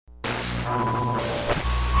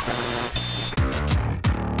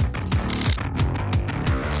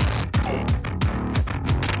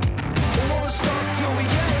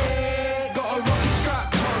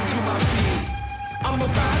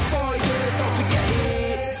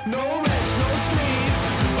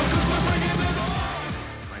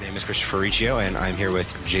Riccio, and I'm here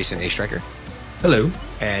with Jason A. Stryker. Hello.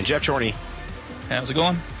 And Jeff Chorney. How's it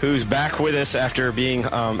going? Who's back with us after being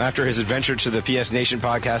after his adventure to the PS Nation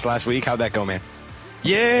podcast last week. How'd that go, man?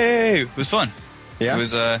 Yay! It was fun. Yeah? It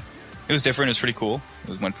was different. It was pretty cool.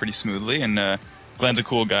 It went pretty smoothly, and Glenn's a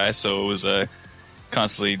cool guy, so it was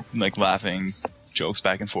constantly like laughing, jokes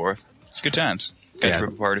back and forth. It's good times. Got to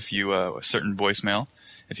rip apart a certain voicemail.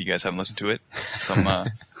 If you guys haven't listened to it, some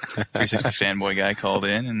 360 fanboy guy called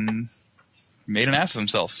in and made an ass of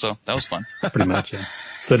himself, so that was fun. Pretty much, yeah.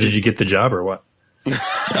 So did you get the job or what?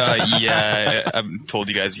 Yeah, I haven't told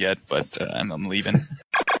you guys yet, but I'm leaving.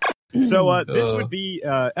 So this would be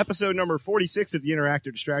episode number 46 of the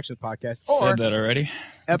Interactive Distractions podcast. Or said that already.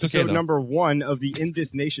 Episode number 1 of the In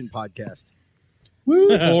This Nation podcast.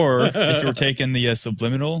 Woo. Or if you're taking the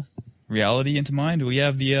subliminal reality into mind, we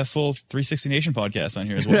have the full 360 Nation podcast on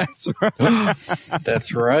here as well. That's right.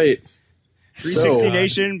 That's right. 360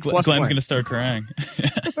 Nation plus Glenn's going to start crying.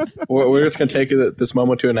 We're just going to take this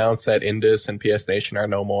moment to announce that Indus and PS Nation are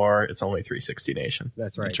no more. It's only 360 Nation.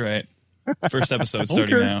 That's right. That's right. First episode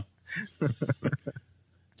starting now.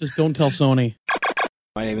 Just don't tell Sony.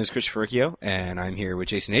 My name is Christopher Riccio, and I'm here with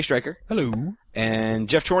Jason A. Stryker. Hello. And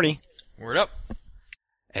Jeff Chorney. Word up.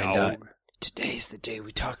 And today's the day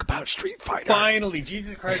we talk about Street Fighter. Finally,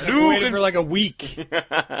 Jesus Christ! I've been waiting for like a week.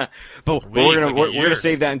 but we're gonna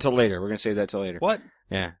save that until later. We're gonna save that till later. What?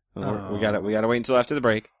 Yeah, we gotta wait until after the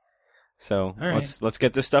break. So right. let's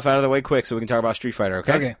get this stuff out of the way quick so we can talk about Street Fighter.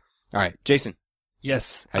 Okay. Okay. All right, Jason.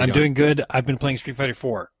 Yes, How you I'm doing? doing good. I've been playing Street Fighter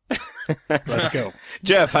 4. Let's go.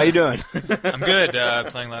 Jeff, how you doing? I'm good.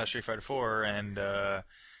 Playing a lot of Street Fighter 4 and have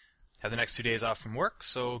the next 2 days off from work,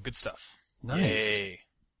 so good stuff. Nice. Yay.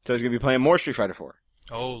 So he's gonna be playing more Street Fighter 4.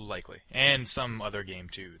 Oh, likely. And some other game,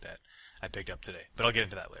 too, that I picked up today. But I'll get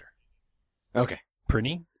into that later. Okay.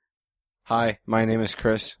 Pretty. Hi, my name is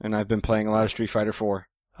Chris, and I've been playing a lot of Street Fighter 4.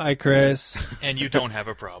 Hi, Chris. And you don't have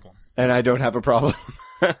a problem. And I don't have a problem.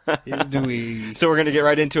 Do we? So we're gonna get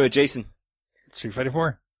right into it, Jason. Street Fighter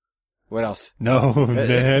 4. What else? No,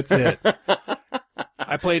 that's it.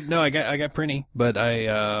 I got Pretty, but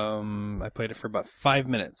I played it for about 5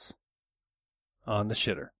 minutes on the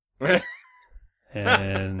shitter.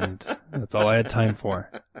 And that's all I had time for.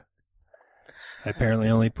 I apparently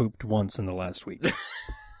only pooped once in the last week.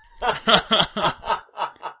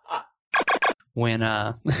 When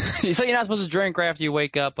so you're not supposed to drink right after you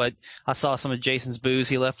wake up, but I saw some of Jason's booze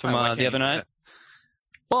he left from the other night.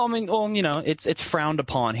 Well, I mean, it's frowned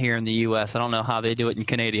upon here in the U.S. I don't know how they do it in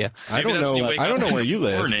Canada. I don't know where you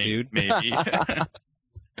live, morning, dude. Maybe.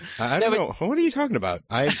 I don't know. What are you talking about?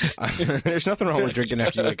 There's nothing wrong with drinking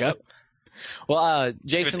after you wake up. Well,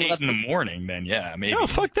 Jason, if it's 8 in the morning, then yeah, maybe. No,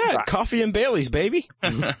 fuck that. Right. Coffee and Bailey's, baby.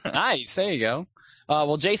 Nice. There you go.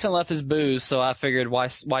 Well, Jason left his booze, so I figured why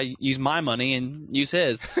use my money and use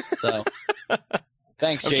his. So,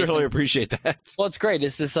 thanks, Jason. I'm sure he'll appreciate that. Well, it's great.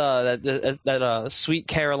 It's this that Sweet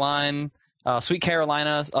Carolina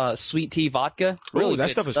sweet tea vodka. Really,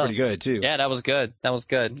 that stuff is pretty good too. Yeah, that was good. It was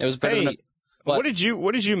better than what did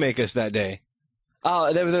you make us that day?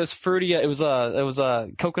 There was fruity. It was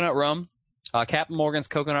coconut rum, Captain Morgan's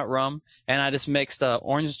coconut rum, and I just mixed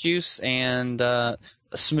orange juice and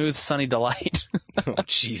Smooth Sunny Delight. Oh,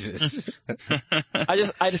 Jesus. I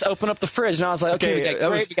just opened up the fridge and I was like, okay, we got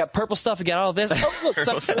grape, we got purple stuff, we got all this. Oh, look,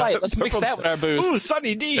 Sunny Delight. Let's mix that with our booze. Ooh,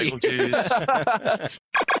 Sunny D.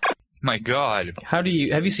 My God. Have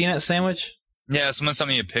you seen that sandwich? Yeah, someone sent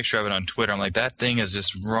me a picture of it on Twitter. I'm like, that thing is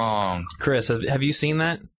just wrong. Chris, have you seen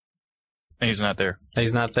that? And he's not there.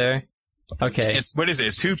 He's not there? Okay. What is it?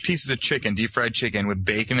 It's 2 pieces of chicken, deep fried chicken with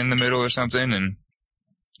bacon in the middle or something, and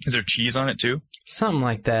is there cheese on it too? Something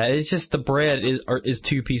like that. It's just the bread is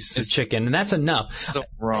 2 pieces of chicken, and that's enough. So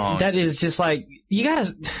wrong. That is just like, you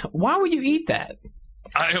gotta, why would you eat that?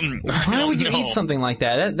 Why would you eat something like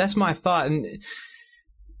that? That's my thought. And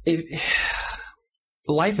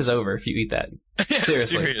life is over if you eat that.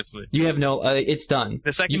 Seriously. You have no, it's done.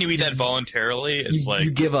 The second you eat that voluntarily, it's you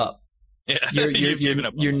give up. Yeah,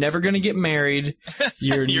 you're never gonna get married.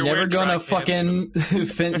 You're never gonna fucking.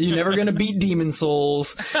 You're never gonna beat Demon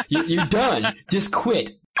Souls. You're done. Just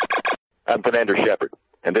quit. I'm Fernando Shepard,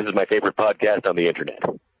 and this is my favorite podcast on the internet.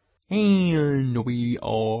 And we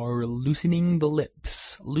are loosening the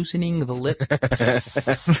lips. Loosening the lips.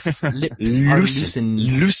 Lips are loosened.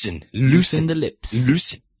 Loosen Loosen the lips.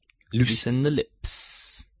 Loosen. Loosen the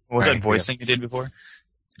lips. What was that voicing you did before?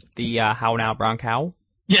 The how now brown cow.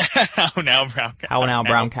 Yeah, how now brown cow. How now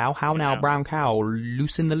brown cow. How now brown cow.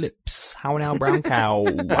 Loosen the lips. How now brown cow.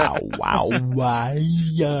 Wow, wow, wow.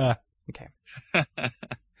 Yeah. Okay.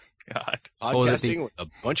 God. Podcasting with a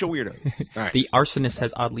bunch of weirdos. All right. The arsonist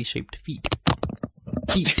has oddly shaped feet.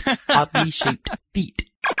 Oddly shaped feet.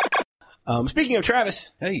 Speaking of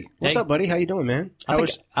Travis, Hey. what's up, buddy? How you doing, man? How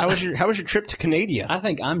was your trip to Canada? I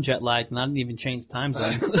think I'm jet lagged and I didn't even change time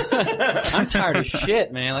zones. I'm tired of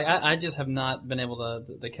shit, man. Like I just have not been able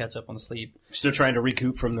to catch up on sleep. Still trying to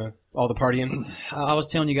recoup from all the partying. I was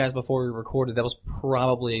telling you guys before we recorded that was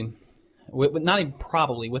probably, not even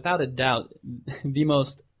probably, without a doubt, the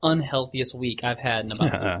most unhealthiest week I've had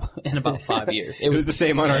in about 5 years. It was the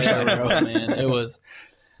same on our side, bro. Man, it was.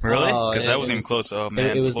 Really? Because that wasn't even close. Oh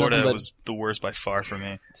man, it was Florida was the worst by far for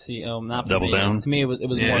me. See, not for Double me. down. To me, it was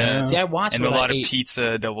Yeah. more. See, I watched And when a lot I of ate.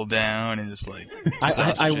 pizza, double down, and just like I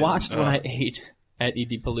sausages. watched when Oh. I ate at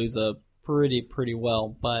Palooza pretty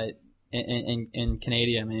well, but in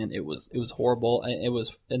Canada, man, it was horrible. It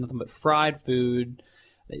was nothing but fried food.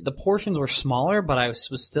 The portions were smaller, but I was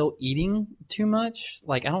still eating too much.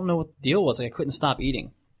 Like I don't know what the deal was. Like I couldn't stop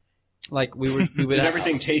eating. Like we would Did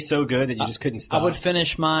everything taste so good that you just couldn't stop? I would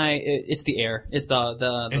finish it's the air. It's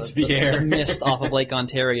the air. the mist off of Lake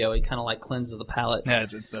Ontario. It kind of like cleanses the palate. Yeah,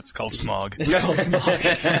 that's called smog. It's called smog.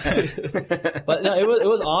 But no, it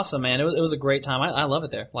was awesome, man. It was a great time. I love it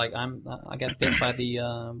there. Like I got bit by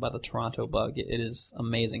the Toronto bug. It is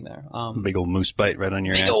amazing there. Big old moose bite right on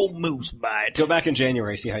your ass. Big old moose bite. Go back in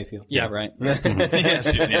January, see how you feel. Yeah, right.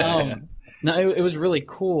 Yes, yeah. No, it was really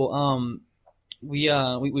cool.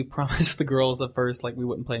 We promised the girls at first like we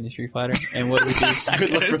wouldn't play any Street Fighter, and what do we do? Good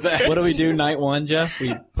luck for that. What do we do night one, Jeff?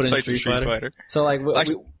 We put in Play Street some Fighter. So like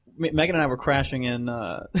Megan and I were crashing in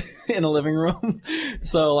in the living room.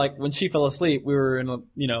 So like when she fell asleep, we were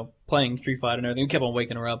playing Street Fighter and everything. We kept on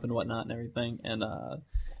waking her up and whatnot and everything. And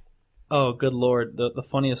oh, good Lord, the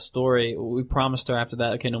funniest story. We promised her after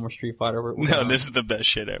that. Okay, no more Street Fighter. No, this is the best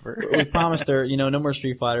shit ever. We promised her, no more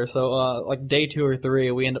Street Fighter. So like day 2 or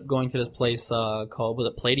 3, we end up going to this place called was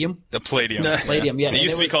it Palladium? The Palladium. Palladium, yeah. It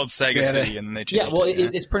used to be called Sega City, and they changed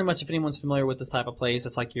it. It's pretty much if anyone's familiar with this type of place,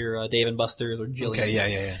 it's like your Dave and Buster's or Jillian's. Okay,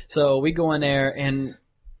 yeah. So we go in there, and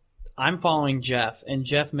I'm following Jeff, and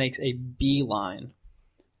Jeff makes a beeline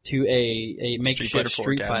to a makeshift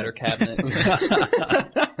Street Fighter cabinet.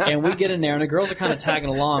 And we get in there, and the girls are kind of tagging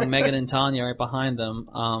along, Megan and Tanya right behind them.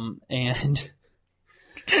 And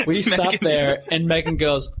we stop there, and Megan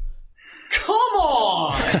goes, "Come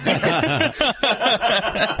on!"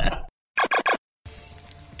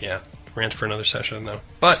 Yeah, rant for another session though.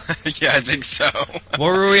 But yeah, I think so.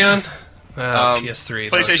 What were we on? PS3.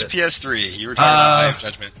 PlayStation PS3. You were talking about Eye of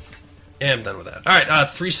Judgment. Yeah, I'm done with that. All right,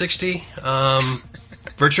 360.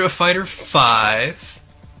 Virtua Fighter 5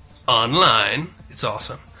 online. It's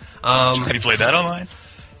awesome. Have you played that online?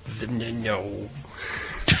 No.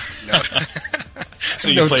 So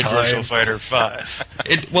you played Virtua Fighter 5.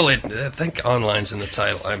 I think online's in the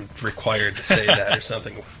title. I'm required to say that or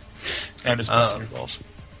something. And his basketballs.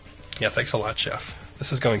 Yeah, thanks a lot, Jeff.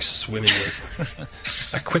 This is going swimmingly.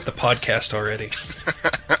 I quit the podcast already.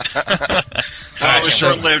 It was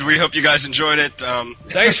short-lived. We hope you guys enjoyed it.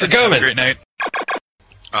 Thanks for coming. Great night.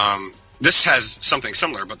 This has something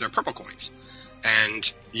similar, but they're purple coins.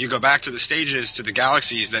 And you go back to the stages, to the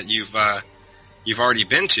galaxies that you've already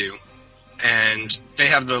been to, and they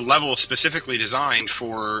have the level specifically designed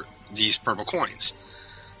for these purple coins.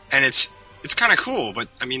 And it's kind of cool, but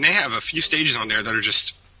I mean, they have a few stages on there that are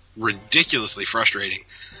just ridiculously frustrating.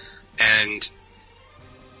 And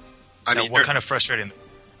I mean, what kind of frustrating?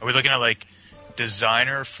 Are we looking at like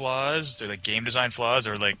designer flaws, or like game design flaws,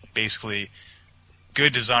 or like basically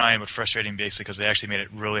good design but frustrating basically because they actually made it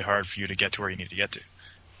really hard for you to get to where you need to get to?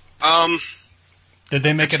 Did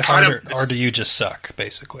they make it harder, or do you just suck,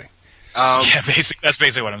 basically? Yeah, that's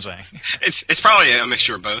basically what I'm saying. It's probably a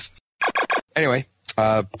mixture of both. Anyway,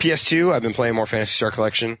 PS2, I've been playing more Phantasy Star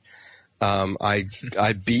Collection. I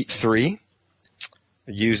beat 3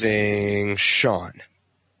 using Sean.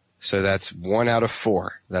 So that's 1 out of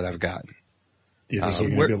 4 that I've gotten.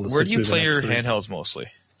 Where do you play your handhelds mostly?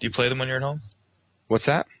 Do you play them when you're at home? What's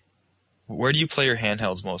that? Where do you play your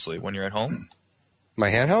handhelds mostly? When you're at home? My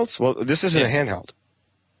handhelds? Well, this isn't a handheld.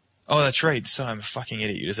 Oh, that's right. So I'm a fucking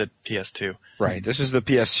idiot. You just said PS2. Right. This is the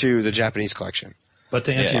PS2, the Japanese collection. But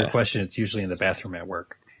to answer your question, it's usually in the bathroom at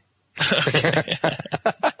work.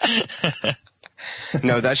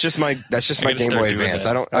 No, that's just my Game Boy Advance.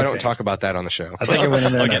 I don't talk about that on the show. I think I went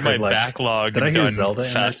in there I'll and get I my heard, like, backlog did I hear done Zelda in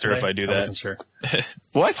there faster today? if I do I that. wasn't sure.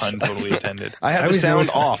 What? Pun totally intended. I have I the was sound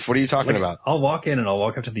really- off. What are you talking about? I'll walk in and I'll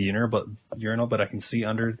walk up to the urinal, but I can see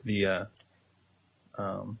under the.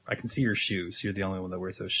 I can see your shoes. You're the only one that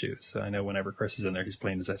wears those shoes, so I know whenever Chris is in there, he's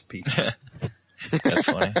playing his SP. That's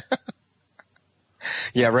funny.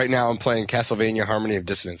 Yeah, right now I'm playing Castlevania Harmony of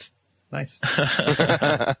Dissonance. Nice.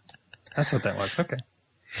 That's what that was. Okay.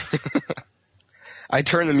 I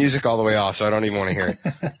turned the music all the way off, so I don't even want to hear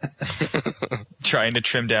it. Trying to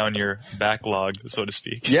trim down your backlog, so to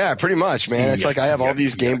speak. Yeah, pretty much, man. It's like I have all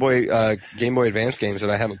these Game Boy Advance games that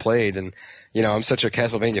I haven't played, and I'm such a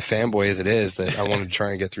Castlevania fanboy as it is that I wanted to try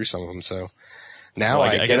and get through some of them. So now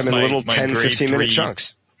I get them in little 10, 15-minute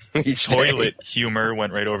chunks. Each toilet humor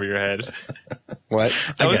went right over your head. What?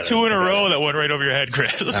 That was two in a row that went right over your head,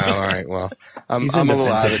 Chris. Oh, all right. Well, I'm a little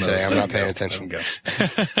out of it today. I'm not paying attention.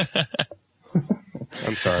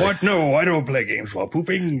 I'm sorry. What? No, I don't play games while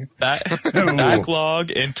pooping. No.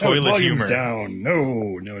 Backlog and toilet humor. Down.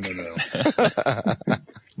 No.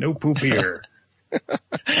 No poop here.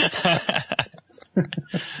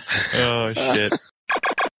 Oh, shit.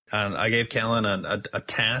 I gave Callan a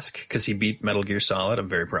task because he beat Metal Gear Solid. I'm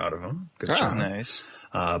very proud of him. Good job. Nice.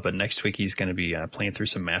 But next week he's going to be playing through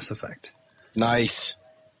some Mass Effect. Nice.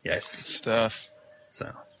 Yes. Stuff. So,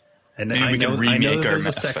 and maybe I we know, can remake I know that our there's a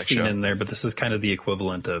Mass sex Effect scene show. in there, but this is kind of the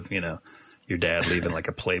equivalent of your dad leaving like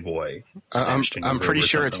a Playboy. I'm pretty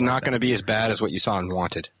sure it's not going to be as bad as what you saw in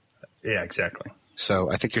Wanted. Yeah, exactly.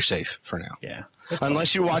 So I think you're safe for now. Yeah.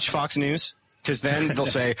 Unless you watch Fox News, because then they'll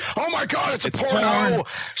say, "Oh my God, it's porno!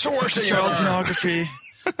 It's the worst thing Child ever." pornography.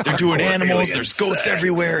 They're doing animals. There's goats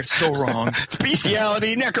everywhere. It's so wrong. It's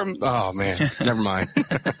bestiality, Oh man, never mind.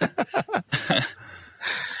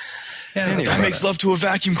 Guy makes love to a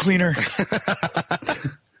vacuum cleaner. I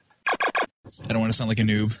don't want to sound like a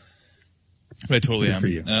noob, but I totally Good am. for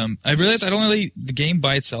you. I realized the game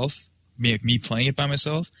by itself, me playing it by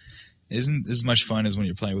myself, isn't as much fun as when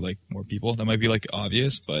you're playing with like more people. That might be like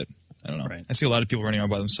obvious, but I don't know. Right. I see a lot of people running around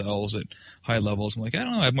by themselves at high levels. I'm like, I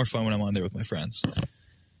don't know. I have more fun when I'm on there with my friends.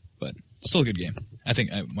 But it's still a good game. I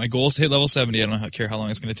think my goal is to hit level 70. I don't care how long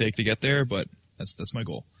it's going to take to get there, but that's my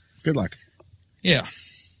goal. Good luck. Yeah,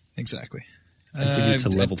 exactly. I think it's to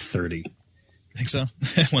level 30. Think so?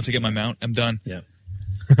 Once I get my mount, I'm done. Yeah.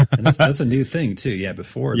 And that's a new thing too. Yeah,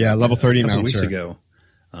 before. Yeah, level 30 a couple mounts weeks are- ago.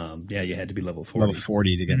 You had to be level 40. Level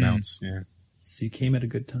 40 to get mounts. Yeah, So you came at a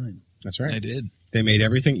good time. that's right. I did. They made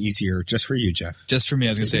everything easier just for you, Jeff. Just for me,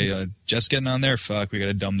 I was going to say, Jeff's getting on there. Fuck, we got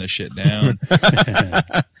to dumb this shit down.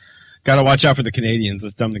 Got to watch out for the Canadians.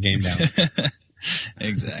 Let's dumb the game down.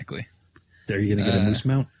 Exactly. Are you going to get a moose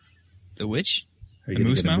mount? The which? Are you The going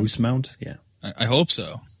moose to get mount? a moose mount? Yeah. I hope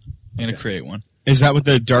so. I'm going to create one. Is that what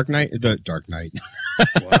the Dark Knight? The Dark Knight.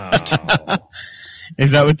 Wow.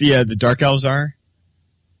 Is that what the Dark Elves are?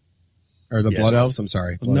 Or the Blood Elves? I'm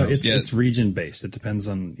sorry. Blood No, Elves. it's region based. It depends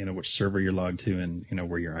on which server you're logged to and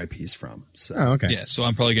where your IP is from. So Oh, okay. Yeah, so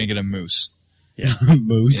I'm probably going to get a moose. yeah.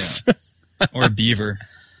 Moose. Or a beaver.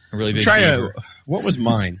 A really big Try beaver. what was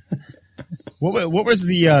mine? What was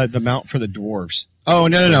the mount for the dwarves? Oh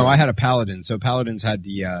no! I had a paladin. So paladins had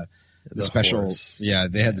the special. horse. Yeah,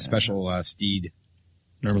 they had the special steed.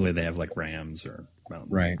 Normally they have like rams or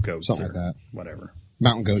mountain goats something or like that. whatever.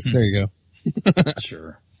 Mountain goats. There you go.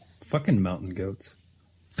 Sure. Fucking mountain goats.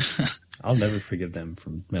 I'll never forgive them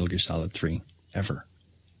from Metal Gear Solid 3. Ever.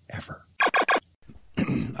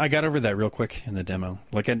 I got over that real quick in the demo.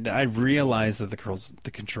 Like I realized that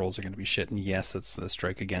the controls are going to be shit, and yes, it's a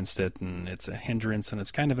strike against it, and it's a hindrance, and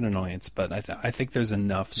it's kind of an annoyance. But I think there's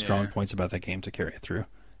enough strong points about that game to carry it through.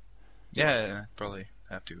 Yeah, probably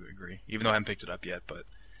have to agree. Even though I haven't picked it up yet, but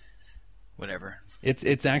whatever.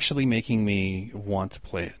 It's actually making me want to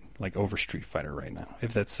play it like over Street Fighter right now.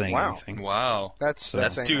 If that's saying anything. Wow. That's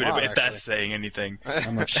dude. saying a lot, if that's saying anything,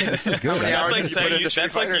 I'm like, shit, this is good. that's like hours did you put saying into Street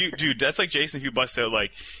that's like Fighter? you, dude. That's like Jason if you bust out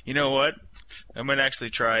like, you know what? I'm gonna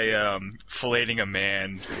actually try filleting a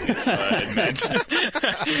man if it meant,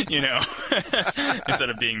 instead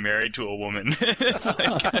of being married to a woman.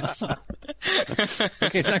 It's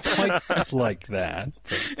Okay, it's not quite like that.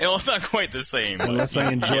 Well, it's not quite the same. but Unless you I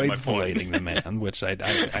get enjoyed my point. filleting the man, which I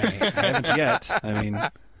haven't yet. I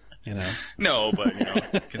mean, No, but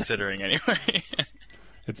considering anyway.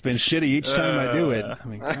 It's been shitty each time I do it. I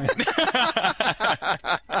mean,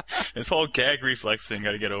 This whole gag reflex thing,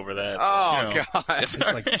 got to get over that. Oh, God. it's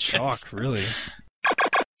like chalk, really.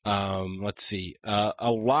 Let's see.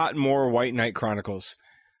 A lot more White Knight Chronicles.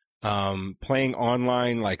 Playing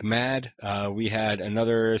online like mad. We had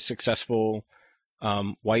another successful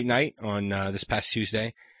White Knight on this past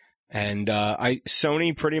Tuesday. And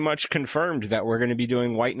Sony pretty much confirmed that we're going to be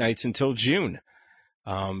doing White Knights until June,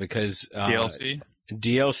 because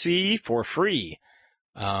DLC for free.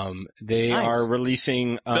 They are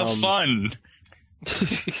releasing the fun.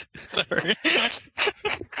 Sorry.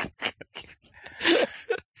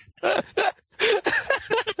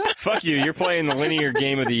 Fuck you! You're playing the linear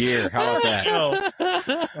game of the year. How about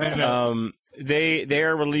that? I know. They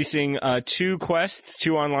are releasing 2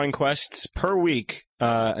 online quests per week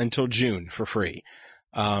until June for free.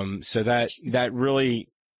 So that really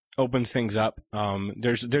opens things up.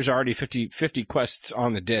 There's already 50 quests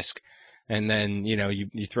on the disc, and then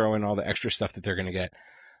you throw in all the extra stuff that they're going to get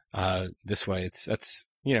this way. That's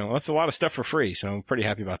a lot of stuff for free. So I'm pretty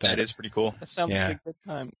happy about that. That is pretty cool. That sounds like a good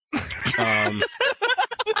time.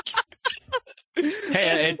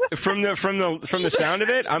 Hey, from the sound of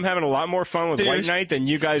it, I'm having a lot more fun with White Knight than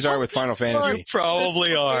you guys are with Final Fantasy. You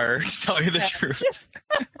probably are. To tell you the truth.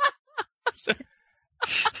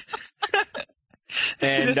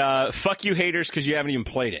 And fuck you haters because you haven't even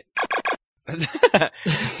played it.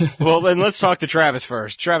 Well, then let's talk to Travis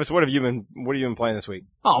first. Travis, what have you been playing this week?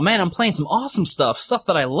 Oh man, I'm playing some awesome stuff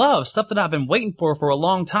that I love, stuff that I've been waiting for a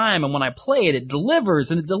long time, and when I play it, it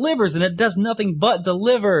delivers, and it does nothing but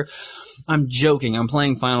deliver. I'm joking. I'm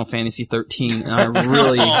playing Final Fantasy 13, and I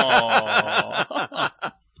really...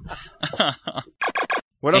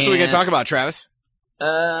 What else are we going to talk about, Travis?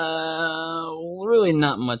 Really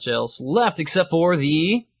not much else left except for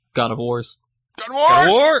the God of Wars. God of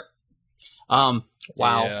War!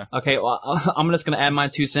 Wow. Yeah. Okay, well, I'm just gonna add my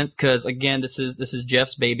 2 cents because again, this is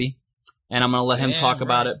Jeff's baby, and I'm gonna let him talk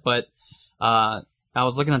about it. But I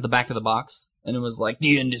was looking at the back of the box, and it was like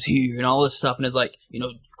the end is here and all this stuff, and it's like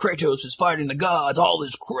Kratos is fighting the gods, all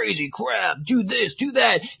this crazy crap, do this, do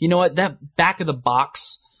that. You know what? That back of the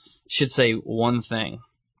box should say one thing,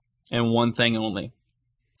 and one thing only: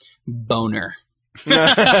 boner.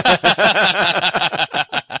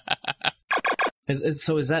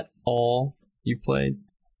 So is that all you've played?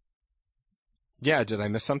 Yeah, did I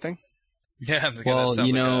miss something? Yeah. Well,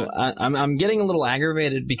 I'm getting a little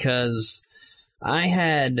aggravated because I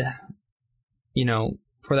had,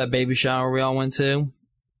 for that baby shower we all went to,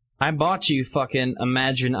 I bought you fucking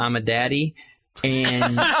Imagine I'm a Daddy,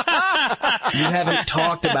 and you haven't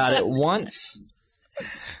talked about it once,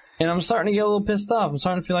 and I'm starting to get a little pissed off. I'm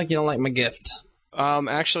starting to feel like you don't like my gift.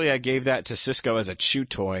 Actually, I gave that to Cisco as a chew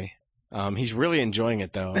toy. He's really enjoying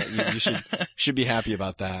it, though. You should be happy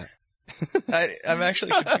about that. I'm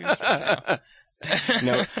actually confused right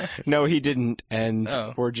now. No, he didn't, and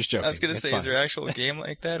we're just joking. I was going to say, is there an actual game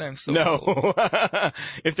like that? I'm so no.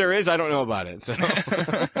 If there is, I don't know about it. So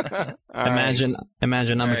Imagine I'm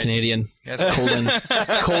a Canadian.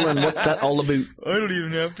 Colon, what's that all about? I don't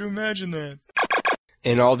even have to imagine that.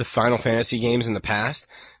 In all the Final Fantasy games in the past,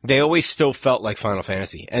 they always still felt like Final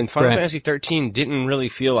Fantasy. And Final Fantasy 13 didn't really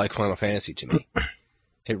feel like Final Fantasy to me.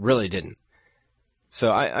 It really didn't.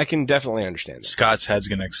 So I can definitely understand that. Scott's head's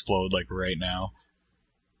going to explode right now.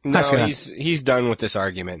 No, he's done with this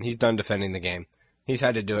argument. He's done defending the game. He's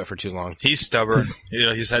had to do it for too long. He's stubborn.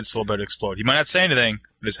 His head's still about to explode. He might not say anything,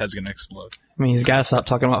 but his head's going to explode. I mean, he's got to stop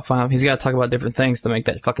talking about Final. He's got to talk about different things to make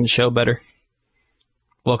that fucking show better.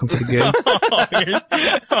 Welcome to the good.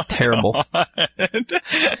 Terrible.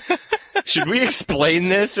 Should we explain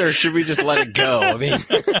this, or should we just let it go? I mean,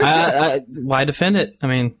 why defend it? I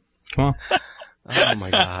mean, come on. Oh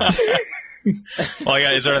my god. Well,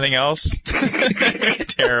 yeah, is there anything else?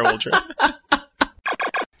 Terrible, Travis.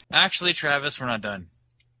 Actually, Travis, we're not done.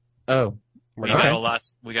 Oh, we got a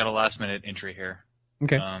last minute entry here.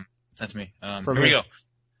 Okay. That's me. Here we go.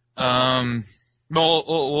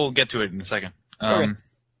 We'll get to it in a second.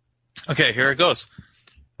 Okay, here it goes.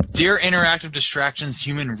 Dear Interactive Distractions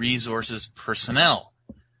Human Resources Personnel,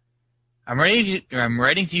 I'm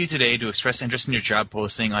writing to you today to express interest in your job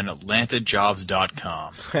posting on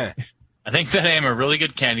AtlantaJobs.com. I think that I am a really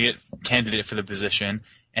good candidate for the position,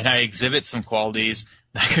 and I exhibit some qualities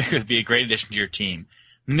that could be a great addition to your team.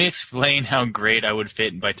 Let me explain how great I would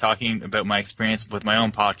fit by talking about my experience with my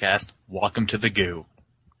own podcast, Welcome to the Goo.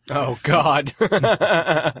 Oh, God.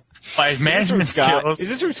 My management skills... Is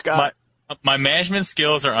this from Scott? My management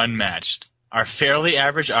skills are unmatched. Our fairly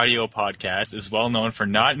average audio podcast is well known for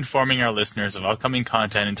not informing our listeners of upcoming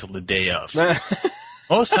content until the day of.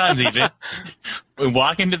 Most times, even, we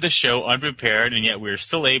walk into the show unprepared, and yet we're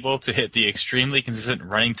still able to hit the extremely consistent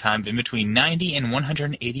running time in between 90 and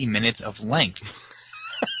 180 minutes of length.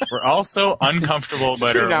 We're also uncomfortable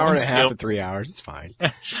about our an hour own and a skills. half to 3 hours. It's fine.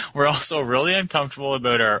 We're also really uncomfortable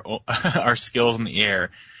about our skills in the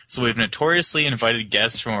air. So we've notoriously invited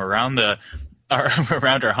guests from around the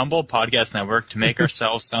around our humble podcast network to make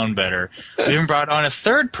ourselves sound better. We even brought on a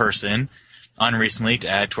third person on recently to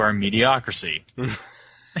add to our mediocrity.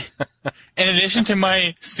 In addition to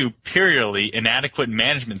my superiorly inadequate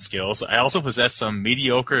management skills, I also possess some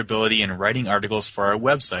mediocre ability in writing articles for our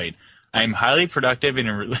website. I am highly productive in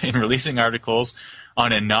releasing articles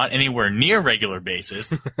on a not anywhere near regular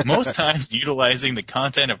basis, most times utilizing the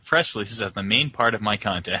content of press releases as the main part of my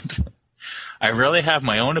content. I rarely have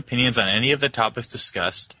my own opinions on any of the topics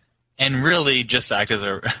discussed, and really just act as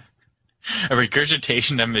a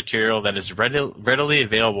regurgitation of material that is readily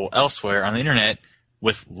available elsewhere on the internet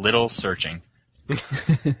with little searching.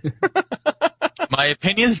 My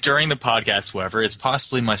opinions during the podcast, however, is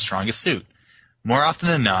possibly my strongest suit. More often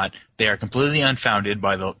than not, they are completely unfounded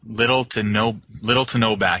by the little to no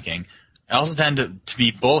backing. I also tend to be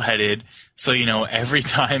bullheaded, so every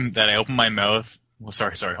time that I open my mouth. Well,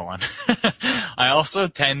 sorry, hold on. I also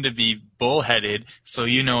tend to be bullheaded, so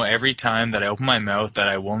every time that I open my mouth that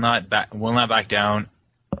I will not back down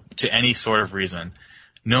to any sort of reason,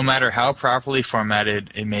 no matter how properly formatted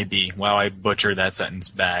it may be. Wow, I butchered that sentence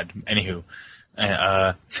bad. Anywho.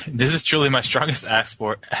 This is truly my strongest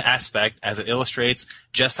aspect, as it illustrates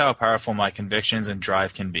just how powerful my convictions and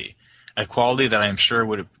drive can be. A quality that I am sure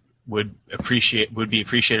would be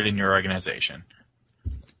appreciated in your organization.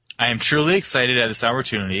 I am truly excited at this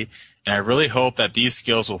opportunity, and I really hope that these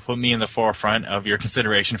skills will put me in the forefront of your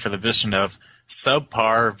consideration for the position of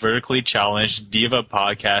subpar, vertically challenged diva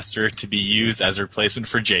podcaster to be used as a replacement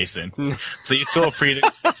for Jason. Please feel free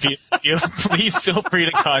to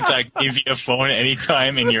contact me via phone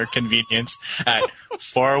anytime in your convenience at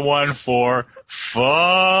 414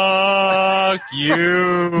 fuck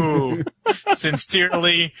you.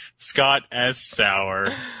 Sincerely, Scott S.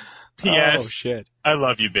 Sauer. P.S. Oh, shit. I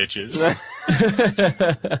love you, bitches.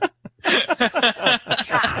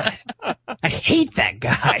 God, I hate that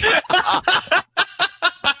guy.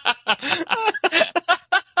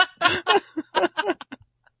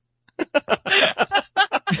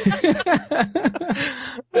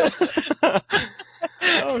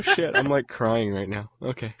 Oh shit! I'm like crying right now.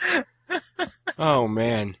 Okay. Oh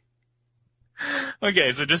man.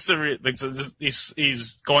 Okay, so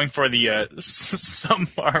he's going for the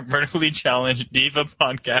somewhat vertically challenged diva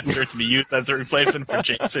podcaster to be used as a replacement for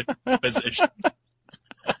Jason position.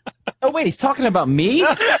 Oh wait, he's talking about me?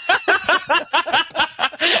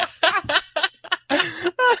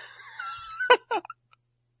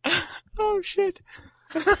 Oh shit.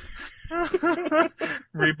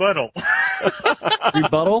 Rebuttal.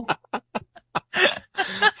 Rebuttal?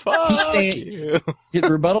 Fuck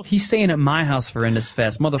Rebuttal? He's staying at my house for Indus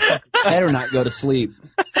Fest. Motherfucker better not go to sleep.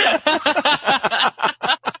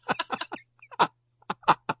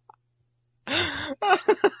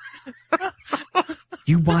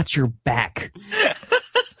 You watch your back,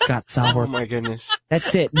 Scott Sauer. Oh my goodness.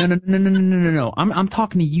 That's it. No. I'm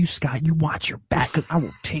talking to you, Scott. You watch your back, 'cause I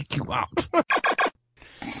will take you out.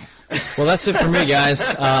 Well, that's it for me,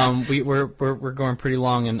 guys. We're going pretty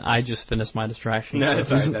long, and I just finished my distraction. No,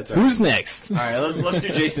 that's all right. That's all right. Who's next? All right, let's do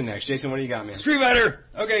Jason next. Jason, what do you got, man? Street Fighter.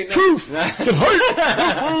 Okay. Truth.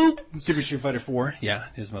 Super Street Fighter 4. Yeah,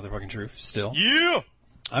 his motherfucking truth. Still. Yeah.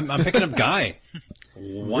 I'm picking up Guy.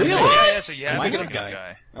 Really? Yeah. So I'm picking up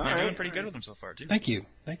Guy. You're doing pretty good with him so far, too. Thank you.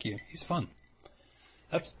 He's fun.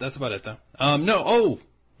 That's about it, though. No. Oh,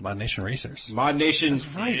 Mod Nation Racers. Mod Nation.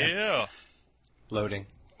 That's right. Yeah. Loading.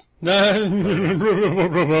 Racers.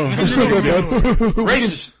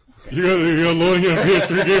 You got loading in a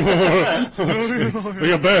PS3 game. We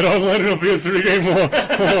got bad online in a PS3 game.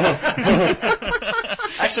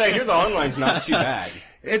 Actually, I hear the online's not too bad.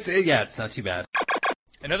 It's not too bad.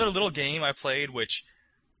 Another little game I played, which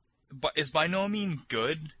is by no means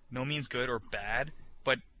good or bad,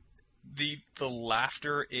 but the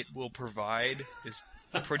laughter it will provide is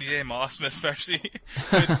pretty damn awesome, especially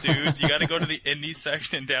with dudes. You gotta go to the indie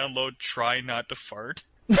section and download Try Not to Fart.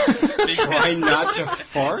 Try not to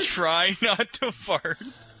fart? Try not to fart.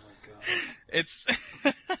 Oh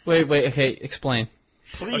it's... Wait, okay, explain.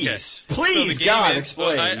 Please. Okay. Please, so God,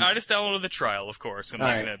 explain. Well, I just downloaded the trial, of course. I'm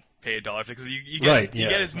not going to pay $1 because you get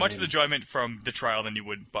as much enjoyment from the trial than you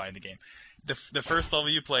would buying the game. The first level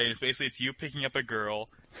you play is basically it's you picking up a girl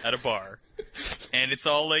at a bar, and it's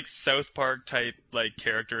all like South Park type like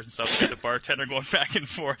characters and stuff. Like the bartender going back and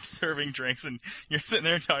forth serving drinks, and you're sitting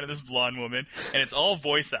there talking to this blonde woman, and it's all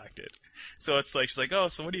voice acted. So it's like, she's like, oh,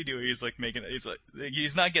 so what do you do? He's like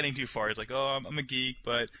he's not getting too far. He's like, oh, I'm a geek,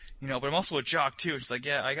 but I'm also a jock too. And she's like,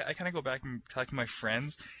 yeah, I kind of go back and talk to my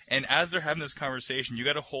friends. And as they're having this conversation, you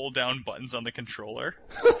got to hold down buttons on the controller,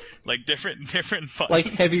 like different buttons. Like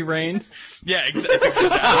Heavy Rain? Yeah, it's exactly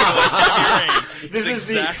like Heavy Rain. This is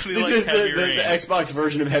the Xbox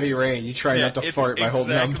version of Heavy Rain. You try not to fart by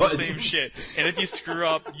holding down buttons. The same shit. And if you screw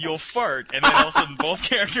up, you'll fart. And then all of a sudden, both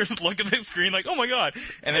characters look at the screen like, oh my god.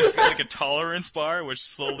 And there's like a tolerance bar, which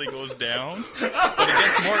slowly goes down. But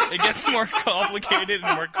it gets more complicated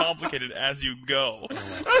and more complicated as you go.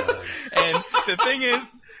 And the thing is,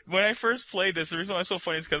 when I first played this, the reason why it's so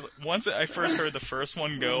funny is because once I first heard the first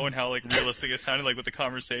one go and how like realistic it sounded like with the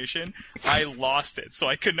conversation, I lost it. So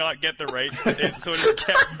I could not get the right, so it just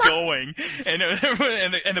kept going. And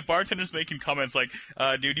the bartender's making comments like,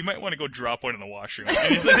 dude, you might want to go drop one in the washroom. And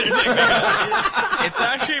he's like it's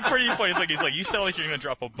actually pretty funny. He's like, you sound like you're going to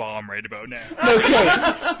drop a bomb right about now. Okay,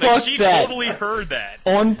 like, she totally heard that.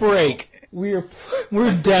 On break. We're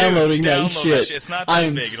downloading that shit. It's not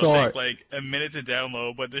that big. It'll take like a minute to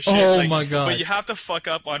download, but the shit. Oh my god! But you have to fuck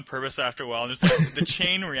up on purpose after a while. And just like the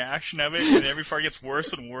chain reaction of it, and every part gets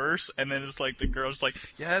worse and worse. And then it's like the girl's like,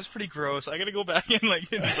 "Yeah, that's pretty gross. I gotta go back in." Like,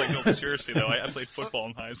 and it's like, "No, seriously though, I played football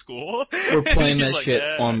in high school." We're playing that like, shit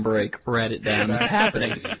on break. Write it down. It's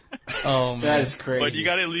happening. Oh man, that is crazy. But you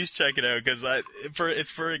gotta at least check it out because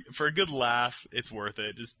for a good laugh, it's worth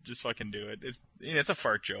it. Just fucking do it. It's a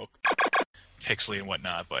fart joke. Pixely and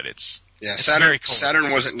whatnot, but it's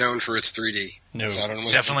Saturn wasn't known for its 3D. No, Saturn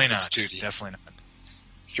wasn't definitely not. Its 2D. Definitely not.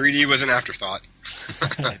 3D was an afterthought.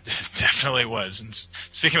 It definitely was. And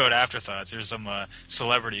speaking about afterthoughts, here's some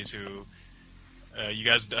celebrities who you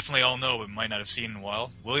guys definitely all know, but might not have seen in a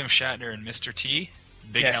while. William Shatner and Mr. T,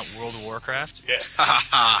 big out World of Warcraft. Yes.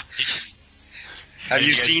 Have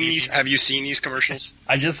you seen these? Have you seen these commercials?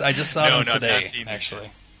 I just saw them today,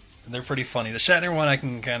 actually. They're pretty funny. The Shatner one, I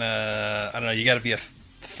can kind of, I don't know, you got to be a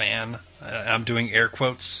fan. I'm doing air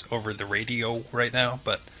quotes over the radio right now,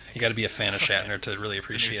 but you got to be a fan of Shatner to really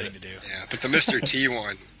appreciate it. To do. Yeah, but the Mr. T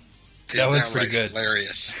one is that was pretty good.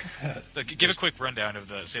 Hilarious. So give a quick rundown of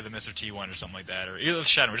the Mr. T one or something like that, or either the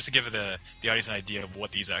Shatner, just to give the audience an idea of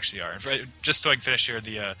what these actually are. And just so I can finish here,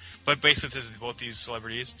 but basically this is both these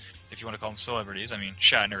celebrities, if you want to call them celebrities. I mean,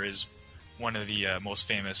 Shatner is one of the most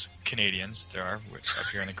famous Canadians there are up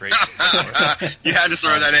here in the Great North. You had to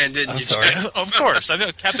throw that in, didn't you? Sorry. Of course. I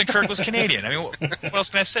mean, Captain Kirk was Canadian. I mean, what else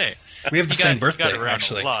can I say? We have the same birthday,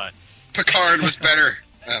 actually. A lot. Picard was better.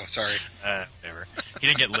 Oh, sorry. Whatever. He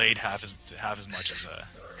didn't get laid half as much as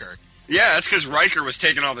Kirk. Yeah, that's because Riker was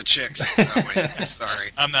taking all the chicks. Oh, wait, sorry.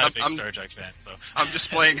 I'm not a big Star Trek fan, so I'm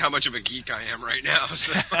displaying how much of a geek I am right now.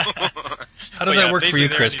 So. How does that work for you,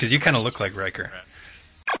 Chris? Because you kind of look like Riker.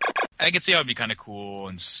 I can see how it'd be kind of cool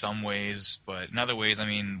in some ways, but in other ways, I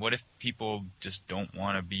mean, what if people just don't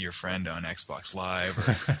want to be your friend on Xbox Live?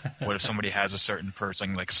 Or what if somebody has a certain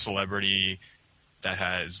person, like celebrity, that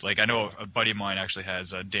has, like, I know a buddy of mine actually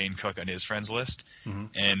has Dane Cook on his friends list,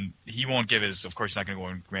 and he won't give of course he's not going to go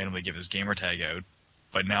and randomly give his gamer tag out,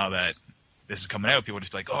 but now that this is coming out, people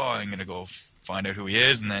just be like, oh, I'm going to go find out who he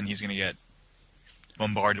is, and then he's going to get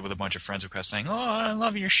bombarded with a bunch of friends requests saying, "Oh, I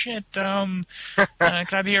love your shit. Can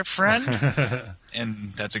I be your friend?"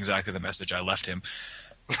 And that's exactly the message I left him.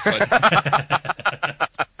 But,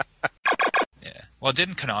 yeah. Well,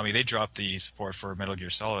 didn't Konami? They dropped the support for Metal Gear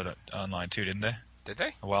Solid Online too, didn't they? Did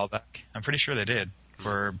they? A while back. I'm pretty sure they did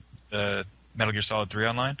for Metal Gear Solid 3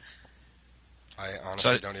 Online. I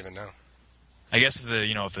honestly don't even know. I guess if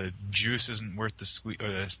the juice isn't worth the squeeze,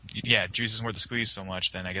 juice isn't worth the squeeze so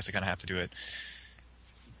much, then I guess I kind of have to do it.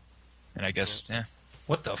 And I guess, yeah.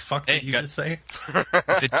 What the fuck did you just say?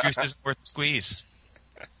 The juice isn't worth the squeeze.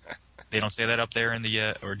 They don't say that up there in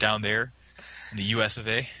the or down there in the U.S. of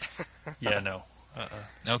A. Yeah, no.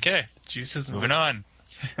 Okay. Juice isn't moving on.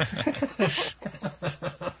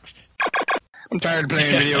 I'm tired of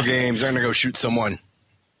playing video games. I'm gonna go shoot someone.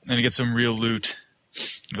 I'm gonna get some real loot.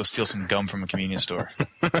 Go steal some gum from a convenience store.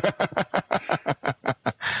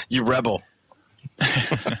 You rebel.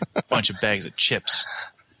 Bunch of bags of chips.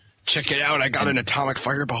 Check it out. I got an atomic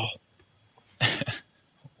fireball.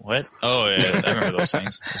 What? Oh, yeah. I remember those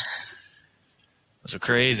things. Those are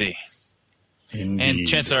crazy. Indeed. And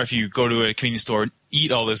chances are if you go to a convenience store and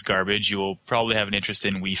eat all this garbage, you will probably have an interest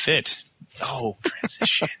in Wii Fit. Oh,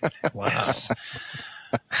 transition. Wow. Yes.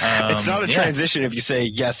 It's not a transition if you say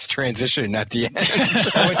yes, transition at the end.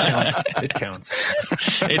 Oh, it counts. It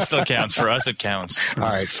counts. It still counts. For us, it counts. All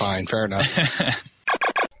right, fine. Fair enough.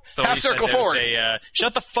 So half circle forward.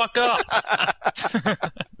 Shut the fuck up.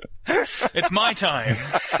 It's my time.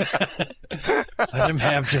 Let him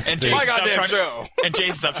have just and this. My goddamn show. And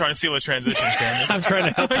Jason, stop trying to steal the transition, Candace. I'm trying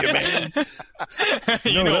to help you, man.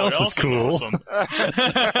 You know what else is cool? Awesome?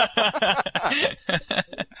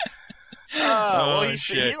 Well,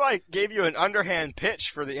 he like gave you an underhand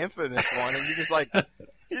pitch for the infamous one, and you just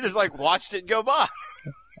like watched it go by.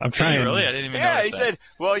 I'm trying. Really? I didn't even notice he said,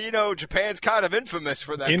 well, Japan's kind of infamous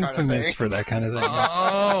for that kind of thing. Infamous for that kind of thing.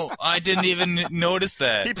 Oh, I didn't even notice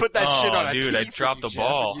that. He put that shit on a dude, I dropped the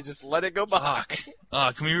ball. You just let it go by. Fuck.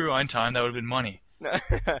 Can we rewind time? That would have been money.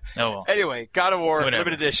 Oh, well. Anyway, God of War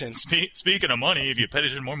Limited Edition. Speaking of money, if you pay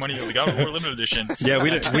more money, you'll be God of War Limited Edition. Yeah, we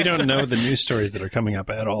don't know the news stories that are coming up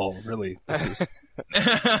at all, really. This is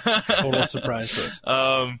total surprise for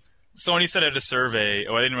us. Sony sent out a survey.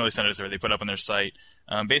 Oh, they didn't really send out a survey. They put it up on their site.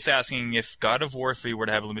 Basically asking if God of War 3 were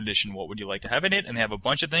to have a limited edition, what would you like to have in it? And they have a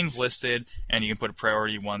bunch of things listed, and you can put a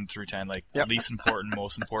priority 1 through 10, like least important,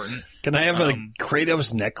 most important. Can I have a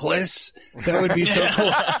Kratos necklace? That would be so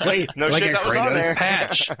cool. Wait, no like shit, a Kratos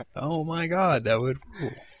patch. Oh my god, that would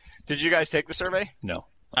rule. Did you guys take the survey? No.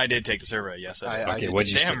 I did take the survey, yes. Okay, what'd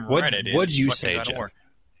you say? Right, I did. What'd you say, Jeff?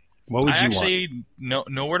 What would you want?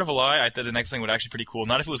 No word of a lie. I thought the next thing would actually be pretty cool.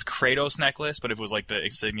 Not if it was Kratos necklace, but if it was like the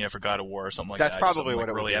insignia for God of War or something like that. That's probably what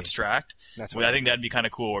it would really be. Abstract. That's I think that'd be kind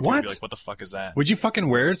of cool. Where people would be like, what the fuck is that? Would you fucking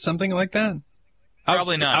wear something like that?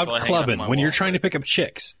 Probably not. Out clubbing when you're trying to pick up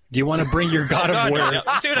chicks. Do you want to bring your God of War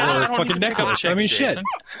dude, or fucking necklace? I mean, shit.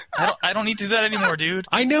 I don't need to do that anymore, dude.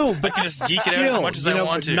 I know, but I can just geek it out as much as I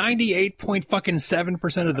want to.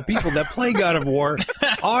 98.7% of the people that play God of War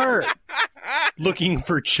are looking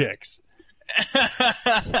for chicks.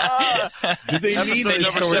 Do they need a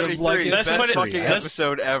sort of like best fucking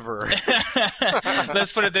episode ever?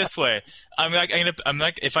 Let's put it this way: I'm like,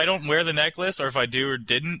 if I don't wear the necklace, or if I do or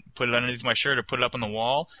didn't put it underneath my shirt or put it up on the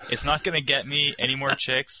wall, it's not going to get me any more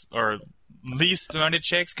chicks or least amount of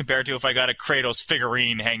chicks compared to if I got a Kratos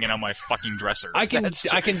figurine hanging on my fucking dresser. I can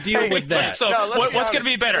deal with that. So what's going to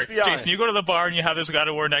be better, Jason? You go to the bar and you have this God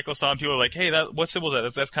of War necklace on. People are like, "Hey, what symbol is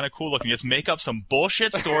that? That's kind of cool looking." You just make up some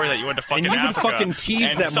bullshit story that you went to fucking and you Africa. would fucking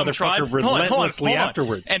tease that motherfucker relentlessly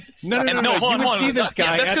afterwards. And, no. You would see this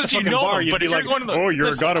guy at the fucking bar. You'd be like, "Oh, you're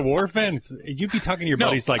a God of War fan." You'd be talking to your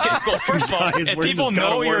buddies like, "First of all, if people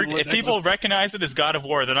know if people recognize it as God of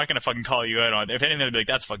War, they're not going to fucking call you out on it. If anything, they'd be like,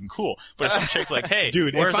 "That's fucking cool." But if some chick's like, "Hey."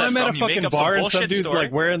 Dude, if I'm at a fucking bar and some dude's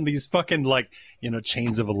like wearing these fucking like,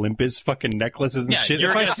 Chains of Olympus fucking necklaces and shit,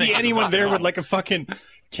 if I see anyone there with like a fucking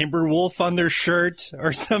timber wolf on their shirt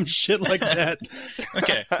or some shit like that,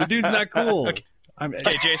 okay, the dude's not cool.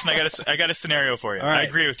 Okay, Jason, I got a scenario for you. Right. I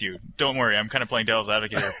agree with you. Don't worry, I'm kind of playing devil's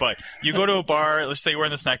advocate here. But you go to a bar, let's say you're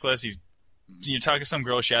wearing this necklace, you talk to some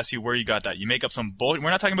girl, she asks you where you got that. You make up some bullshit.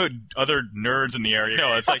 We're not talking about other nerds in the area.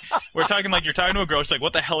 No, it's like, we're talking like you're talking to a girl, she's like,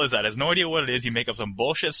 what the hell is that? Has no idea what it is. You make up some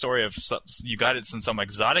bullshit story of you got it in some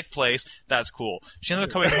exotic place. That's cool. She ends up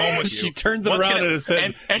coming home with you. She turns it around and it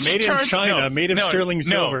says, made in China, made of sterling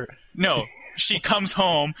silver. No. She comes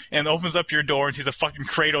home and opens up your door and sees a fucking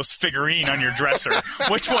Kratos figurine on your dresser.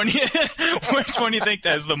 Which one do you think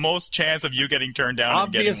has the most chance of you getting turned down?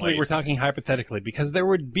 Obviously, we're talking hypothetically because there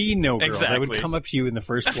would be no girl that would come up to you in the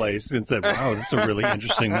first place and say, "Wow, that's a really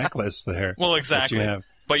interesting necklace there." Well, exactly.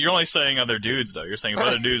 But you're only saying other dudes, though. You're saying if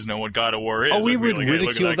other dudes know what God of War is. Oh, we would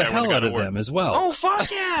ridicule the hell out of them as well. Oh,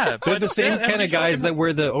 fuck yeah! They're the same kind of guys that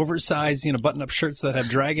wear the oversized, button-up shirts that have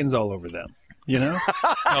dragons all over them.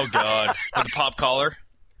 Oh, God. With the pop collar?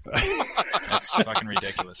 That's fucking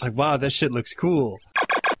ridiculous. It's like, wow, that shit looks cool.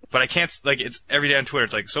 But I can't, it's every day on Twitter,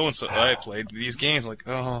 it's like, so-and-so, I played these games. Like,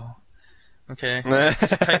 oh, okay.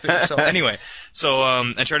 Just type it yourself. Anyway, so,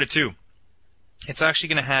 Uncharted 2. It's actually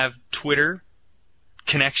going to have Twitter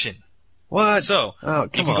connection. What? So,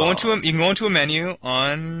 you can go into a menu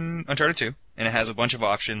on Uncharted 2, and it has a bunch of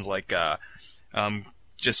options like,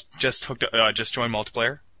 just join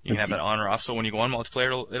multiplayer. You can have that on or off, so when you go on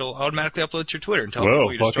multiplayer, it'll automatically upload to your Twitter and tell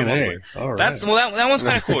people you just joined multiplayer. All right. That one's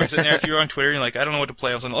kind of cool. You're sitting there, if you're on Twitter, and you're like, I don't know what to play.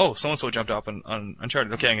 I was like, oh, so-and-so jumped up on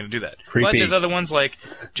Uncharted. Okay, I'm going to do that. Creepy. But there's other ones like,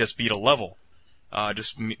 just beat a level.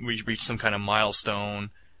 Just reach some kind of milestone.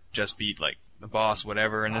 Just beat, the boss,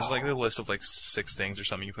 whatever. And there's, a list of, 6 things or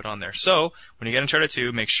something you put on there. So, when you get Uncharted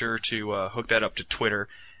 2, make sure to hook that up to Twitter.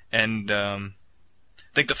 And I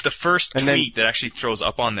think the first tweet that actually throws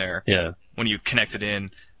up on there, when you connect it in,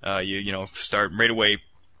 you start right away,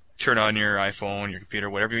 turn on your iPhone, your computer,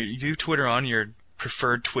 whatever. You view Twitter on your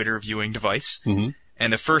preferred Twitter viewing device. Mm-hmm.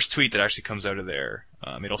 And the first tweet that actually comes out of there,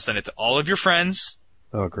 it'll send it to all of your friends.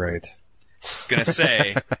 Oh, great. It's going to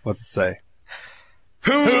say... What's it say?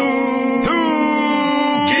 Who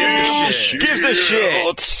gives a shit? Gives a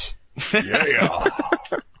shit. Yeah.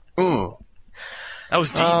 That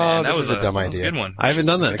was deep, man. That was a dumb idea. That was a good one. I haven't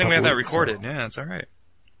done that. I think we have that recorded. So. Yeah, it's all right.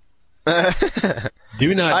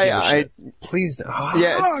 Do not. Please.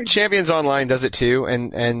 Yeah, Champions Online does it too,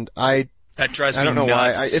 and I. That drives me I don't know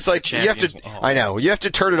nuts. why. It's like you have to. I know you have to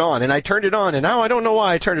turn it on, and I turned it on, and now I don't know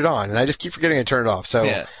why I turned it on, and I just keep forgetting to turn it off. So.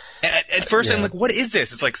 Yeah. At first, I'm like, "What is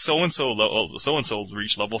this?" It's like so and so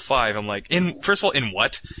reached level 5. I'm like, first of all, in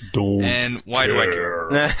what? And why do I care?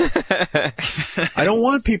 I don't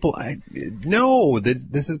want people. No,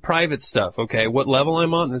 this is private stuff. Okay, what level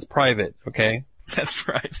I'm on is private. Okay, that's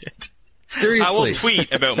private. Seriously, I will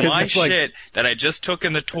tweet about my shit that I just took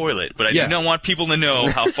in the toilet, but I do not want people to know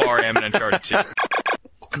how far I am in Uncharted 2.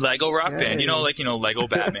 Lego Rock Band, Lego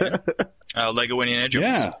Batman, Lego Indiana Jones.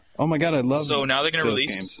 Yeah. Oh my God, I love. So now they're going to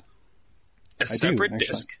release games. a separate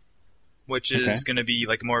disc, which is going to be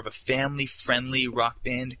like more of a family-friendly Rock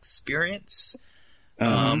Band experience.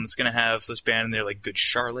 It's going to have this band in there like Good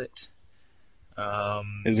Charlotte.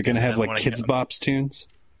 Is it going to have like Kids Bops tunes?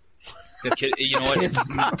 It's got you know what? It's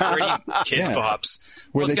pretty Kids Bops.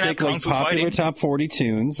 Where they take like popular top 40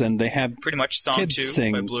 tunes and they have pretty much Song kids 2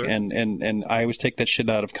 sing, by Blur. And I always take that shit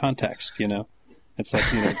out of context, It's like,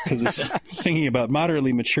 because it's singing about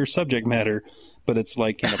moderately mature subject matter, but it's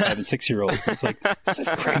like, 5 and 6-year-olds. It's like, this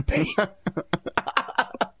is creepy.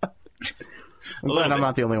 I'm glad I'm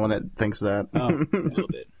not the only one that thinks that. A little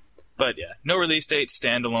bit. But yeah, no release date,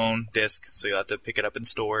 standalone disc, so you'll have to pick it up in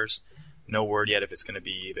stores. No word yet if it's going to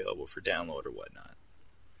be available for download or whatnot.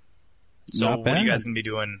 So what are you guys going to be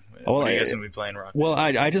doing? What are you guys going to be playing rock? Well,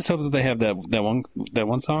 I just hope that they have that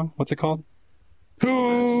one song. What's it called?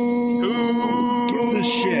 Who gives a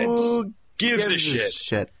shit? Who gives a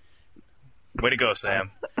shit? Way to go,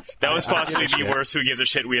 Sam. That was possibly the worst Who Gives a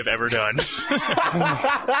Shit we have ever done.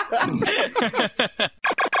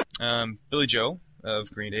 Billy Joe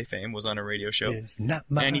of Green Day fame was on a radio show, and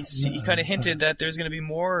he kind of hinted that there's going to be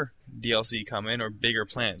more DLC coming or bigger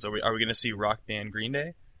plans. Are we going to see Rock Band Green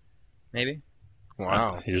Day? Maybe.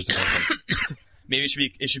 Wow. Here's the question. Maybe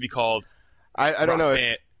it should be called. I don't know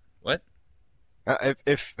what.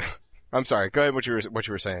 If I'm sorry, go ahead. What you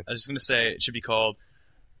were saying? I was just going to say it should be called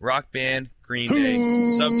Rock Band Green Day.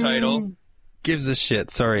 Subtitle. Gives a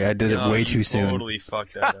shit. Sorry, I did it way too soon. Totally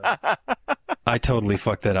fucked that up. I totally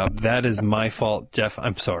fucked that up. That is my fault, Jeff.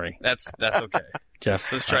 I'm sorry. That's okay. Jeff.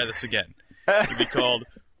 So let's try this again. It could be called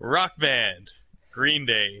Rock Band Green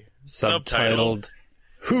Day. Subtitled.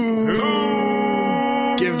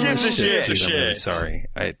 Who gives a shit? Dude, I'm really sorry.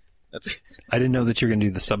 I didn't know that you were going to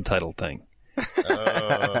do the subtitle thing.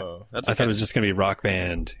 Oh, that's okay. I thought it was just going to be Rock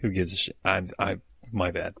Band. Who gives a shit?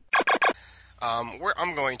 My bad. I'm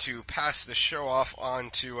going to pass the show off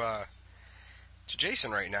on to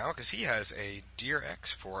Jason right now because he has a Dear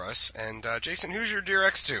X for us. And Jason, who's your Dear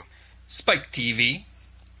X to? Spike TV.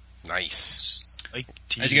 Nice. Spike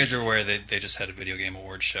TV. As you guys are aware, they just had a video game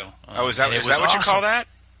awards show. Is that what you call that?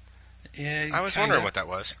 Yeah, I was wondering what that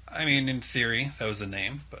was. I mean, in theory, that was the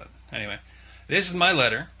name. But anyway, this is my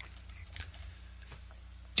letter.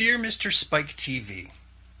 Dear Mr. Spike TV,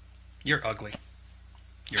 you're ugly.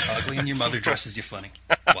 You're ugly and your mother dresses you funny.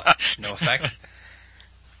 What? No effect?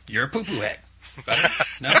 You're a poo-poo head. Better?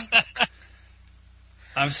 No?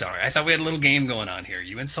 I'm sorry. I thought we had a little game going on here.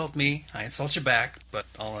 You insult me, I insult you back, but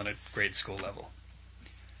all on a grade school level.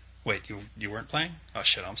 Wait, you weren't playing? Oh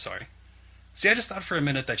shit, I'm sorry. See, I just thought for a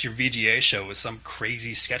minute that your VGA show was some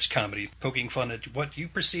crazy sketch comedy poking fun at what you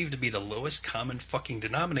perceive to be the lowest common fucking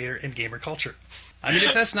denominator in gamer culture. I mean,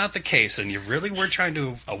 if that's not the case, and you really were trying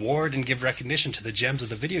to award and give recognition to the gems of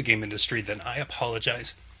the video game industry, then I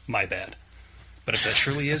apologize. My bad. But if that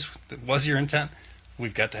truly was your intent,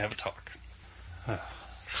 we've got to have a talk. I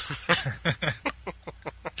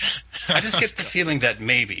just get the feeling that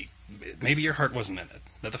maybe your heart wasn't in it,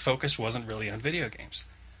 that the focus wasn't really on video games.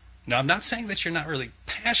 Now, I'm not saying that you're not really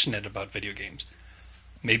passionate about video games.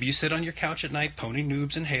 Maybe you sit on your couch at night, pony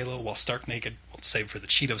noobs in Halo, while stark naked, well, save for the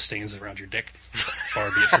Cheeto stains around your dick.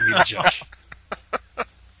 Far be it from me to judge.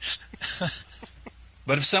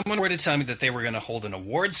 But if someone were to tell me that they were going to hold an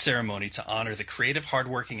awards ceremony to honor the creative,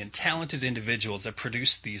 hardworking, and talented individuals that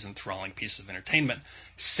produced these enthralling pieces of entertainment,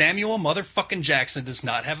 Samuel motherfucking Jackson does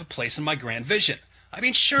not have a place in my grand vision. I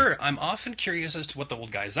mean, sure, I'm often curious as to what the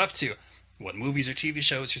old guy's up to, what movies or TV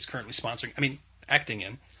shows he's currently acting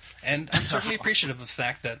in, and I'm certainly appreciative of the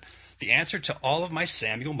fact that the answer to all of my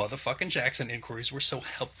Samuel motherfucking Jackson inquiries were so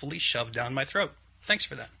helpfully shoved down my throat. Thanks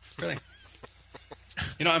for that. Really.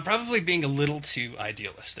 I'm probably being a little too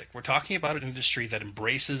idealistic. We're talking about an industry that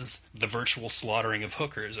embraces the virtual slaughtering of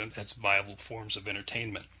hookers as viable forms of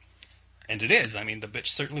entertainment. And it is. I mean, the bitch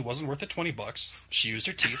certainly wasn't worth the $20. She used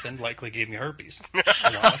her teeth and likely gave me herpes. I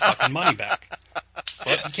want my fucking money back.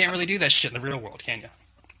 But you can't really do that shit in the real world, can you?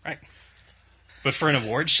 Right. But for an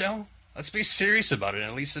awards show, let's be serious about it and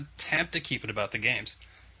at least attempt to keep it about the games.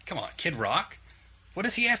 Come on, Kid Rock? What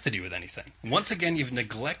does he have to do with anything? Once again, you've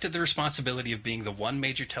neglected the responsibility of being the one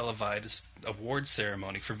major televised awards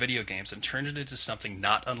ceremony for video games and turned it into something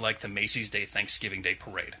not unlike the Macy's Day Thanksgiving Day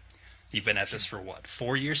Parade. You've been at this for,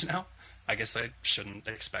 4 years now? I guess I shouldn't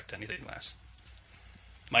expect anything less.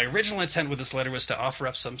 My original intent with this letter was to offer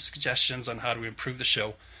up some suggestions on how to improve the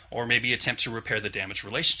show, or maybe attempt to repair the damaged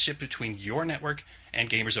relationship between your network and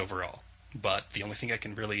gamers overall. But the only thing I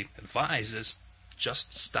can really advise is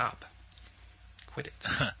just stop. Quit it.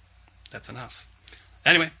 That's enough.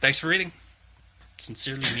 Anyway, thanks for reading.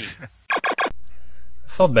 Sincerely me. I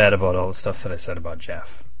felt bad about all the stuff that I said about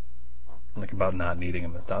Jeff. Like about not needing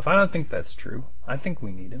him and stuff. I don't think that's true. I think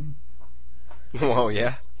we need him. Whoa,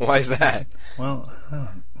 yeah? Why is that? Well,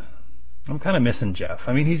 I'm kind of missing Jeff.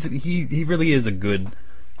 I mean, he really is a good,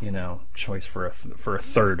 choice for a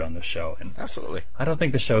third on the show. And absolutely. I don't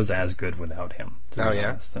think the show's as good without him. To be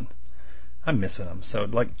honest. And I'm missing him. So,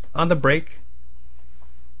 on the break,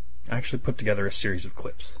 I actually put together a series of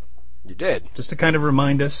clips. You did? Just to kind of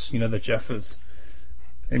remind us, that Jeff is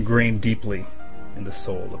ingrained deeply in the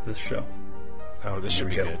soul of this show. Oh, this should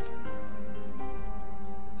be good.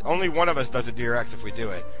 Only one of us does a DRX if we do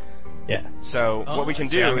it. Yeah. So what we can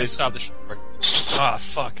do is stop the show. Ah,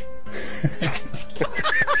 fuck.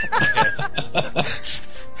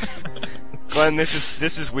 Glenn,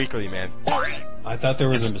 this is weekly, man. I thought there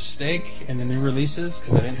was a mistake in the new releases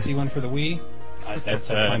because I didn't see one for the Wii. That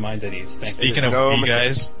sets my mind at ease. Speaking of Wii,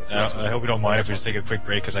 guys, I hope you don't mind if we just take a quick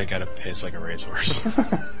break because I gotta piss like a racehorse.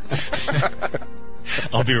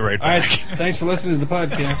 I'll be right back. All right, thanks for listening to the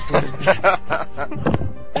podcast.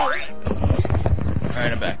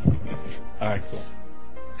 Alright, I'm back. Alright, cool.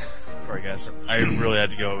 Sorry, guys. I really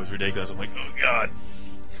had to go. It was ridiculous. I'm like, oh, God.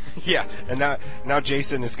 Yeah, and now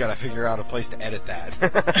Jason has got to figure out a place to edit that.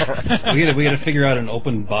 we got to figure out an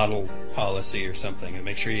open bottle policy or something, and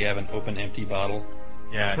make sure you have an open empty bottle.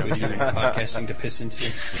 Yeah, with you podcasting to piss into.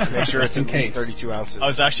 Make sure it's in case 32 ounces. I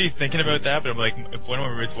was actually thinking about that, but I'm like, if one of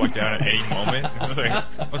my roommates walked down at any moment, I was like,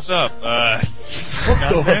 "What's up? What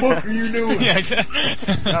the fuck are you doing?" Yeah,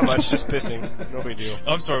 exactly. Not much, just pissing. No big deal.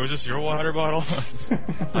 I'm sorry. Was this your water bottle?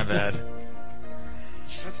 My bad.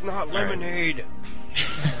 That's not lemonade.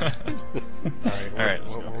 All right.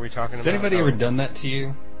 Let's go. What were we talking about? Has anybody ever done that to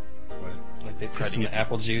you? What? Like they pissed in the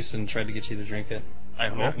apple juice and tried to get you to drink it? I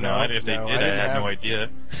hope not. If they did, I had no idea.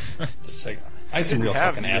 I had some real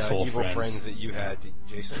fucking asshole evil friends that you had,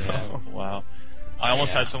 Jason. Yeah. Oh, wow. I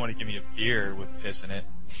almost had someone give me a beer with piss in it,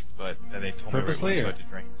 but then they told me what to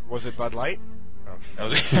drink. Was it Bud Light? Oh. No,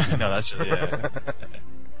 that's just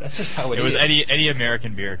That's just how it is. Was any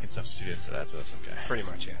American beer can substitute for that, so that's okay. Pretty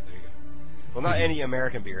much, yeah. There you go. Well, not any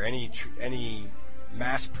American beer. Any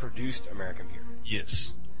mass-produced American beer.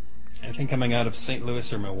 Yes. Anything coming out of St.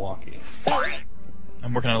 Louis or Milwaukee.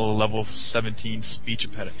 I'm working on a level 17 speech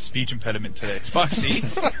impediment today. Fuck, see?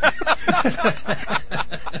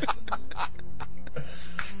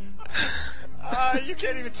 You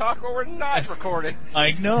can't even talk when we're not recording.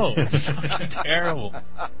 I know. It's fucking terrible.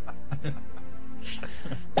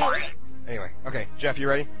 Anyway, okay. Jeff, you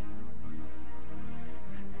ready?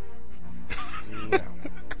 No.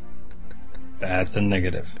 That's a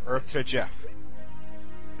negative. Earth to Jeff.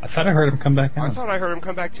 I thought I heard him come back out. I thought I heard him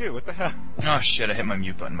come back too. What the hell? Oh shit! I hit my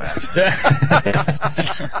mute button by accident.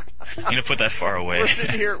 I'm gonna put that far away. We're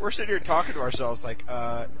sitting here talking to ourselves like,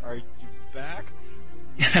 are you back?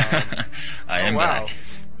 I am back.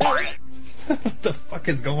 What the fuck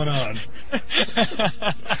is going on?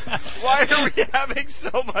 Why are we having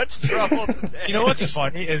so much trouble today? You know what's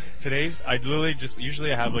funny is I literally usually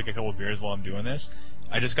have like a couple beers while I'm doing this.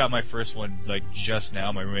 I just got my first one like just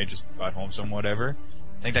now. My roommate just got home, so whatever.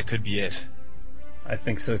 I think that could be it. I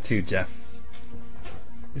think so too, Jeff.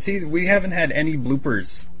 See, we haven't had any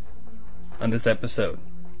bloopers on this episode.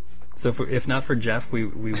 So if not for Jeff, we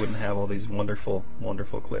wouldn't have all these wonderful,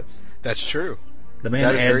 wonderful clips. That's true. The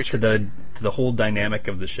man adds to the whole dynamic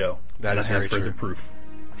of the show. That is very true. I have further proof.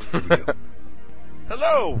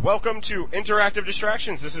 Hello, welcome to Interactive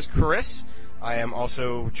Distractions. This is Chris. I am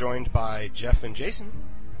also joined by Jeff and Jason.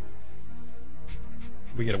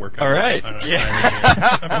 We got to work on all right.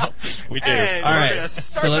 Yeah. We do. And all right.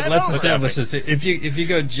 So let's establish this. If you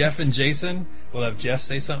go Jeff and Jason, we'll have Jeff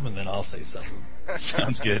say something and then I'll say something.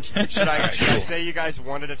 Sounds good. Should I say you guys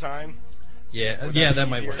one at a time? Yeah, that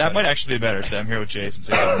might work. That might actually be better. So I'm here with Jason.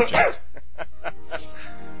 Say something with Jason.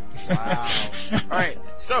 Wow. All right.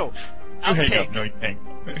 So outtake. No, you hang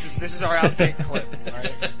up. This is our outtake clip.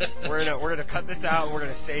 Right? We're gonna cut this out and we're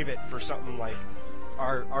gonna save it for something like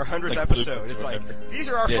our 100th episode. It's like these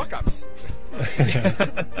are our fuck ups.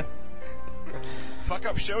 Fuck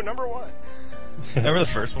up show number 1. Remember the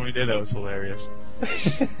first one we did? That was hilarious.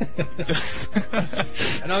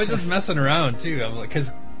 And I was just messing around too. I'm like,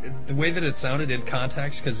 because the way that it sounded in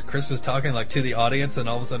context, because Chris was talking like to the audience, and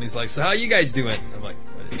all of a sudden he's like, "So how you guys doing?" I'm like,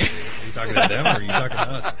 "Are you talking to them or are you talking to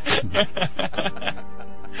us?"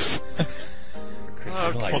 Chris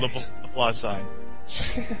is like, hold the applause sign.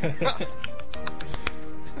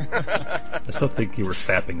 I still think you were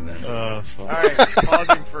fapping then. All right,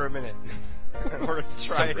 pausing for a minute. We're going to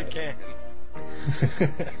try it again.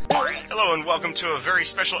 Hello and welcome to a very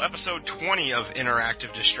special episode 20 of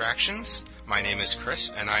Interactive Distractions. My name is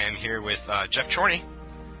Chris, and I am here with Jeff Chorney.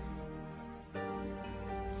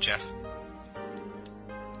 Jeff?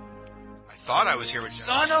 I thought I was here with Jeff.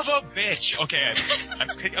 Son of a bitch! Okay,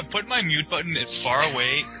 I'm putting my mute button as far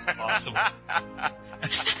away as possible.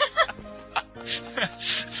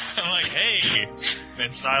 I'm like, hey!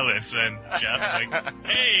 Then silence, and Jeff like,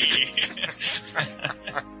 hey!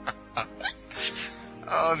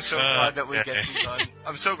 Oh, I'm so glad that we get these on.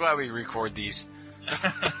 I'm so glad we record these.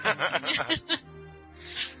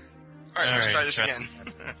 Alright, let's try this again.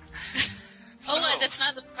 What? That's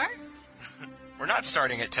not the start? We're not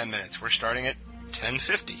starting at 10 minutes. We're starting at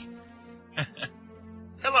 10:50.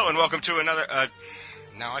 Hello and welcome to another,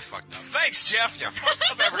 now I fucked up. Thanks, Jeff! You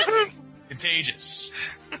fucked up everything. Contagious.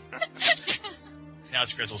 Now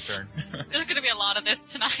it's Crystal's turn. There's gonna be a lot of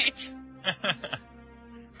this tonight.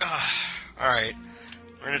 Alright.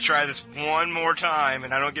 We're gonna try this one more time,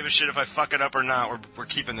 and I don't give a shit if I fuck it up or not. We're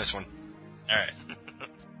keeping this one.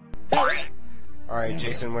 Alright. Alright,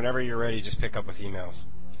 Jason, whenever you're ready, just pick up with emails.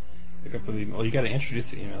 Pick up with email. Well, you gotta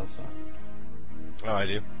introduce the emails, so. Oh, I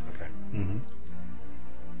do? Okay. Mm-hmm.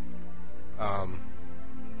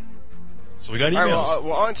 So we got emails. All right,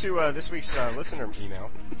 well, on to this week's listener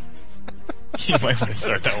email. You might want to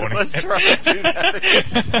start that one again. Let's try to do that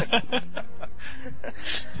again.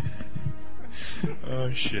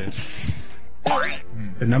 Oh, shit.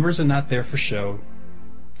 the numbers are not there for show.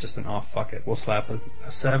 Just an fuck it. We'll slap a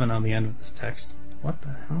 7 on the end of this text. What the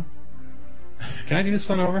hell? Can I do this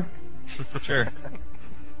one over? Sure.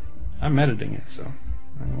 I'm editing it, so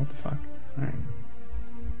I don't know what the fuck.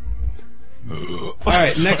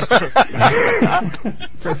 Alright, next.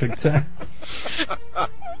 Perfect time.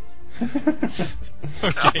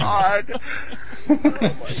 Okay. God. Oh my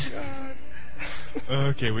god.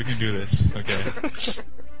 Okay, we can do this. Okay.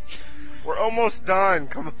 We're almost done.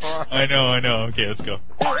 Come on. I know. Okay, let's go.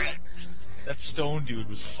 That stone dude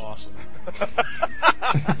was awesome.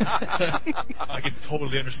 I can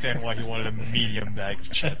totally understand why he wanted a medium bag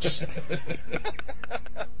of chips.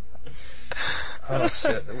 Oh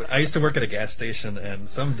shit. I used to work at a gas station and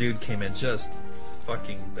some dude came in just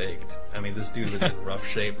fucking baked. I mean, this dude was in rough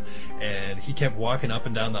shape and he kept walking up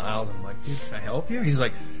and down the aisles. I'm like, dude, can I help you? He's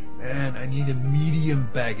like, man, I need a medium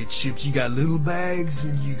bag of chips. You got little bags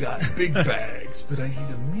and you got big bags, but I need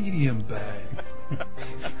a medium bag.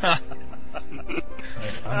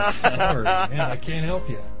 I'm sorry, man, I can't help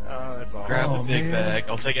you. Oh, that's awesome. Grab the big bag.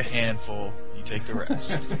 I'll take a handful. You take the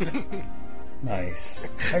rest.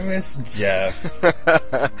 Nice. I miss Jeff.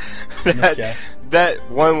 That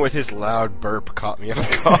one with his loud burp caught me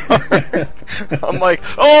off guard. I'm like,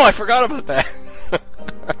 oh, I forgot about that.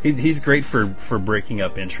 He's great for breaking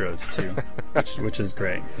up intros too, which is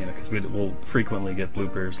great. You know, because we'll frequently get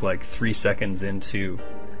bloopers like 3 seconds into,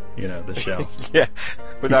 the show. Yeah,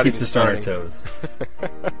 without he keeps us on our starting. toes.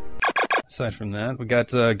 Aside from that, we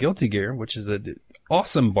got Guilty Gear, which is an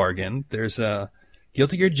awesome bargain. There's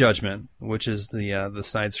Guilty Gear Judgment, which is the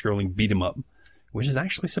side-scrolling beat-em-up, which is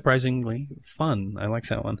actually surprisingly fun. I like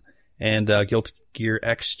that one. And Guilty Gear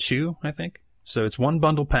X2, I think. So it's one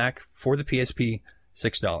bundle pack for the PSP,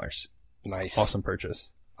 $6. Nice. Awesome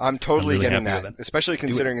purchase. I'm totally really getting happy that, with it. especially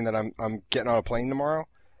considering that I'm getting on a plane tomorrow.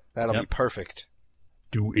 That'll be perfect.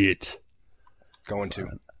 Do it. Going to. All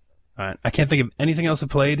right. I can't think of anything else I've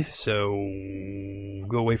played, so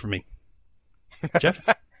go away from me. Jeff?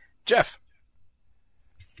 Jeff.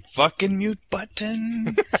 Fucking mute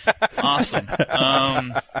button. Awesome.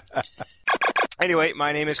 Anyway,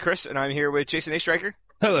 my name is Chris, and I'm here with Jason A. Stryker.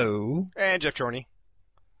 Hello. And Jeff Chorney.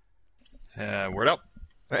 Word up.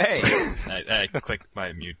 Hey. I clicked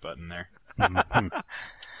my mute button there.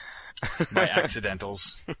 My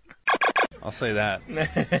accidentals. I'll say that.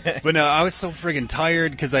 But no, I was so friggin'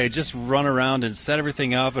 tired because I had just run around and set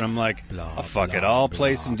everything up, and I'm like, oh, fuck it, I'll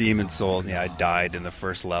play some Demon Souls. Yeah, I died in the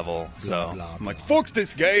first level, so I'm like, fuck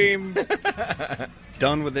this game.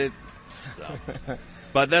 Done with it. So.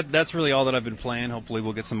 But that's really all that I've been playing. Hopefully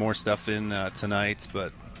we'll get some more stuff in tonight.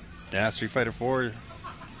 But yeah, Street Fighter 4.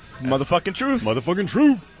 Motherfucking truth. Motherfucking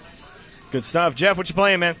truth. Good stuff. Jeff, what you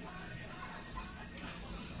playing, man?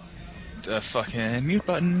 Fucking mute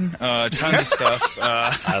button. Tons of stuff.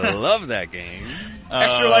 I love that game.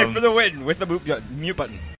 Extra life for the win with the mute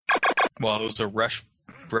button. Well, it was a rush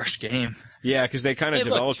game. Yeah, because they kind of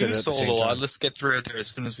developed it at the sold same a lot. time. Let's get through it there as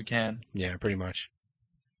soon as we can. Yeah, pretty much.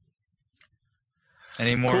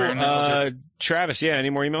 Any more Cool. emails? Travis, yeah, any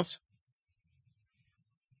more emails?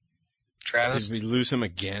 Travis? Did we lose him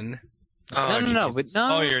again? Oh, No.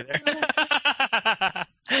 Oh, you're there.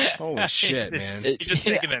 Holy shit, man. He's just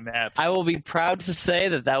taking a nap. I will be proud to say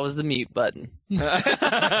that was the mute button.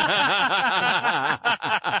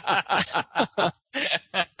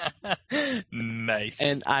 Nice.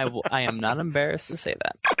 And I am not embarrassed to say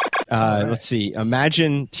that. Let's see.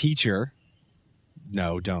 Imagine teacher.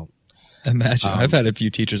 No, don't. Imagine. I've had a few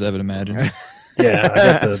teachers I would imagine. Yeah, I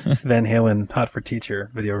got the Van Halen Hot for Teacher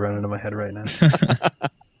video running in my head right now.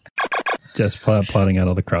 Just plotting out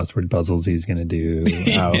all the crossword puzzles he's going to do.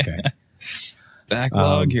 Oh, okay.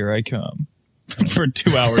 Backlog, here I come. For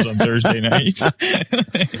 2 hours on Thursday night.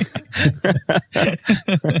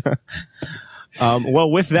 Well,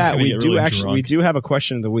 with that, we do really we do have a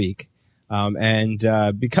question of the week. And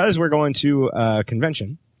because we're going to a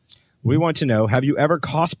convention, we want to know, have you ever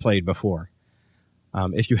cosplayed before?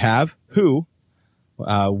 If you have, who,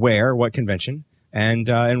 where, what convention,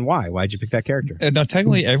 and why? Why'd you pick that character? Now,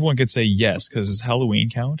 technically, everyone could say yes, because does Halloween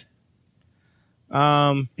count?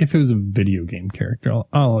 If it was a video game character,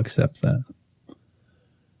 I'll accept that.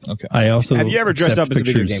 Okay. I also have you ever dressed up as a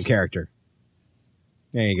video pictures. game character?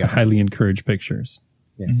 There you go. I highly encourage pictures.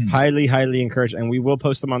 Yes, highly encourage, and we will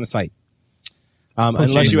post them on the site.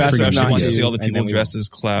 Unless Jason you ask us not wants to, to see all the and people then we dressed as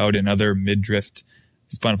Cloud and other mid-drift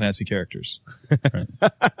Final Fantasy characters.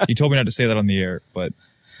 He told me not to say that on the air, but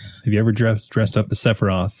have you ever dressed up as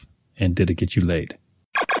Sephiroth, and did it get you laid?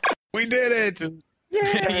 We did it!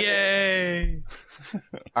 Yay!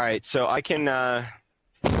 All right, so I can.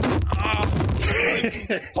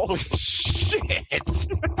 Holy shit!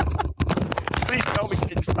 Please tell me you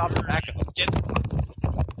didn't stop the backup.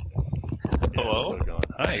 Hello?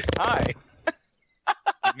 Hi. Hi.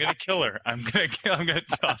 I'm gonna kill her. I'm gonna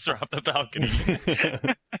toss her off the balcony.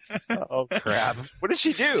 Oh crap! What did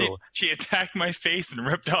she do? She attacked my face and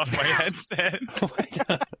ripped off my headset. Oh my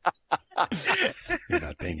God. You're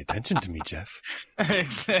not paying attention to me, Jeff.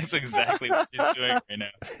 That's exactly what she's doing right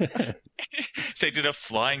now. So I did a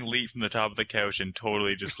flying leap from the top of the couch and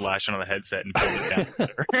totally just lashed on the headset and pulled it down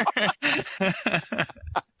with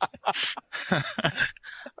her.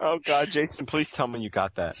 Oh god, Jason, please tell me you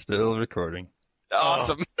got that. Still recording.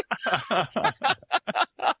 Awesome.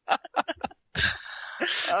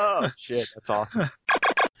 Oh shit, that's awesome.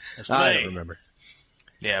 Let's I play. don't remember.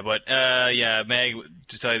 Yeah, but Meg.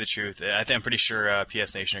 To tell you the truth, I'm pretty sure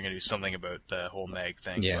PS Nation are going to do something about the whole Meg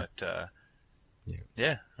thing. Yeah. But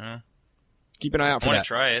Keep an eye out for I that. want to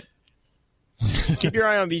try it. Keep your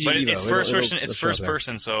eye on VG. But it's Evo. first person. It'll It's show up first there.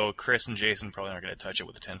 person, so Chris and Jason probably aren't going to touch it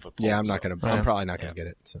with a 10-foot pole. Yeah, I'm not so. gonna. I'm probably not gonna get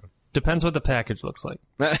it. So Depends what the package looks like.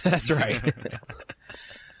 that's right.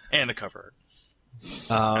 And the cover.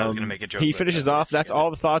 I was going to make a joke. He about finishes that. off. That's all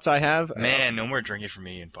the thoughts I have. Man, no more drinking for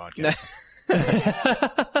me in podcast.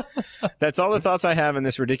 That's all the thoughts I have in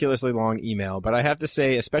this ridiculously long email. But I have to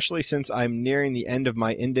say, especially since I'm nearing the end of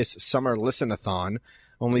my Indus Summer Listen-a-thon,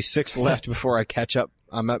 only 6 left before I catch up.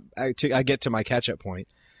 I get to my catch-up point.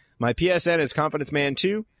 My PSN is Confidence Man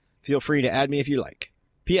 2. Feel free to add me if you like.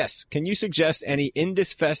 P.S. Can you suggest any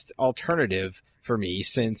Indus Fest alternative for me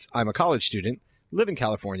since I'm a college student, live in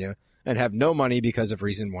California, and have no money because of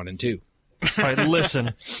reason 1 and 2? All right,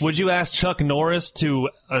 listen. Would you ask Chuck Norris to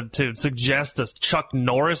suggest a Chuck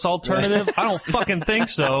Norris alternative? I don't fucking think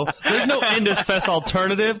so. There's no Indus Fest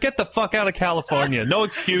alternative. Get the fuck out of California. No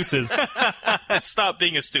excuses. Stop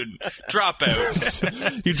being a student. Drop out.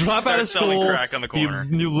 You drop Start out of selling school. crack on the corner.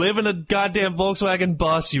 You live in a goddamn Volkswagen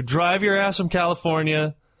bus. You drive your ass from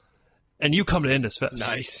California, and you come to Indus Fest.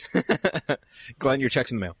 Nice. Glenn, your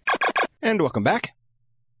check's in the mail. And welcome back.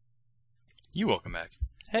 You welcome back.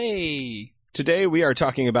 Hey. Today we are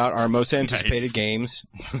talking about our most anticipated Nice. games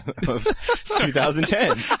of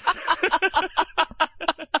 2010.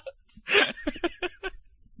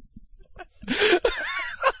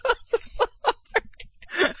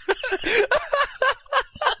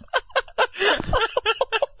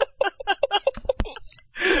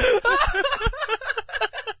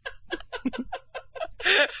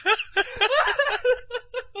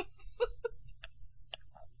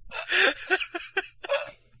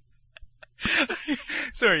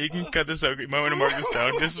 Sorry, you can cut this out. You might want to mark this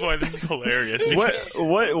down. This is why this is hilarious.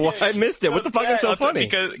 What? I missed it. What the fuck is so funny?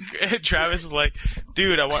 Because Travis is like,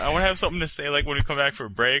 dude, I want to have something to say, like, when we come back for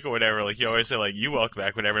a break or whatever. Like, you always say, like, you welcome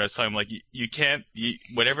back, whatever. And I was telling him, like, you can't,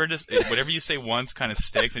 whatever you say once kind of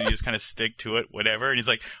sticks, and you just kind of stick to it, whatever. And he's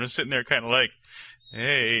like, I'm sitting there kind of like,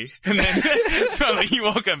 hey. And then, so I'm like, you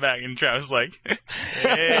welcome back. And Travis is like,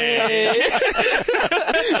 hey.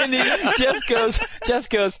 And Jeff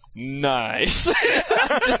goes, nice.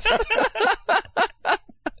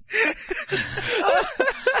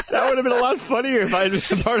 That would have been a lot funnier if I had been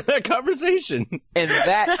part of that conversation. And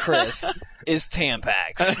that, Chris, is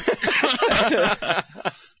Tampax.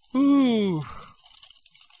 Ooh.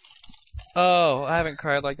 Oh, I haven't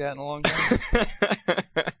cried like that in a long time.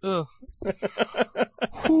 Ugh.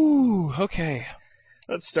 Whew, okay.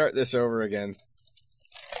 Let's start this over again.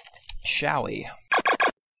 Shall we?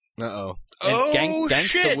 Uh-oh. And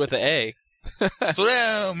gangsta with an A. Slow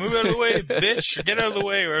down, move out of the way, bitch. Get out of the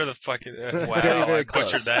way, wherever the fuck it is. Wow, I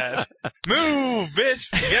butchered that. Move,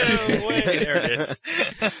 bitch. Get out of the way. There it is.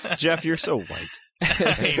 Jeff, you're so white.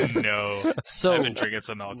 I know. So, I've been drinking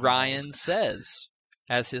some alcohol. Ryan says,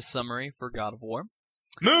 as his summary for God of War,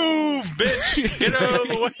 move, bitch. Get out of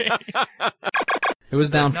the way. It was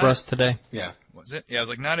down for us today. Yeah. Was it? Yeah, I was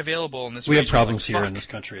like, not available in this We region. have problems like, here in this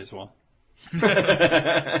country as well.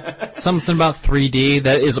 Something about 3D,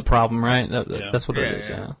 that is a problem, right? That's what it is,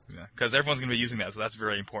 yeah. Because everyone's going to be using that, so that's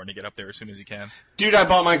very important to get up there as soon as you can. Dude, I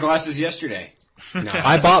bought my glasses yesterday. No,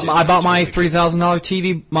 I bought my $3,000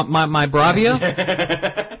 TV, my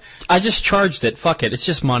Bravia. I just charged it. Fuck it. It's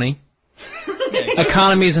just money. Yeah, exactly.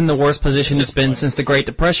 Economy's in the worst position it's been since the Great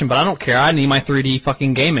Depression, but I don't care. I need my 3D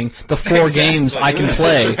fucking gaming. The 4 games I can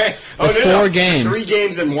play. Right. The 4 games. 3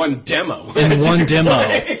 games in one demo.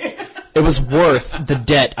 It was worth the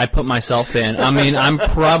debt I put myself in. I mean, I'm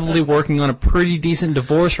probably working on a pretty decent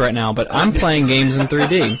divorce right now, but I'm playing games in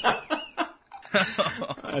 3D.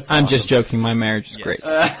 I'm just joking. My marriage is great.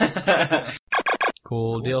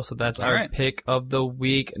 Cool deal. So that's our pick of the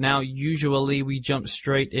week. Now, usually we jump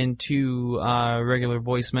straight into regular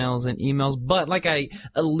voicemails and emails, but like I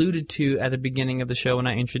alluded to at the beginning of the show when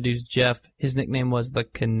I introduced Jeff, his nickname was the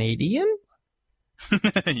Canadian?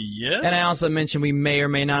 Yes. And I also mentioned we may or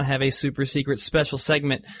may not have a super secret special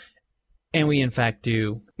segment, and we in fact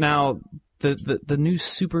do. Now, the new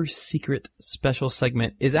super secret special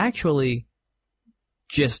segment is actually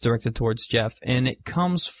just directed towards Jeff, and it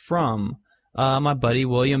comes from my buddy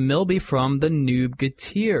William Milby from the Noob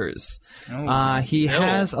Gateers. He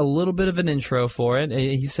has a little bit of an intro for it.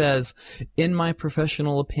 He says, in my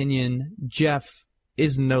professional opinion, Jeff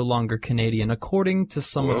is no longer Canadian, according to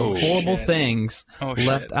some of the horrible things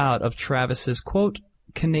left out of Travis's, quote,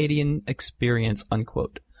 Canadian experience,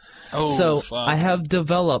 unquote. I have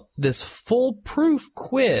developed this foolproof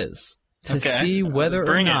quiz to see whether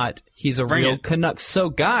or not he's a real Canuck. So,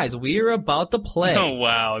 guys, we are about to play. Oh,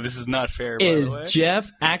 wow. This is not fair, by the way. Is Jeff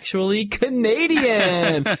actually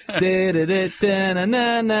Canadian? Canadian!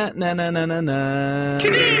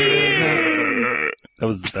 That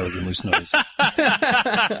was a moose noise.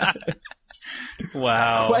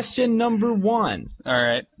 Wow. Question number 1. All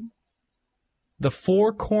right. The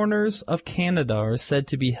 4 corners of Canada are said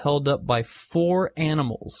to be held up by 4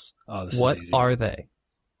 animals. What are they?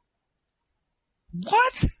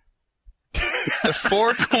 What? The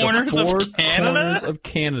 4 corners of Canada? Corners of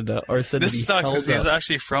Canada are said to be held up. This sucks because he's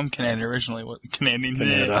actually from Canada originally.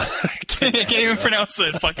 Canada. Can't even pronounce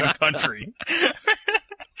the fucking country.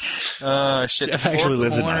 Shit. Jeff actually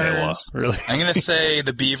lives in Iowa. Really? I'm gonna say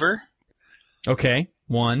the beaver. Okay,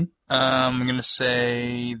 1. I'm gonna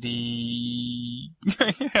say the.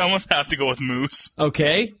 I almost have to go with moose.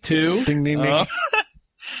 Okay, 2. Ding ding ding.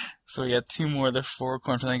 So we got 2 more. The 4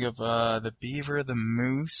 corners. I think of the beaver, the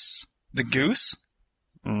moose, the goose.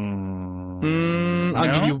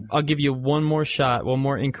 I'll give you one more shot, one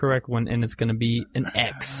more incorrect one, and it's gonna be an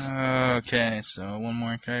X. Okay, so one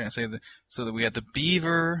more incorrect. I say so that we got the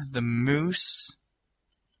beaver, the moose.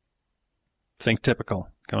 Think typical.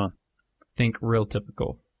 Come on. Think real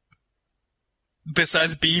typical.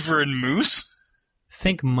 Besides beaver and moose?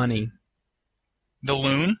 Think money. The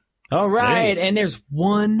loon? All right, and there's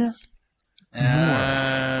one more.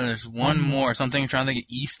 There's one more. So I'm trying to think of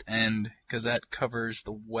East End, because that covers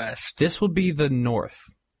the west. This will be the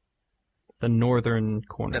north. The northern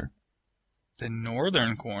corner. The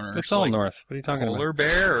northern corner. It's all north. What are you talking about? Polar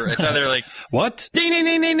bear? Or it's either like... What? Ding, ding,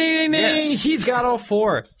 ding, ding, ding, ding. Yes. He's got all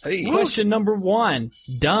 4. Hey. Question number 1.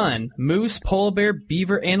 Done. Moose, polar bear,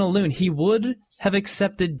 beaver, and a loon. He would have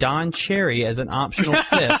accepted Don Cherry as an optional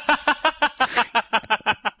 5th.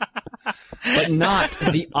 But not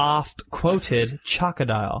the oft quoted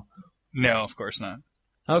Chocodile? No, of course not.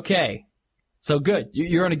 Okay. So good.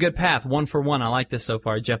 You're on a good path. 1 for 1. I like this so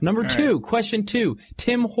far, Jeff. Number 2, question 2.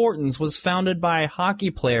 Tim Hortons was founded by a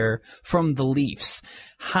hockey player from the Leafs.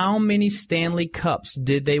 How many Stanley Cups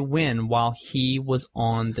did they win while he was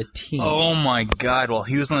on the team? Oh my God. While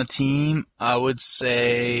he was on the team, I would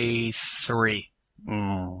say 3.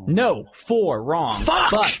 No, 4. Wrong.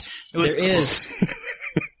 Fuck!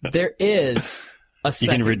 But there is a second question.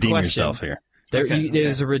 You can redeem yourself here.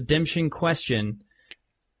 There's a redemption question.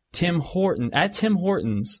 Tim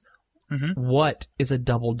Hortons, what is a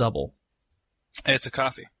double-double? It's a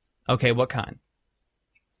coffee. Okay, what kind?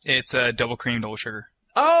 It's a double cream, double sugar.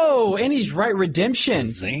 Oh, and he's right, redemption.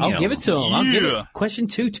 Damn. I'll give it to him. Yeah. I'll give it. Question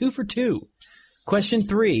 2, 2 for 2. Question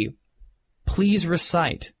 3, please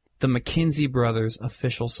recite the McKenzie Brothers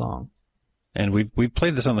official song. And we've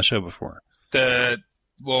played this on the show before.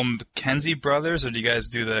 McKenzie Brothers, or do you guys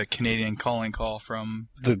do the Canadian calling call from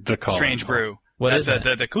the call Strange Brew? What is that?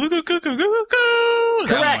 The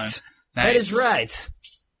Correct. That is right.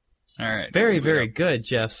 All right. Very, very good,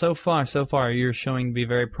 Jeff. So far, you're showing to be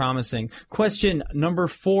very promising. Question number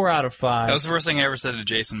 4 out of 5. That was the first thing I ever said to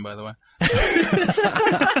Jason, by the way.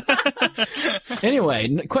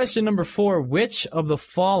 Anyway, question number 4. Which of the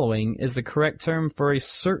following is the correct term for a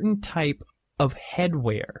certain type of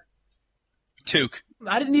headwear? Toque.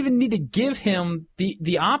 I didn't even need to give him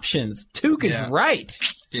the options. Toque is right.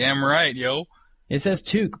 Damn right, yo. It says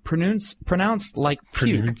toque, pronounced like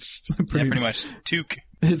puke. Yeah, pretty much. Toque.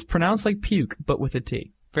 It's pronounced like puke, but with a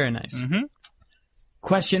T. Very nice. Mm-hmm.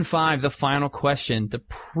 Question 5, the final question to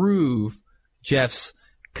prove Jeff's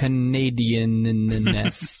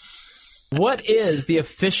Canadianness. What is the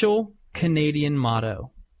official Canadian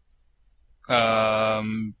motto? There's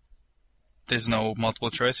no multiple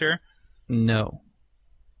choice here? No.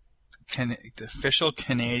 The official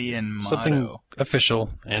Canadian motto. Something official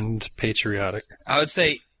and patriotic. I would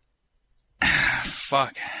say,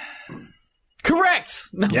 fuck. Correct.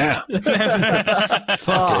 No. Yeah.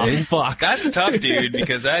 Fuck. That's tough, dude,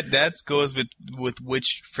 because that goes with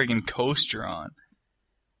which friggin' coast you're on.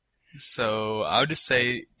 So I would just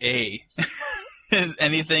say A.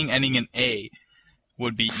 Anything ending in A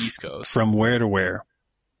would be East Coast. From where to where?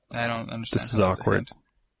 I don't understand. This is awkward.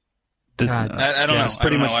 God. I don't know. This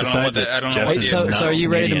pretty much decides it. I don't know. Wait, so are you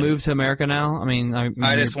ready to move to America now? I mean,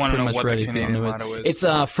 I just want to know what the Canadian motto is. It's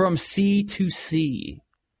from sea to sea.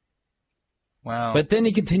 Wow. But then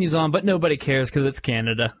he continues on, but nobody cares because it's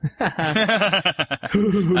Canada.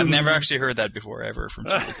 I've never actually heard that before, ever, from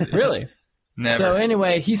sea to sea. Really? Never. So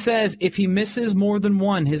anyway, he says if he misses more than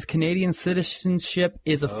one, his Canadian citizenship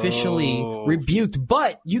is officially rebuked.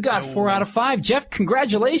 But you got 4 out of 5. Jeff,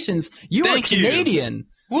 congratulations. You are Canadian.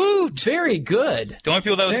 Woot! Very good. The only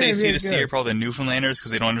people that would say sea to sea are probably the Newfoundlanders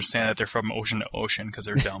because they don't understand that they're from ocean to ocean because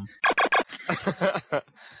they're dumb.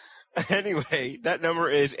 Anyway, that number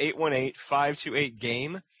is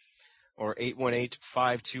 818-528-GAME or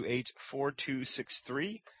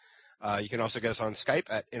 818-528-4263. You can also get us on Skype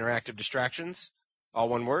at Interactive Distractions, all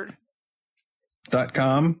one word.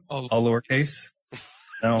 .com, all lowercase.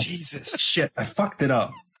 No. Jesus. Shit, I fucked it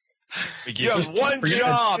up. You have one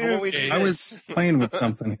job. I was playing with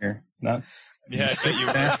something here. Not. Yeah, I bet you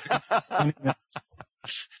were.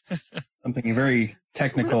 Something very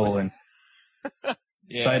technical and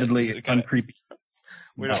decidedly uncreepy.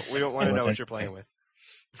 We don't want to know what you're playing with.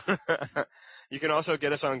 You can also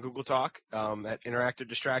get us on Google Talk at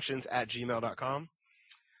interactivedistractions@gmail.com.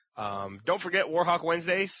 Don't forget Warhawk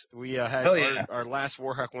Wednesdays. We had our last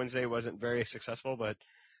Warhawk Wednesday wasn't very successful, but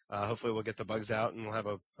hopefully we'll get the bugs out and we'll have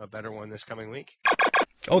a better one this coming week.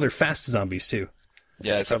 Oh, they're fast zombies too.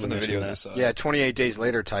 Yeah, except for the videos I saw. Yeah, 28 Days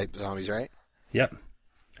Later type zombies, right? Yep.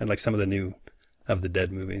 And like some of the new of the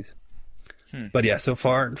Dead movies. But yeah, so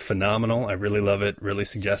far, phenomenal. I really love it. Really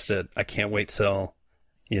suggest it. I can't wait till,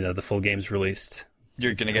 the full game's released.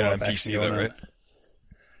 You're going to get it on PC though, right?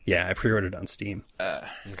 Yeah, I pre-ordered on Steam.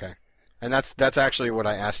 Okay. And that's actually what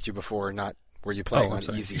I asked you before, not were you playing on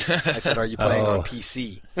easy. I said, are you playing on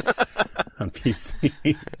PC? On PC.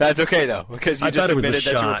 That's okay, though, because you just admitted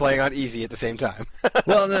that you were playing on easy at the same time.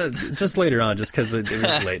 Well, no, just later on, just because it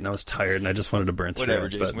was late and I was tired and I just wanted to burn through Whatever, it.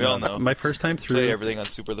 Jason, But, we all know. My first time through. Play everything on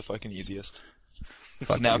super the fucking easiest.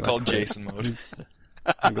 It's now called Jason mode.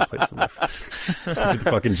 I'm going to play some more. The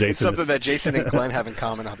fucking Jason. Something that Jason and Glenn have in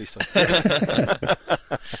common, obviously.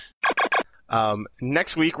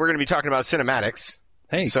 Next week, we're going to be talking about cinematics.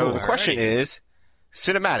 Hey, so cool. the question is,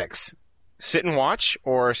 cinematics, sit and watch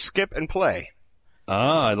or skip and play?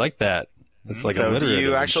 Ah, I like that. It's like so alliterative. Do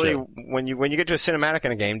you actually, show. when you get to a cinematic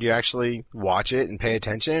in a game, do you actually watch it and pay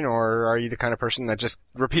attention, or are you the kind of person that just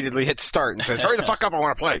repeatedly hits start and says, "Hurry the fuck up, I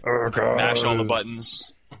want to play"? Oh, God. Mash all the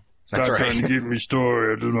buttons. Stop trying to give me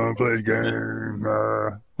story. I just want to play the game.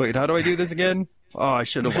 Wait, how do I do this again? Oh, I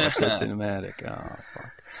should have watched the cinematic. Oh,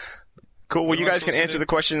 fuck. Cool. Well, you guys can answer the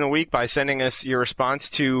question of the week by sending us your response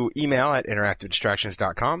to email at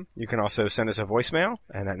interactivedistractions.com. You can also send us a voicemail,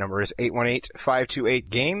 and that number is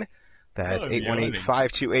 818-528-GAME. That's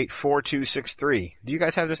 818-528-4263. Do you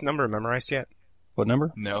guys have this number memorized yet? What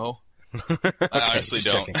number? No. Okay, I honestly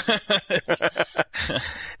don't.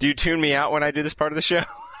 Do you tune me out when I do this part of the show?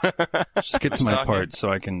 Just get to my part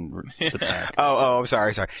so I can sit back. Oh, I'm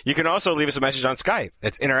sorry. You can also leave us a message on Skype.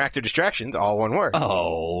 It's Interactive Distractions, all one word.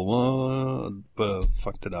 Oh,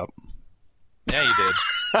 fucked it up. Yeah, you did.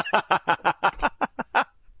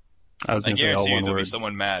 I guarantee you there'll be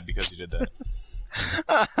someone mad because you did that.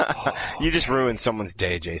 You just ruined someone's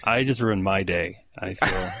day, Jason. I just ruined my day. I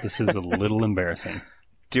feel this is a little embarrassing.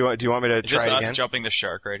 Do you want me to try it again? Is this us jumping the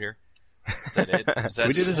shark right here? Is that it? Can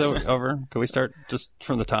we do this over? Can we start just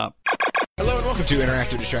from the top? Hello and welcome to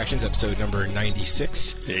Interactive Distractions, episode number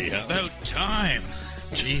 96. Yeah. About time.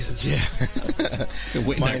 Jesus. Yeah.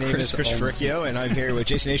 My name is Chris Fricchio, and I'm here with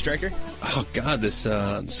Jason A. Stryker. Oh, God, this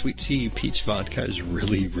sweet tea peach vodka is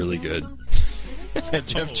really, really good.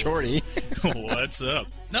 Jeff Chorney. What's up?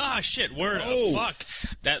 Ah, shit, word up. Fuck.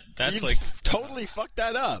 That's like... totally fucked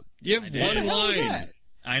that up. You have one line.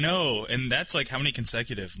 I know, and that's like how many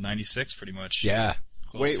consecutive? 96, pretty much. Yeah.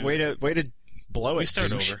 Way to blow it. We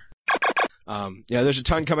start over. Yeah, there's a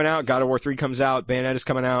ton coming out. God of War 3 comes out. Bayonetta's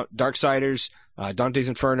coming out. Darksiders, Dante's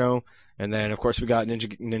Inferno, and then of course we got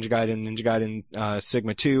Ninja Gaiden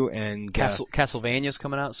Sigma 2, and Castlevania's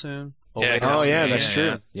coming out soon. Yeah, that's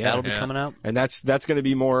true. Yeah, that'll be coming out, and that's going to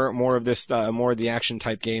be more of this, more of the action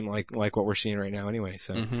type game like what we're seeing right now anyway.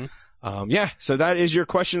 So. Mm-hmm. So that is your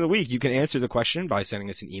question of the week. You can answer the question by sending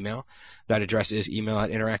us an email. That address is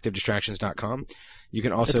email@interactivedistractions.com. You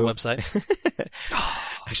can also... It's a website.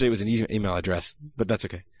 Actually, it was an email address, but that's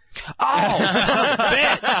okay. Oh!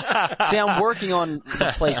 See, I'm working on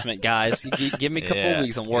the placement, guys. Give me a couple of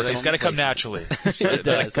weeks. I'm working on it's got to come naturally. It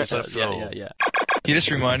does. Yeah. You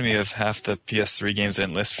just reminded me of half the PS3 games I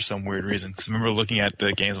didn't list for some weird reason. Because I remember looking at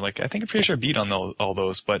the games, I'm like, I think I'm pretty sure I beat on all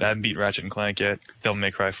those, but I haven't beat Ratchet and Clank yet. Devil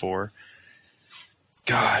May Cry 4.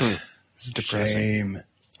 God, this is depressing. Shame.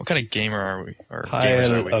 What kind of gamer are we? Or Pile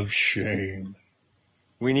gamers are we? of shame.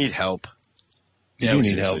 We need help. Yeah, we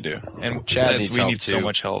seriously do. And Chad needs we help need too. so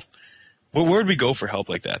much help. But where would we go for help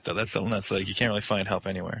like that, though? That's something that's like, you can't really find help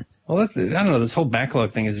anywhere. Well, I don't know. This whole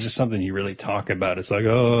backlog thing is just something you really talk about. It's like,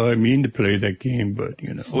 oh, I mean to play that game, but,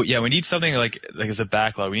 you know. Well, yeah, we need something like as a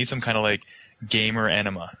backlog. We need some kind of like gamer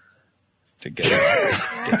enema to get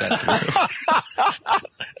that through.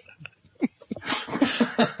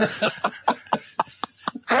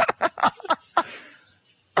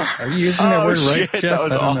 Are you using that word right, shit, Jeff?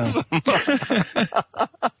 That was awesome.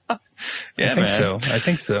 Yeah, I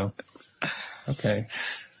think so. Okay.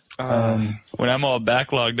 When I'm all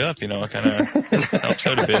backlogged up, it kind of helps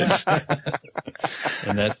out a bit.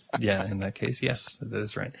 And in that case, yes, that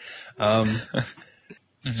is right.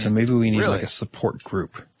 So maybe we need like a support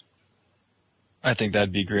group. I think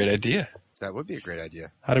that'd be a great idea. That would be a great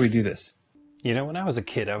idea. How do we do this? You know, when I was a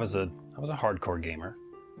kid, I was a hardcore gamer.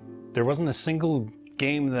 There wasn't a single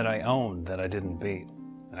game that I owned that I didn't beat,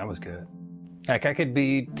 and I was good. Like, I could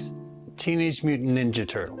beat Teenage Mutant Ninja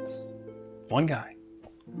Turtles. One guy.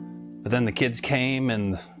 But then the kids came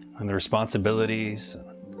and the responsibilities.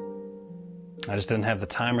 I just didn't have the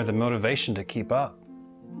time or the motivation to keep up.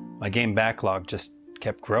 My game backlog just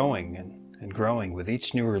kept growing and growing with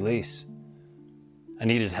each new release. I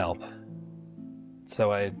needed help.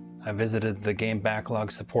 So I visited the Game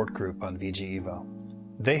Backlog support group on VG Evo.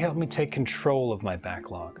 They helped me take control of my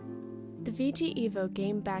backlog. The VG Evo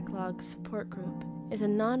Game Backlog Support Group is a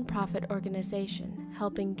non-profit organization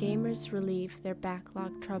helping gamers relieve their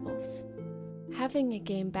backlog troubles. Having a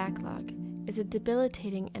game backlog is a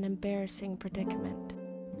debilitating and embarrassing predicament.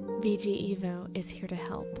 VG Evo is here to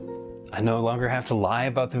help. I no longer have to lie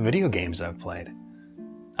about the video games I've played.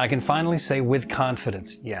 I can finally say with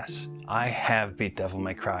confidence, yes, I have beat Devil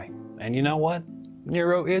May Cry. And you know what?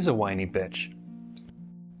 Nero is a whiny bitch.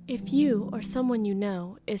 If you or someone you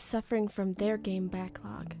know is suffering from their game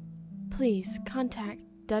backlog, please contact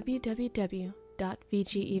www.vgevo.com.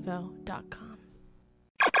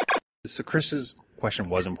 So Chris's question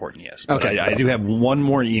was important, yes. Okay. But I do have one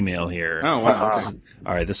more email here. Oh, wow.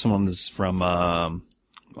 All right, this one is from, I'm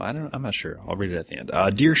not sure. I'll read it at the end.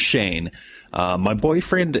 Dear Shane, my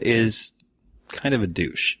boyfriend is kind of a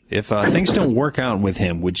douche. If things don't work out with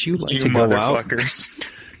him, would you like to go out?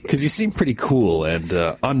 Because you seem pretty cool and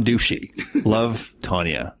undouchey. Love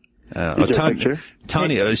Tanya.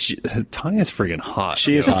 Tanya's friggin' hot.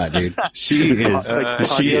 She is hot, dude. She is.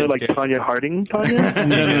 Like Tanya Harding? Tanya?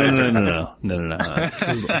 No.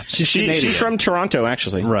 She's from Toronto,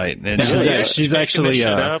 actually. Right, and she's actually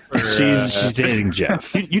she's dating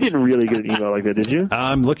Jeff. You didn't really get an email like that, did you?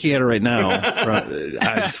 I'm looking at her right now.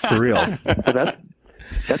 For real.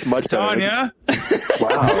 That's much better. Tanya?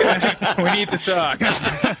 Wow. We need to talk.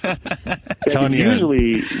 Tanya.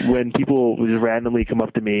 Usually, when people just randomly come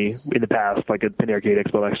up to me in the past, like at Penny Arcade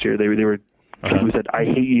Expo last year, they were who said, "I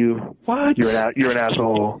hate you. What? You're an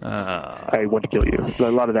asshole. I want to kill you." So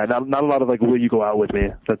a lot of that. Not a lot of like, "Will you go out with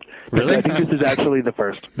me?" Really? I think this is actually the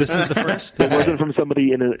first. This is the first. It wasn't from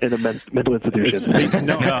somebody in a mental institution.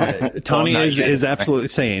 No, Tanya is absolutely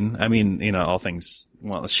sane. I mean, all things.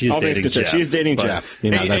 Well, she's dating Jeff. She's dating Jeff.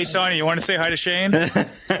 Hey, Tanya, you want to say hi to Shane?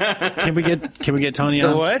 Can we get Tanya?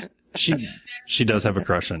 The what? She does have a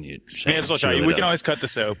crush on you. Shane. May as well try. We can always cut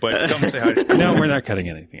this out, but come say hi to Shane. No, we're not cutting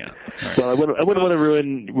anything out. Right. Well, I wouldn't want to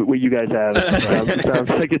ruin what you guys have. Sounds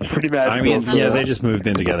like it's pretty magical. I mean, they just moved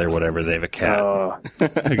in together, whatever. They have a cat.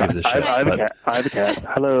 Who gives a shit? I have a cat.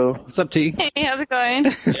 Hello. What's up, T? Hey, how's it going?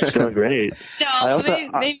 It's going great. No, they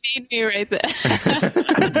made me write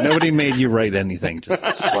that. Nobody made you write anything. Just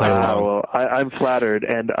play along. Well, I'm flattered,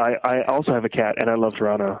 and I also have a cat, and I love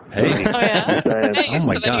Toronto. Hey. Oh, yeah? Oh,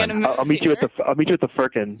 my God. I'll meet you at the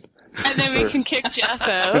Firkin. And then we can kick Jeff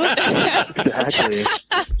out. Exactly.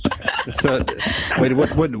 So, wait,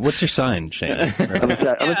 what's your sign, Shane? I'm a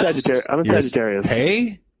Sagittarius.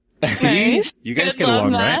 Hey? Nice. You guys Good get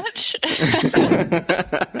along, match.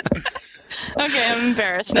 right? Okay, I'm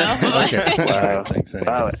embarrassed now. Okay. Wow. Thanks,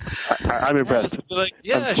 Wow. I'm impressed.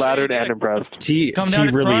 I'm flattered and impressed. Come down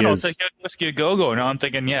to really Toronto, I'll is. take a whiskey a go-go. Now I'm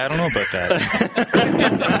thinking, I don't know about that.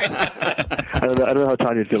 I don't know how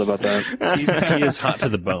Tanya would feel about that. She is hot to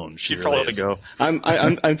the bone. She'd probably go.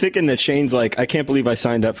 I'm thinking that Shane's like, I can't believe I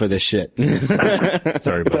signed up for this shit.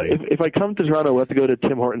 Sorry, buddy. If I come to Toronto, we'll have to go to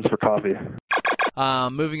Tim Hortons for coffee.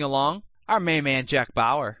 Moving along, our main man Jack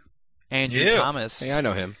Bauer, Andrew Thomas. Hey, I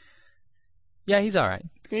know him. Yeah, he's all right.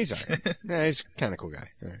 He's all right. Yeah, he's kind of cool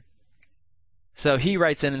guy. All right. So he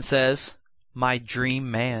writes in and says, "My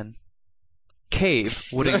dream man cave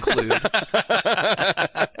would include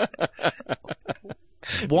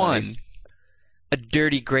 1, a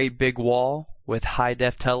dirty great big wall with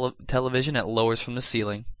high-def television that lowers from the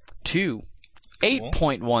ceiling. 2,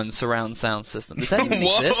 8.1 surround sound system. Does that even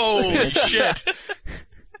exist? Whoa, shit.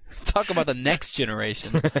 Talk about the next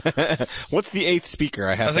generation. What's the 8th speaker?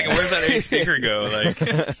 I was thinking, where's that 8th speaker go? Like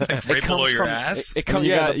right below your ass?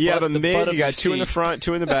 You have a mid, you got 2 in the front,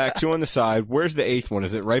 2 in the back, 2 on the side. Where's the 8th one?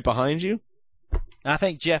 Is it right behind you? I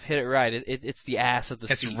think Jeff hit it right. It's the ass of the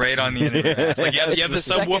seat. It's right on the end of your ass. Like you have the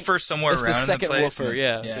subwoofer somewhere around the second in the place. Woofer,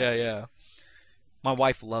 yeah. My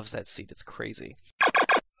wife loves that seat. It's crazy.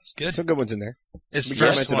 It's good. Some good ones in there. His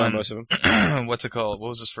first one. Most of them. What's it called? What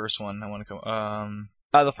was his first one? I want to come.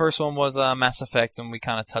 The first one was Mass Effect, and we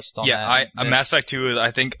kind of touched on that. Yeah, Mass Effect 2,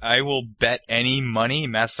 I think I will bet any money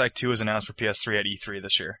Mass Effect 2 is announced for PS3 at E3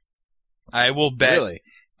 this year. I will bet. Really?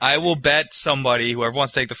 I will bet somebody, whoever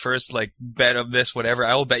wants to take the first, bet of this, whatever,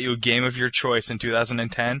 I will bet you a game of your choice in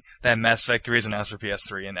 2010 that Mass Effect 3 is announced for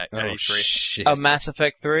PS3 at E3. Shit. Mass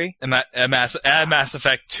Effect 3? Mass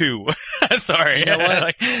Effect 2. Sorry. You know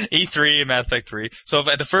what? E3 and Mass Effect 3. So if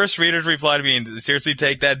the first reader to reply to me and seriously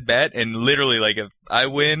take that bet, and literally, if I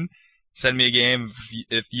win, send me a game.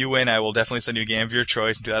 If you win, I will definitely send you a game of your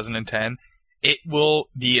choice in 2010. It will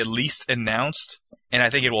be at least announced. And I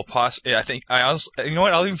think it will you know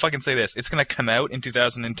what? I'll even fucking say this. It's going to come out in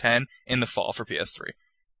 2010 in the fall for PS3.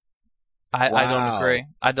 I don't agree.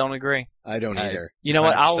 I don't agree. I don't either. You know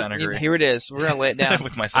what? Agree. Here it is. We're going to lay it down.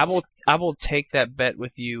 With myself. I will take that bet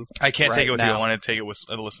with you. I can't take it with now. you. I want to take it with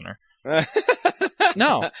a listener.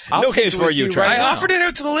 No. No case for you, right I offered it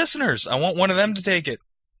out to the listeners. I want one of them to take it.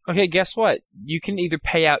 Okay, guess what? You can either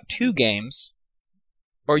pay out 2 games,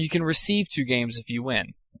 or you can receive 2 games if you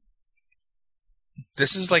win.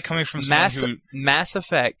 This is coming from someone who... Mass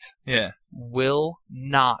Effect will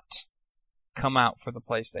not come out for the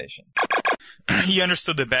PlayStation. He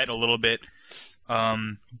understood the bet a little bit.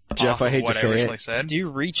 Jeff, I hate to say it. Said. You're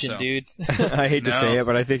reaching, dude. I hate to say it,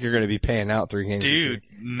 but I think you're going to be paying out 3 games. Dude,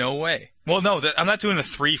 no way. Well, no, I'm not doing the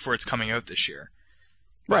 3 for it's coming out this year.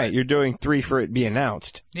 Right, you're doing 3 for it to be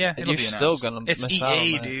announced. Yeah, it'll be announced. Still gonna it's miss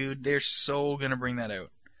EA, out, dude. They're so gonna bring that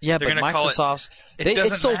out. Yeah, They're but gonna call it. Microsoft's It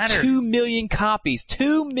doesn't it sold matter. 2 million copies.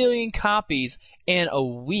 2 million copies in a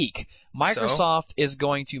week. Microsoft is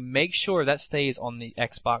going to make sure that stays on the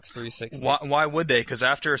Xbox 360. Why would they? Because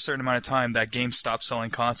after a certain amount of time, that game stops selling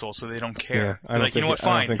consoles, so they don't care. Yeah, I don't like, you know what? think-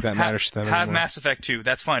 I don't Fine. think that matters to them Have anymore. Mass Effect 2.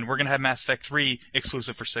 That's fine. We're gonna have Mass Effect 3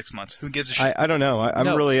 exclusive for 6 months. Who gives a shit? I don't know. I'm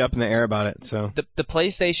No. really up in the air about it. So, The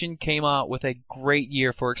PlayStation came out with a great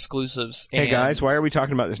year for exclusives. hey and guys, why are we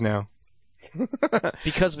talking about this now?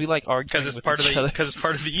 Because we like arguing Because it's with part of each the other. because it's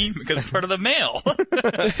part of the because it's part of the mail.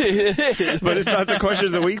 It is. But it's not the question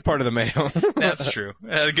of the week part of the mail. That's true.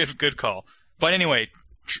 Good call. But anyway,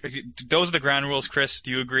 those are the ground rules. Chris,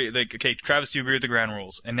 do you agree? Like, okay, Travis, do you agree with the ground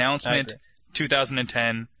rules? Announcement: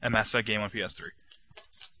 2010, a Mass Effect game on PS3.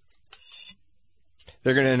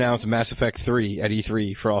 They're going to announce Mass Effect 3 at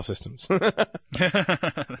E3 for all systems.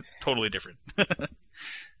 That's totally different.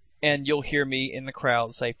 And you'll hear me in the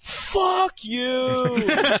crowd say, "Fuck you!"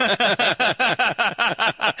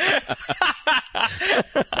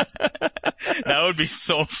 That would be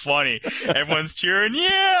so funny. Everyone's cheering,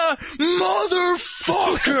 yeah,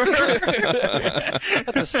 motherfucker!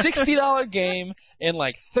 That's a $60 game and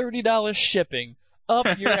like $30 shipping. Up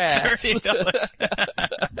your ass.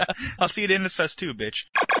 $30. I'll see you at Endless Fest too, bitch.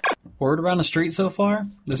 Word around the street so far?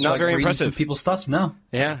 This is Not like very reading impressive. some people's stuff? No.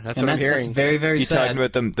 Yeah, that's And what I'm hearing. That's very, very You sad. talking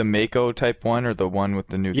about the Mako type one or the one with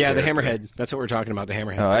the new? Yeah, the character? Hammerhead. That's what we're talking about. The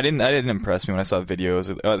Hammerhead. Oh, I didn't impress me when I saw videos.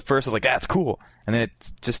 At first, I was like, "That's cool," and then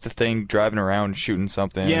it's just the thing driving around, shooting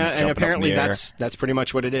something. Yeah, jumping and up in apparently the air. that's pretty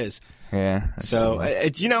much what it is. Yeah. So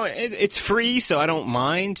it's free, so I don't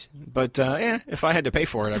mind. But if I had to pay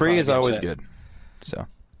for it, I'd Free probably is be always upset. good. So,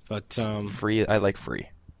 but free, I like free.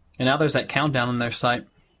 And now there's that countdown on their site.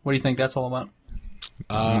 What do you think that's all about?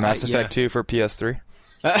 Mass Effect 2 for PS3.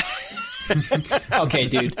 Okay,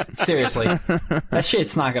 dude. Seriously. That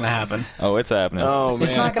shit's not going to happen. Oh, it's happening. Oh man,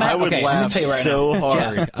 It's not going to I happen. would Okay, I'm gonna laugh tell you right so now.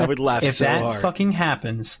 hard. Jeff, I would laugh if so that hard. fucking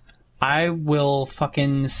happens, I will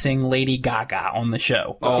fucking sing Lady Gaga on the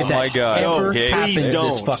show. Oh if that my God. ever Okay. happens Please this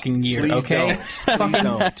don't. fucking year, Please okay? don't. Please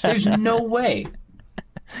don't. There's no way.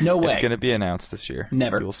 No way. It's going to be announced this year.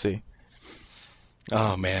 Never. You'll see.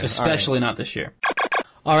 Oh man, Especially not this year.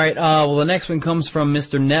 All right, well, the next one comes from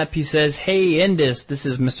Mr. Nepp. He says, "Hey, Indus, this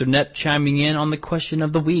is Mr. Nepp chiming in on the question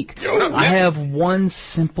of the week. I have one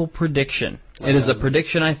simple prediction. It is a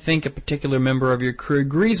prediction I think a particular member of your crew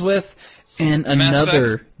agrees with and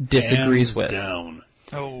another disagrees with. Down.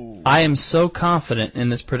 Oh. I am so confident in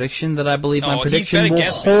this prediction that I believe my Oh, he's prediction bet will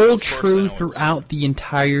against me, so hold of course I true know it's- throughout the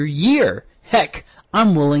entire year. Heck,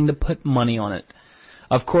 I'm willing to put money on it.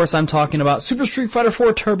 Of course, I'm talking about Super Street Fighter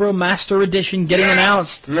 4 Turbo Master Edition getting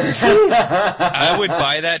announced. I would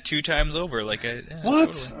buy that 2 times over. What?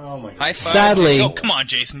 Totally. Oh my god. High five. Sadly- Oh, come on,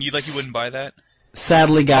 Jason. You wouldn't buy that?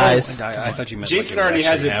 Sadly, guys, I thought you meant Jason like already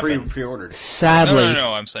has it actually happened. pre-ordered. sadly,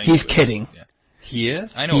 No, I'm saying he's you would. kidding. Yeah. He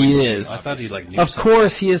is? I know He he's is. I thought he like knew Of something.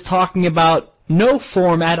 course, he is talking about no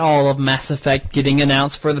form at all of Mass Effect getting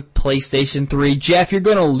announced for the PlayStation 3. Jeff, you're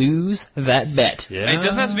going to lose that bet. Yeah. It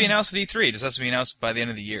doesn't have to be announced at E3. It just has to be announced by the end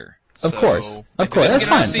of the year. Of So, course. if Of it course. doesn't That's get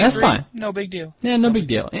fine. announced at That's E3, fine. No big deal. Yeah, no big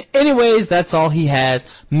deal. Anyways, that's all he has.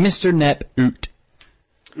 Mr. Nepp Oot.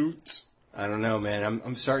 Oops. I don't know, man.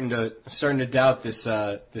 I'm starting to doubt this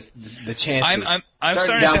the chances. I'm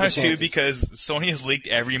starting to the doubt too chances. because Sony has leaked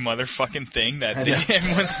every something thing that I know.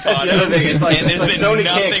 everyone's That's thought the other of, thing. It's like- and there's it's been like Sony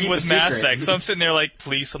can't nothing keep with a Mass secret. Effect. So I'm sitting there like,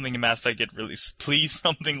 please something in Mass Effect get released. Please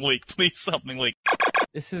something leak. Please something leak.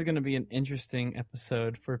 This is going to be an interesting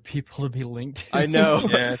episode for people to be linked to. I know.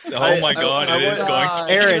 Yes. Oh my God, it is going to.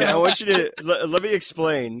 Aaron, I want you to let me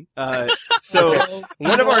explain. So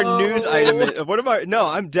one of our news items. No,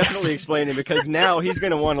 I'm definitely explaining because now he's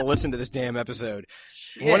going to want to listen to this damn episode.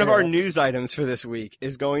 One of our news items for this week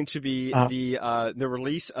is going to be the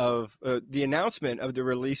release of the announcement of the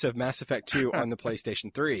release of Mass Effect 2 on the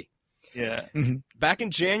PlayStation 3. Yeah. Back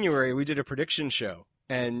in January, we did a prediction show,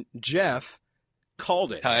 and Jeff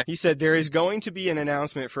called it. Hi. He said there is going to be an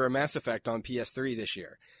announcement for a Mass Effect on PS3 this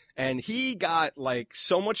year. And he got like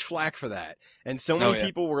so much flack for that, and so many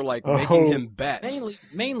people were like making him bets.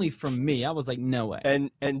 Mainly from me. I was like, no way.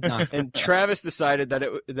 And Travis decided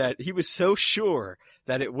that he was so sure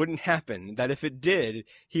that it wouldn't happen that if it did,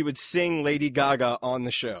 he would sing Lady Gaga on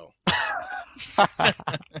the show.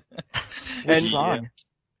 Which song?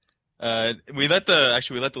 We let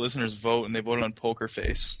the listeners vote, and they voted on Poker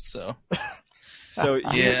Face. So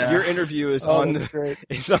Yeah. Your interview is on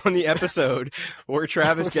the episode where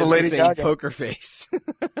Travis gets to Lady sing Gaga. Poker Face.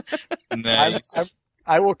 Nice.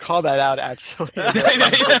 I will call that out, actually.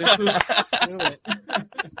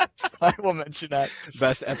 I will mention that.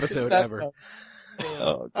 Best episode That ever. sounds-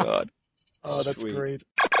 Oh God. Oh, that's great.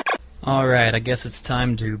 All right, I guess it's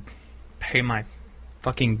time to pay my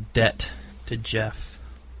fucking debt to Jeff.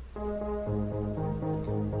 You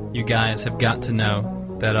guys have got to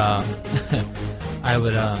know that I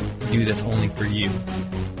would do this only for you.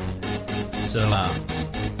 So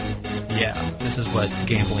yeah, this is what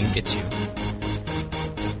gambling gets you.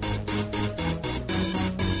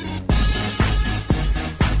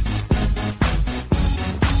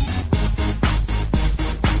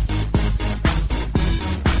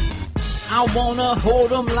 I wanna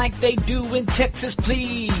hold 'em like they do in Texas,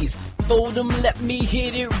 please. Fold 'em, let me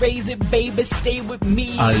hit it, raise it, baby, stay with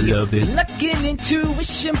me. I love it. Looking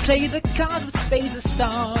intuition, play the cards with spades of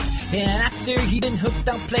stars. And after he been hooked,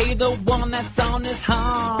 I'll play the one that's on his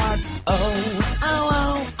heart. Oh,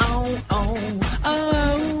 oh, oh, oh, oh,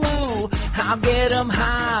 oh, oh. I'll get 'em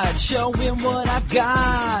hard, show him what I've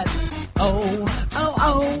got. Oh, oh,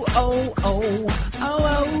 oh, oh, oh, oh,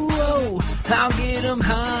 oh, oh. I'll get him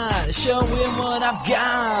high, show him what I've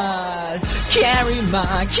got. Carry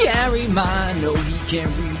mine, no he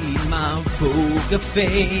can't read my poker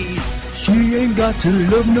face. She ain't got to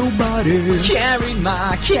love nobody. Carry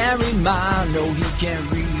mine, no he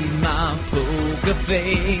can't read my poker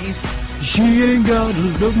face. She ain't got to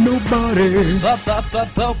love nobody.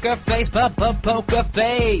 Poker face, poker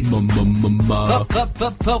face. Poker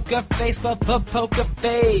face, poker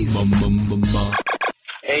face.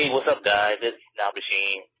 Hey, what's up, guys? It's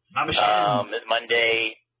Machine. It's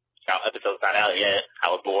Monday. Our episode's not out yet. I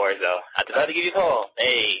was bored, so I decided to give you a call.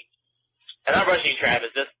 Hey. And I'm rushing you,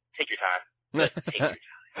 Travis. Just take your time. Just take your time.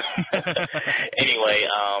 Anyway,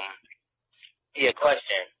 yeah,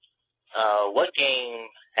 question. What game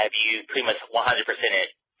have you pretty much 100%ed?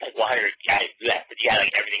 Like 100, you had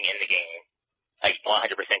like everything in the game. Like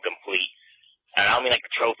 100% complete. And I don't mean like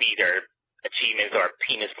trophies or achievements or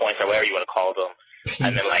penis points or whatever you want to call them.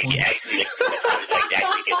 And then like actually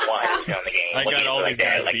actually get 100% on the game. I got all these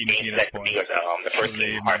guys beating penis points. The first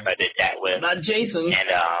Kingdom Hearts I did that with. Not Jason. And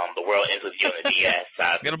the World Ends With You on the DS.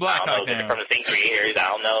 Got a black I don't know, from the same creators.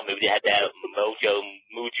 I don't know. Maybe they had that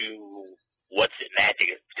Muju, what's it,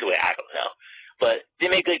 magic to it. I don't know. But they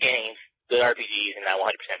make good games, good RPGs, and I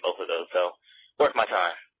 100% both of those. So worth my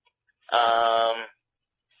time.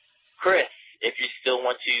 Chris, if you still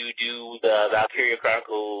want to do the Valkyria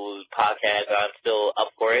Chronicles podcast, I'm still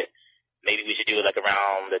up for it. Maybe we should do it like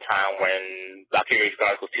around the time when Valkyria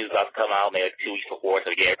Chronicles 2 is about to come out, maybe like 2 weeks before,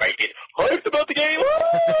 so yeah, everybody gets hyped about the game.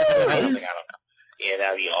 I don't know. Yeah,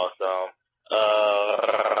 that'd be awesome.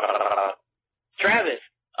 Travis,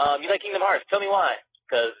 you like Kingdom Hearts? Tell me why.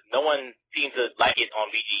 Because no one seems to like it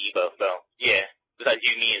on VG Evo, so yeah. Besides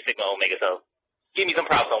you, me, and Sigma Omega, so give me some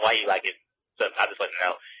props on why you like it. So I'll just let you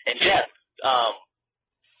know. And Jeff,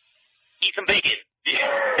 eat some bacon.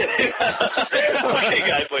 Okay,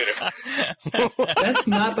 guys, later. That's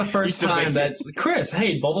not the first time that's Chris.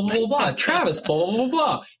 Hey, blah blah blah blah. Travis, blah blah blah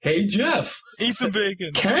blah. Hey, Jeff, eat some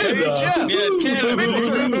bacon. Canada. Hey, Jeff. Yeah, Canada maple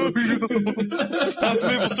syrup. That's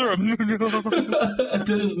maple syrup. That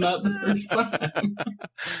is not the first time.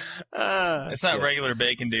 It's not regular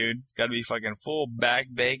bacon, dude. It's got to be fucking full back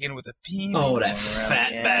bacon with a peanut. Oh, that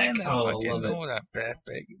fat back. Oh, I love it. Oh, that fat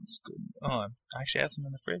bacon's good. Oh, I actually have some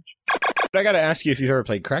in the fridge. But I got to ask you if you've ever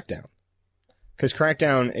played Crackdown. Because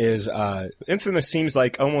Crackdown is, Infamous seems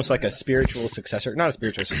like almost like a spiritual successor. Not a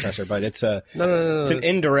spiritual successor, but it's a... No. It's an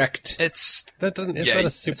indirect... It's not a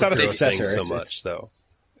it's not a successor thing so much, though.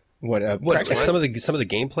 What some of the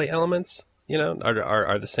gameplay elements, you know,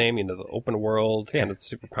 are the same. You know, the open world and the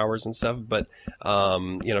superpowers and stuff. But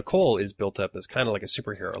you know, Cole is built up as kind of like a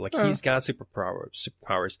superhero. Like he's got superpowers,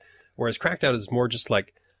 whereas Crackdown is more just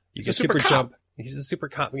like you get super jump. He's a super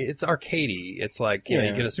cop. It's arcadey. It's like you know,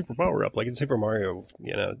 you get a superpower up, like in Super Mario.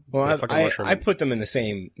 You know, well, I put them in the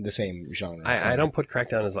same genre. I don't put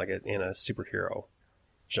Crackdown as like in a superhero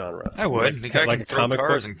genre. I would. The guy can throw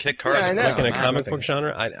cars and kick cars. Yeah, like in a comic book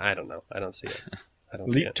genre, I don't know. I don't see it. I don't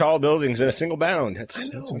see Leap it. tall buildings in a single bound. That's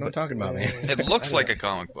what I'm talking about, man. It looks like a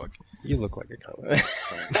comic book. You look like a comic book.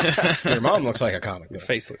 Your mom looks like a comic book. Your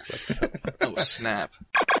face looks like a comic book. Oh, snap.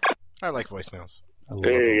 I like voicemails.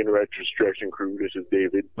 Hey, Interactive Distraction Crew, this is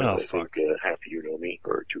David. Oh, I fuck. think half of you know me,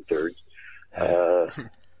 or 2/3. I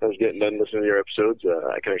was getting done listening to your episodes.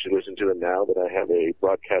 I can actually listen to them now that I have a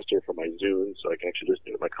broadcaster for my Zune, so I can actually listen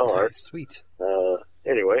to it in my car. Nice, sweet.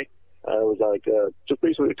 Anyway, I was like, just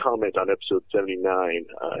basically a comment on episode 79.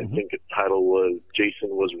 I think the title was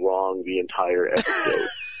Jason Was Wrong the Entire Episode.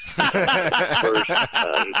 First, he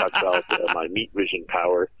talked about my meat vision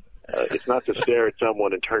power. It's not to stare at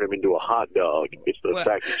someone and turn him into a hot dog. It's the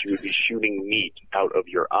fact that you would be shooting meat out of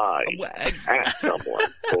your eye at someone.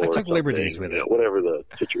 Or I took liberties with it. Whatever the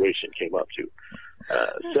situation came up to.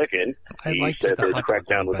 Second, he said that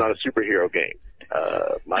Crackdown was not a superhero game.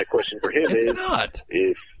 My question for him is,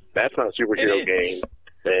 if that's not a superhero game,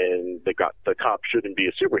 then the cop shouldn't be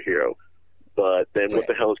a superhero. But then what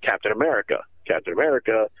the hell is Captain America? Captain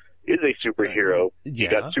America is a superhero. He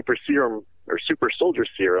got super serum or super soldier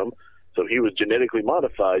serum, so he was genetically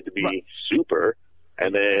modified to be super.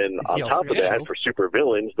 And then on top of that, for super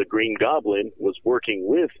villains, the Green Goblin was working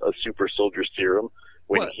with a super soldier serum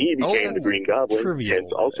when he became the Green Goblin,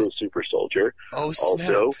 hence also super soldier. Also,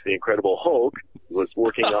 the Incredible Hulk was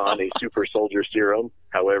working on a super soldier serum.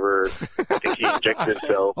 However, I think he injected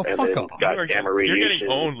himself and then got gamma radiation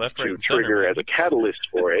to trigger as a catalyst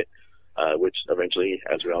for it, which eventually,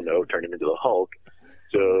 as we all know, turned him into the Hulk.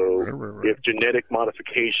 So if genetic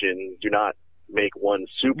modification do not make one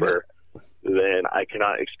super, then I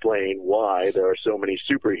cannot explain why there are so many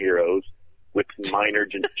superheroes with minor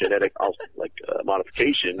genetic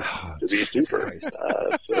modification to be super.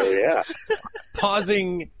 So yeah.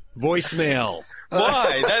 Pausing voicemail.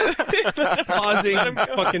 Why? Pausing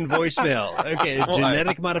fucking voicemail. Okay,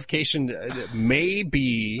 genetic modification may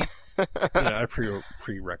be a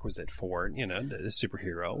prerequisite for a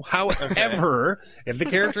superhero. However, if the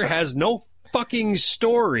character has no fucking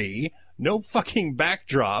story, no fucking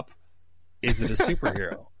backdrop, is it a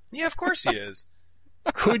superhero? Yeah, of course he is.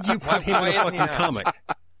 Could you put him in a fucking comic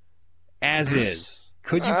as is?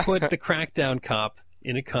 Could you put the Crackdown cop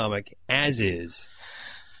in a comic as is?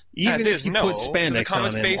 Even if you put spandex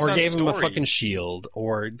on him, or gave him a fucking shield,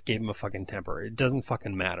 or gave him a fucking temper, it doesn't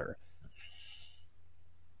fucking matter.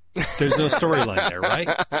 There's no storyline there, right?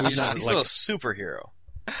 So he's still a superhero.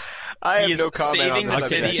 I have no comment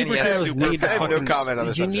on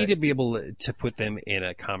this. You need to be able to put them in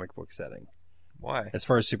a comic book setting. Why? As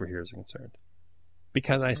far as superheroes are concerned.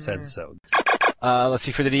 Because I said so. Let's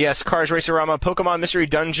see, for the DS, Cars Racerama, Pokemon Mystery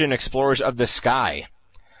Dungeon, Explorers of the Sky.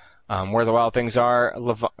 Where the Wild Things Are.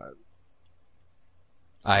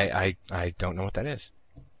 I don't know what that is.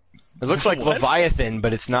 It looks like Leviathan,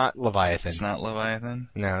 but it's not Leviathan. It's not Leviathan?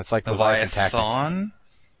 No, it's like Leviathan Tactics. I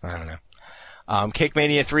don't know. Cake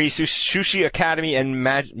Mania 3, Sushi Academy, and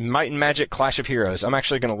Might and Magic Clash of Heroes. I'm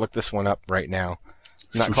actually going to look this one up right now.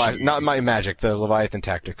 Not Might and Magic, the Leviathan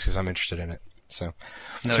Tactics, because I'm interested in it. So,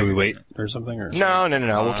 should we wait or something? Or No.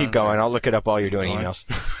 We'll keep going. I'll look it up while you're doing emails.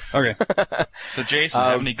 Okay. So, Jason,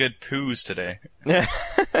 have any good poos today?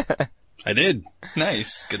 I did.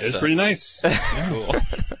 Nice. Good stuff. It's pretty nice. Cool.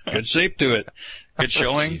 Good shape to it. Good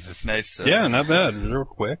showing. Nice. Yeah, not bad. It was real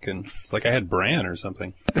quick, and it's like I had Bran or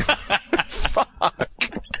something. Fuck.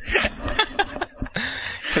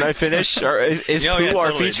 Can I finish? Or is poo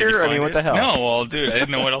our feature? I mean, what the hell? No, well, dude, I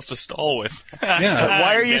didn't know what else to stall with. Yeah.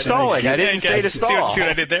 Why are you stalling? I didn't say to stall. See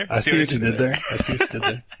what I did there? I see what you did there.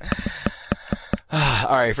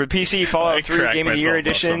 All right, for PC, Fallout 3 Game of the Year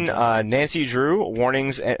Edition, Nancy Drew,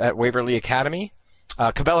 Warnings at Waverly Academy,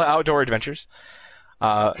 Cabela Outdoor Adventures,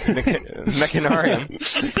 Mechanarium.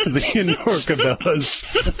 The indoor Cabela's.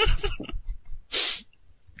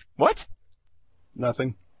 What?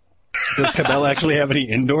 Nothing. Does Cabela actually have any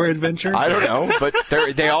indoor adventures? I don't know, but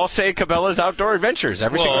they all say Cabela's Outdoor Adventures,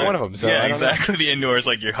 every single one of them. So yeah, exactly. The indoor is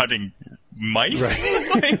like you're hunting mice.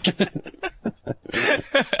 Right.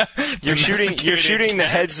 You're shooting the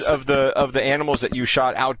heads of the animals that you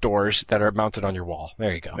shot outdoors that are mounted on your wall.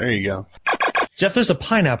 There you go. There you go. Jeff, there's a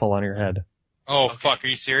pineapple on your head. Oh, fuck. Are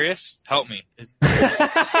you serious? Help me.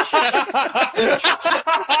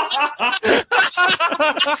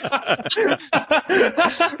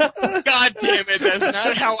 God damn it, that's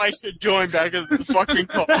not how I should join back in the fucking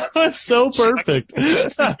call. That's so perfect.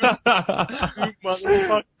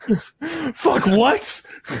 Motherfuckers. Fuck, what?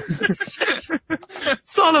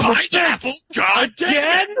 Son of a pineapple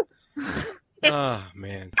again? Oh,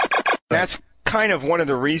 man. That's kind of one of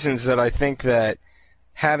the reasons that I think that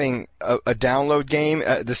having a download game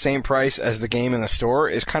at the same price as the game in the store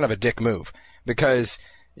is kind of a dick move, because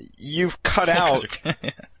you've cut out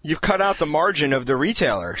the margin of the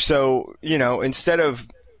retailer. So, instead of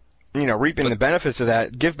reaping the benefits of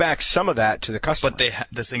that, give back some of that to the customer. But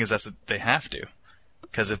the thing is that they have to,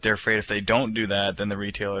 because if they're afraid if they don't do that, then the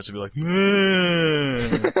retailers will be like,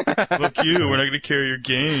 "Fuck you, we're not going to carry your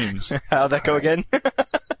games." How'd that go again?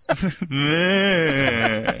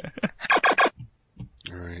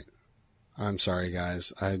 All right. I'm sorry,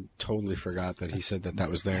 guys. I totally forgot that he said that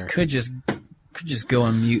was there. Could just go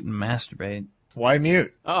on mute and masturbate. Why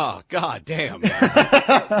mute? Oh, god damn.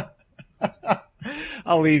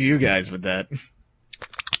 I'll leave you guys with that.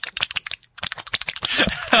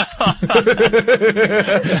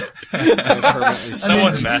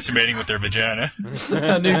 Someone's masturbating with their vagina.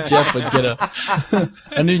 I knew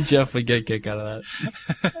Jeff would get a kick out of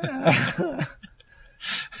that.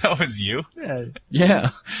 That was you? Yeah.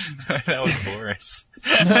 That was Boris.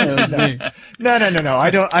 No, it was me. No.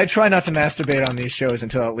 I try not to masturbate on these shows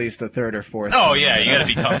until at least the third or fourth. Oh yeah, you gotta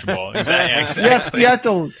be comfortable. Exactly. You have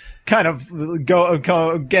to kind of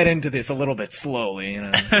go get into this a little bit slowly, you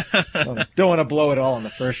know. Don't want to blow it all in the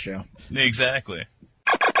first show. Exactly.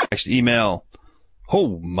 Next email.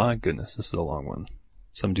 Oh my goodness, this is a long one.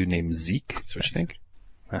 Some dude named Zeke, I think.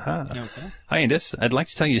 Aha. Okay. Hi, Indus. I'd like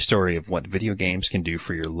to tell you a story of what video games can do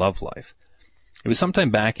for your love life. It was sometime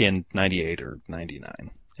back in 98 or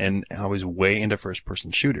 99, and I was way into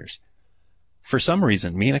first-person shooters. For some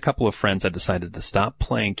reason, me and a couple of friends had decided to stop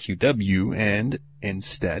playing QW and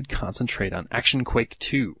instead concentrate on Action Quake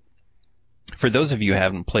 2. For those of you who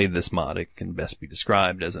haven't played this mod, it can best be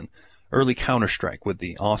described as an early Counter-Strike with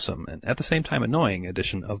the awesome and at the same time annoying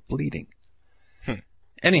addition of bleeding.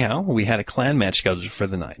 Anyhow, we had a clan match scheduled for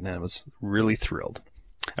the night, and I was really thrilled.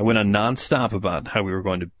 I went on non-stop about how we were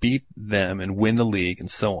going to beat them and win the league and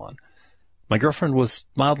so on. My girlfriend was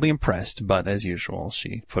mildly impressed, but as usual,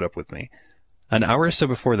 she put up with me. An hour or so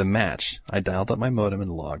before the match, I dialed up my modem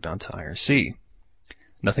and logged onto IRC.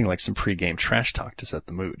 Nothing like some pre-game trash talk to set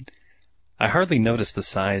the mood. I hardly noticed the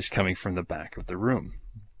sighs coming from the back of the room.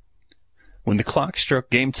 When the clock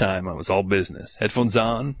struck game time, I was all business. Headphones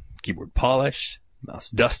on, keyboard polished,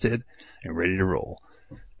 mouse dusted, and ready to roll.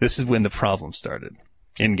 This is when the problem started.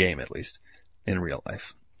 In-game, at least. In real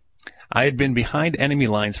life. I had been behind enemy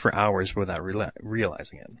lines for hours without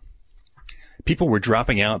realizing it. People were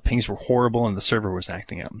dropping out, pings were horrible, and the server was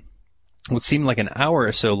acting up. What seemed like an hour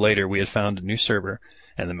or so later, we had found a new server,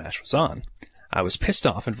 and the match was on. I was pissed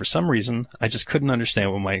off, and for some reason, I just couldn't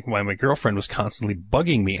understand why my girlfriend was constantly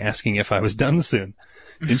bugging me, asking if I was done soon.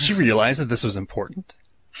 Didn't she realize that this was important?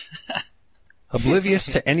 Oblivious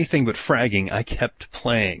to anything but fragging, I kept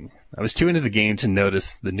playing. I was too into the game to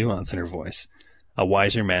notice the nuance in her voice. A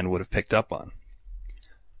wiser man would have picked up on.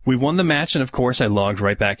 We won the match, and of course I logged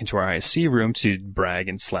right back into our ISC room to brag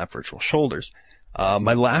and slap virtual shoulders.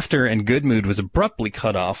 My laughter and good mood was abruptly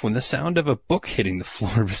cut off when the sound of a book hitting the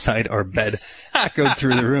floor beside our bed echoed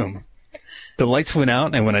through the room. The lights went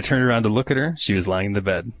out, and when I turned around to look at her, she was lying in the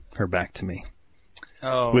bed, her back to me.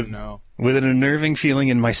 Oh, no. With an unnerving feeling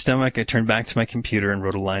in my stomach, I turned back to my computer and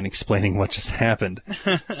wrote a line explaining what just happened.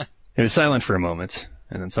 It was silent for a moment,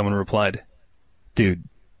 and then someone replied, "Dude,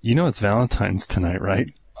 you know it's Valentine's tonight, right?"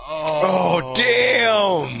 Oh,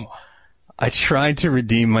 damn! I tried to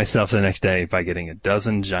redeem myself the next day by getting a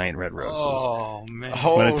dozen giant red roses. Oh, man.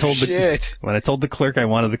 When I told the clerk I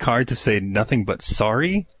wanted the card to say nothing but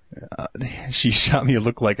sorry, she shot me a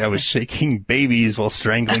look like I was shaking babies while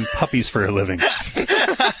strangling puppies for a living.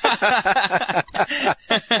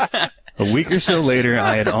 A week or so later,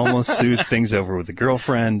 I had almost soothed things over with a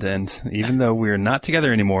girlfriend, and even though we are not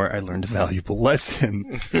together anymore, I learned a valuable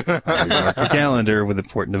lesson. I mark a calendar with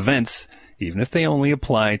important events, even if they only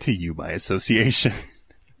apply to you by association.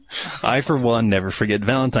 I, for one, never forget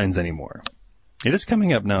Valentine's anymore. It is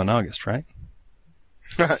coming up now in August, right?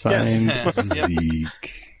 Signed, Yes. Zeke.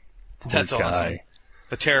 That's Poor awesome. guy.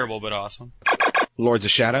 But terrible, but awesome. Lords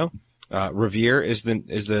of Shadow. Revere is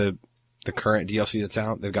the current DLC that's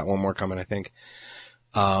out. They've got one more coming, I think.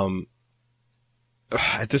 At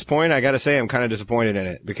this point, I gotta say I'm kind of disappointed in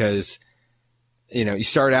it because, you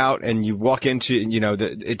start out and you walk into,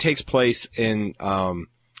 it takes place in the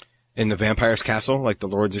vampire's castle, like the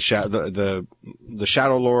Lords of Shadow, the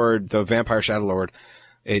Shadow Lord, the vampire Shadow Lord.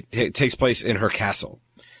 It takes place in her castle.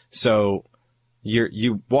 So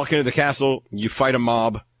you walk into the castle, you fight a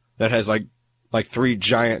mob that has like 3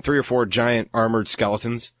 or 4 giant armored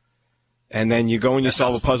skeletons. And then you go and you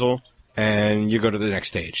solve a puzzle, and you go to the next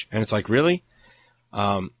stage. And it's like, really?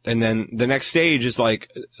 And then the next stage is like,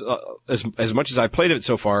 as much as I played it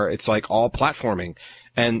so far, it's like all platforming.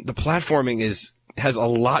 And the platforming has a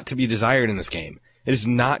lot to be desired in this game. It is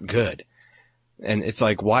not good. And it's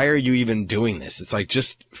like, why are you even doing this? It's like,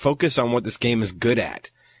 just focus on what this game is good at.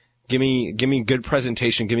 Give me good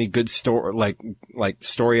presentation, give me good story, like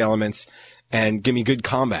story elements, and give me good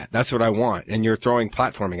combat. That's what I want. And you're throwing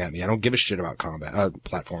platforming at me. I don't give a shit about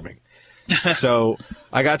platforming. So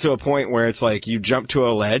I got to a point where it's like you jump to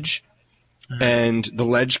a ledge and the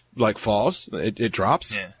ledge falls. It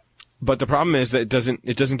drops. Yeah. But the problem is that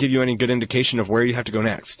it doesn't give you any good indication of where you have to go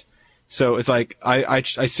next. So it's like I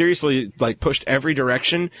seriously pushed every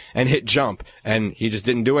direction and hit jump, and he just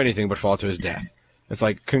didn't do anything but fall to his death. It's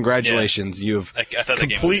like, congratulations, you've I thought the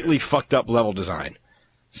game was completely fucked up level design.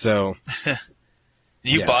 So,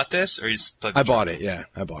 You bought this, or you just played the I bought it. Yeah,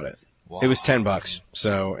 I bought it. Wow. It was $10.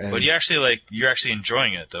 So, but you're actually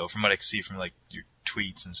enjoying it though, from what I can see from like your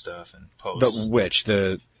tweets and stuff and posts.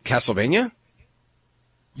 The Castlevania?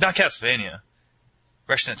 Not Castlevania.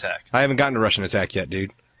 Russian Attack. I haven't gotten to Russian Attack yet,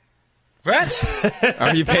 dude. What?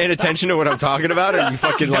 Are you paying attention to what I'm talking about? Or are you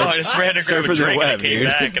fucking no, I just ran to grab a drink and I came dude?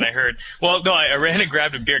 back and I heard. Well, no, I ran and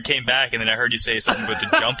grabbed a beer, came back, and then I heard you say something with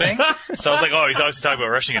the jumping. So I was like, oh, he's obviously talking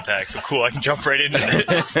about Rushing Attack. So cool, I can jump right into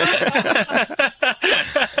this.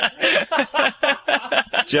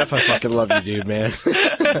 Jeff, I fucking love you, dude, man.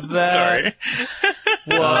 Sorry.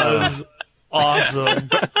 Was awesome.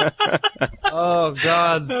 Oh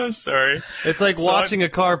God. I'm sorry. It's like watching a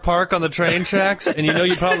car park on the train tracks, and you know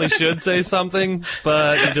you probably should say something,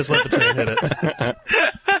 but you just let the train hit it.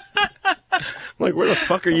 Like, where the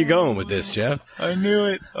fuck are you going with this, Jeff? I knew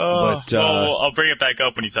it. Oh, but, well, I'll bring it back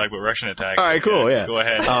up when you talk about Russian Attack. All right, cool, yeah. Go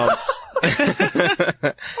ahead.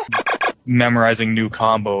 Memorizing new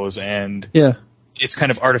combos, and it's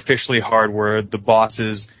kind of artificially hard where the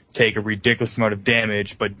bosses take a ridiculous amount of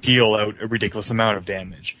damage, but deal out a ridiculous amount of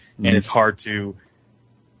damage. Mm-hmm. And it's hard to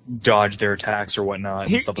dodge their attacks or whatnot.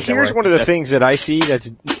 And stuff like here's that. One of the things that I see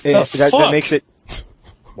that makes it...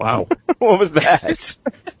 Wow. What was that?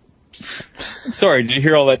 Sorry, did you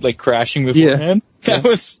hear all that like crashing beforehand? Yeah. That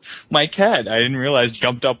was my cat. I didn't realize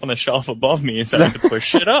jumped up on the shelf above me and started to push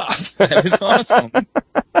shit off. That is awesome.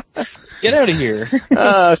 Get out of here.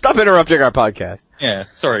 Stop interrupting our podcast. Yeah,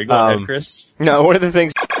 sorry. Go ahead, Chris. No, one of the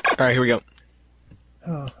things... All right, here we go.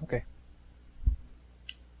 Oh, okay.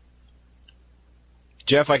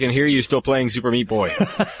 Jeff, I can hear you still playing Super Meat Boy.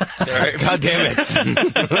 Sorry. God damn it.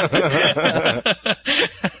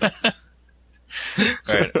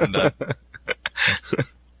 All right, I'm done.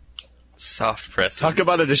 Soft press. Talk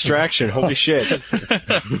about a distraction. Holy shit.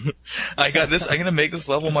 I got this. I'm going to make this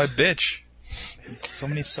level my bitch. So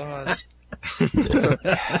many saws.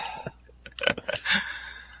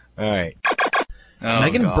 All right. Oh,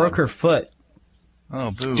 Megan broke her foot.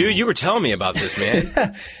 Oh, boo. Dude, you were telling me about this,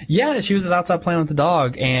 man. Yeah, she was outside playing with the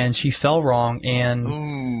dog, and she fell wrong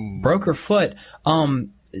and broke her foot.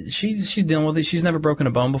 She's dealing with it. She's never broken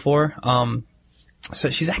a bone before.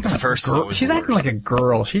 So she's acting like a girl. She's acting like a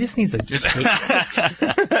girl. She just needs a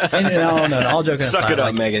No, all joking aside. Suck it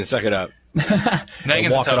up, Megan. Suck it up.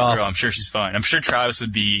 Megan's a tough girl. I'm sure she's fine. I'm sure Travis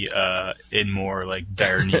would be in more like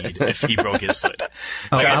dire need if he broke his foot.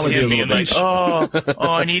 Travis him being like,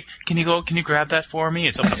 I need. Can you grab that for me?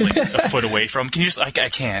 And someone's like a foot away from. Can you just? I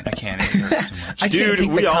can't. It hurts too much. Dude,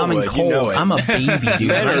 we all would. Cold. You know it. I'm a baby, dude.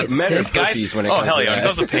 Men are pussies when it comes to that. Oh hell yeah! When it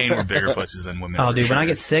comes to pain, we're bigger pussies than women. Oh dude, when I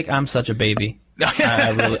get sick, I'm such a baby.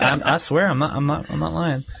 I swear, I'm not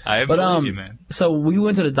lying. I believe you, man. So we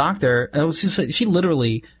went to the doctor. And she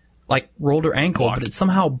literally like rolled her ankle, but it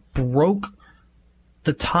somehow broke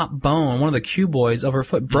the top bone, one of the cuboids of her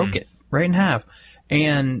foot, broke it right in half.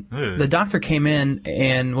 And the doctor came in,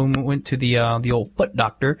 and when we went to the old foot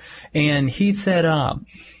doctor, and he said,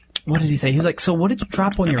 what did he say? He was like, so what did you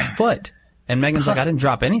drop on your foot? And Megan's like, I didn't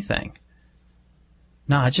drop anything.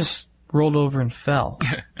 No, I just rolled over and fell.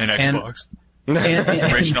 An Xbox.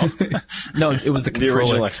 Original. No, it was the controller. The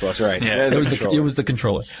original Xbox, right? Yeah, it was the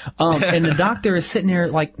controller. And the doctor is sitting there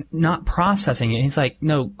like not processing it. He's like,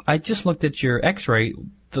 "No, I just looked at your X-ray.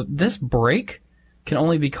 This break can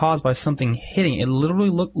only be caused by something hitting. It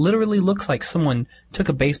literally looks like someone took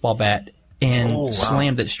a baseball bat and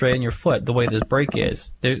slammed it straight in your foot. The way this break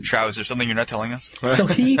is." Travis, is there something you're not telling us? So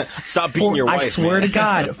he stop beating your wife. I swear to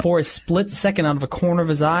God, for a split second, out of a corner of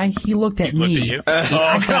his eye, he looked at me. Looked at you?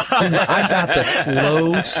 I got the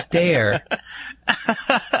slow stare.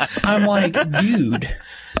 I'm like, dude,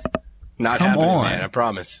 not come happening, on, man. I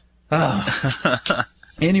promise.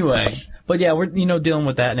 Anyway, but yeah, we're dealing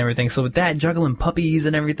with that and everything. So with that, juggling puppies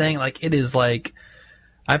and everything, like it is like.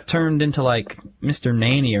 I've turned into like Mr.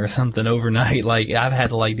 Nanny or something overnight. Like I've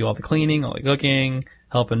had to like do all the cleaning, all the cooking,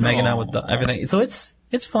 helping Megan out with everything. So it's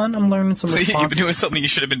fun. I'm learning some. So you've been doing something you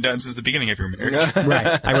should have been done since the beginning of your marriage.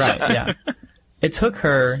 Right. Yeah. It took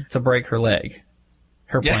her to break her leg.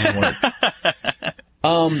 Her plan worked.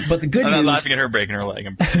 But the good news. I'm not laughing at her breaking her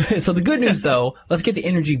leg. So the good news though, let's get the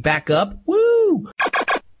energy back up. Woo!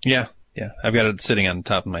 Yeah. I've got it sitting on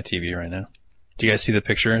top of my TV right now. Do you guys see the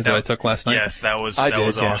picture that I took last night? Yes, that was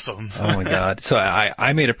awesome. Oh my God. So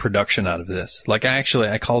I made a production out of this. Like I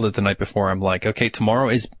called it the night before. I'm like, okay, tomorrow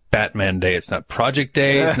is Batman Day. It's not Project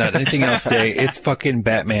Day. It's not anything else day. It's fucking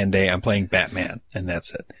Batman Day. I'm playing Batman and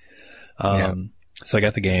that's it. So I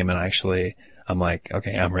got the game and I'm like,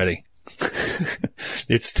 okay, I'm ready.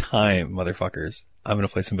 It's time, motherfuckers. I'm going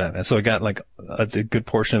to play some Batman. So I got like a good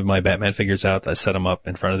portion of my Batman figures out. I set them up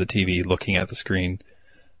in front of the watching the screen.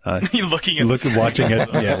 You watching it?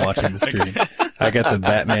 Yeah, watching the screen. I got the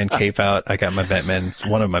Batman cape out. I got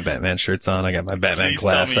one of my Batman shirts on. I got my Batman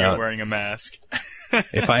glass tell me out. You're wearing a mask.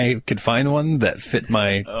 If I could find one that fit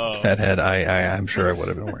my fat head, I'm sure I would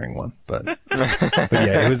have been wearing one. But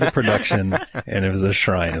yeah, it was a production and it was a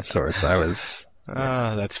shrine of sorts.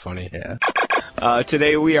 That's funny. Yeah.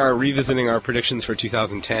 Today we are revisiting our predictions for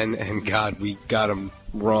 2010, and God, we got them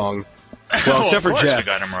wrong. Well, except for Jeff. We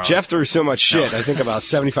got him wrong. Jeff threw so much shit. I think about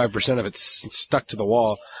 75% of it's stuck to the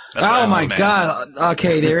wall. Oh my God.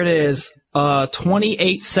 Okay, there it is.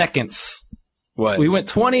 28 seconds. What? We went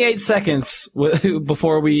 28 seconds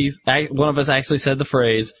before one of us actually said the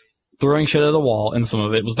phrase, throwing shit at the wall, and some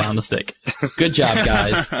of it was bound to stick. Good job,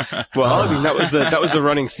 guys. Well, I mean, that was the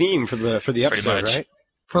running theme for the episode, right?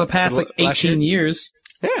 For the past 18 years.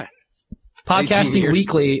 Yeah. Podcasting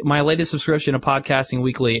Weekly, my latest subscription of Podcasting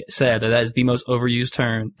Weekly said that is the most overused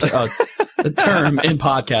term in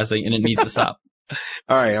podcasting, and it needs to stop.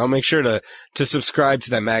 All right, I'll make sure to subscribe to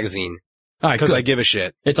that magazine. All right, because I give a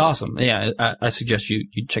shit. It's awesome. Yeah, I suggest you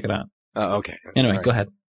check it out. Okay. Anyway, right. Go ahead.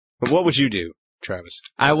 What would you do, Travis?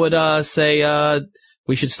 I would say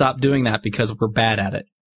we should stop doing that because we're bad at it.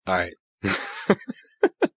 All right.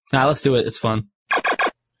 Nah, let's do it. It's fun.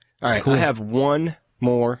 All right, cool. I have one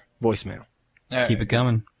more voicemail. Keep it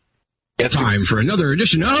coming. It's time for another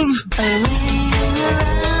edition of...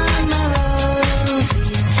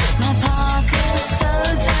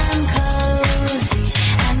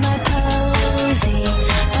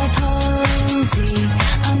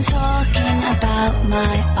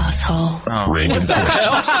 My asshole. Random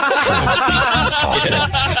questions from Ace's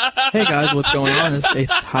Hot. Hey guys, what's going on? It's Ace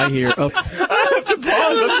High here. Oh. I have to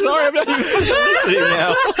pause. I'm sorry. I'm not even listening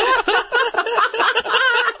now.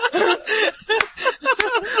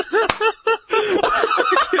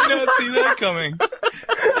 I did not see that coming.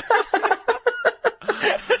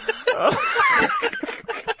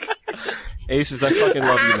 Aces, I fucking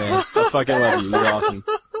love you, man. I fucking love you. You're awesome.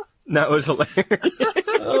 That was hilarious.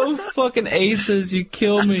 Oh, fucking Aces, you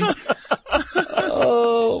kill me.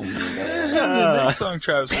 Oh, man. The next song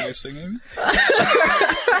Travis will be singing.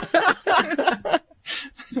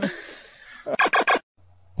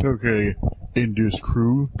 Okay, Indus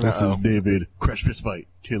crew, this is David Crash Fist Fight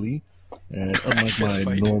Tilly, and unlike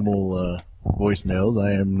my normal voicemails,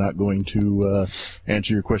 I am not going to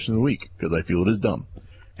answer your question of the week, because I feel it is dumb.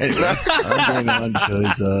 Anyway, I'm going on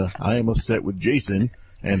because I am upset with Jason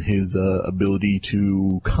and his ability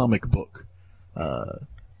to comic book.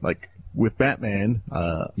 Like, with Batman,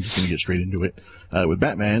 I'm just going to get straight into it. With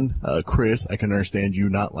Batman, Chris, I can understand you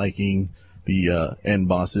not liking the end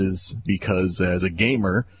bosses because as a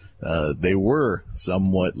gamer, they were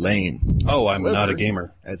somewhat lame. Oh, I'm However, not a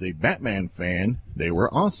gamer. As a Batman fan, they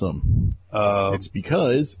were awesome. It's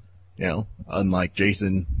because, unlike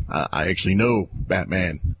Jason, I actually know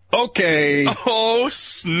Batman. Okay. Oh,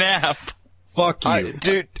 snap. Fuck you.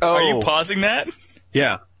 Dude, Are you pausing that?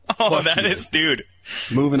 Yeah. Oh, that is, dude.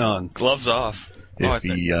 Moving on. Gloves off. If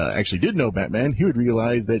he actually did know Batman, he would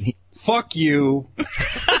realize that he... Fuck you.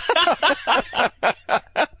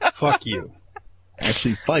 Fuck you.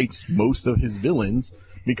 Actually fights most of his villains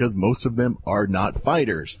because most of them are not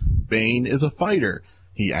fighters. Bane is a fighter.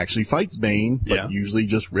 He actually fights Bane, but usually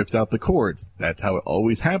just rips out the cords. That's how it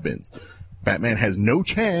always happens. Batman has no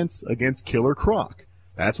chance against Killer Croc.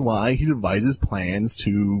 That's why he devises plans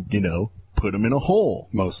to, put him in a hole.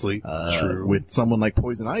 Mostly true. With someone like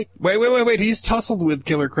Poison Ivy. Wait. He's tussled with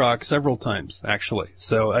Killer Croc several times, actually.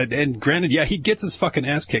 So, and granted, he gets his fucking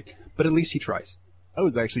ass kicked, but at least he tries. I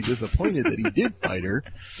was actually disappointed that he did fight her,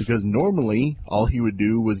 because normally all he would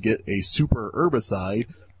do was get a super herbicide,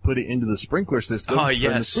 put it into the sprinkler system, turn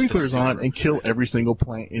the sprinklers on, and kill every single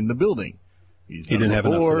plant in the building. He didn't have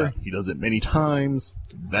enough for that. He does it many times.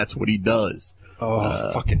 That's what he does.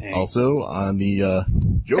 Oh, fucking A. Also, on the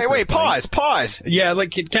Joker Hey, wait, pause. Yeah,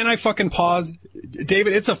 can I fucking pause?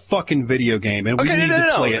 David, it's a fucking video game, and we need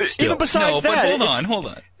to play it still. Even besides that... But hold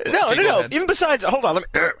on. No. Even besides... Hold on, let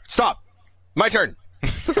me... stop. My turn.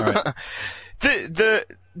 All right.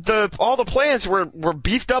 All the plants were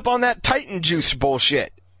beefed up on that Titan juice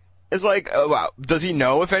bullshit. It's like, wow, does he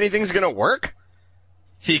know if anything's gonna work?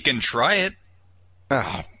 He can try it.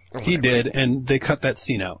 Oh, he did, and they cut that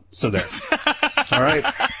scene out. So there. All right.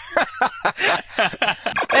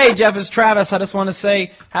 Hey, Jeff, it's Travis. I just want to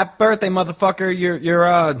say, happy birthday, motherfucker.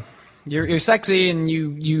 You're sexy, and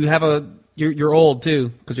you're old too,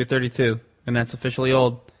 because you're 32, and that's officially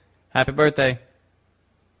old. Happy birthday.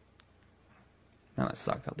 No, that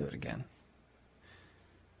sucked. I'll do it again.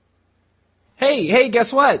 Hey,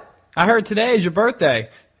 guess what? I heard today is your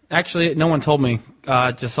birthday. Actually, no one told me.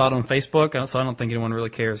 I just saw it on Facebook, so I don't think anyone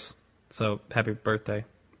really cares. So, happy birthday.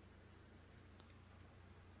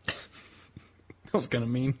 That was kind of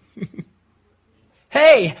mean.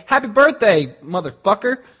 Hey, happy birthday,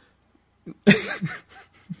 motherfucker.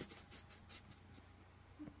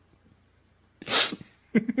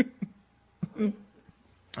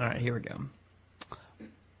 All right, here we go.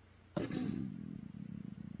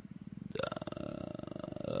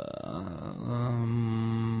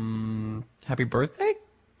 Happy birthday?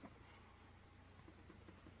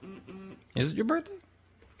 Is it your birthday?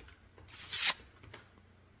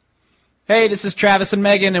 Hey, this is Travis and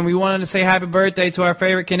Megan, and we wanted to say happy birthday to our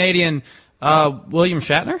favorite Canadian, William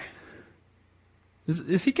Shatner?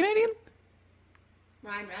 Is he Canadian?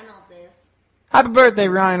 Ryan Reynolds is. Happy birthday,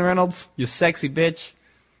 Ryan Reynolds, you sexy bitch.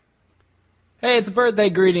 Hey, it's a birthday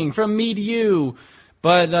greeting from me to you,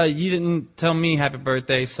 but you didn't tell me happy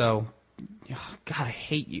birthday, so... Oh, God, I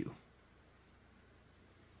hate you.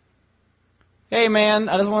 Hey, man,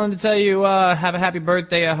 I just wanted to tell you, have a happy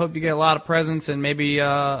birthday. I hope you get a lot of presents and maybe a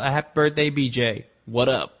happy birthday, BJ. What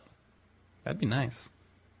up? That'd be nice.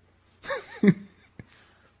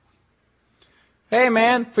 Hey,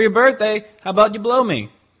 man, for your birthday, how about you blow me?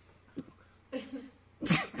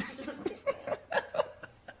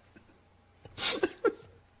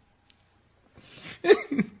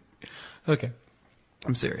 Okay,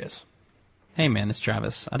 I'm serious. Hey, man, it's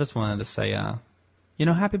Travis. I just wanted to say,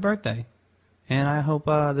 happy birthday. And I hope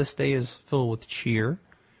this day is filled with cheer, a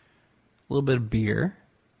little bit of beer,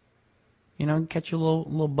 catch you a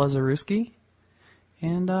little buzzarooski,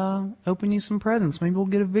 and open you some presents. Maybe we'll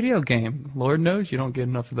get a video game. Lord knows you don't get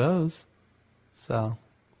enough of those. So,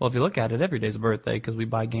 well, if you look at it, every day's a birthday because we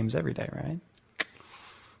buy games every day, right?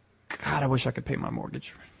 God, I wish I could pay my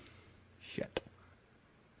mortgage. Shit.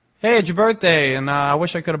 Hey, it's your birthday, and I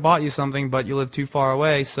wish I could have bought you something, but you live too far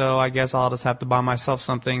away, so I guess I'll just have to buy myself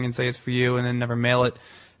something and say it's for you and then never mail it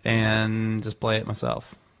and just play it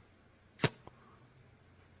myself.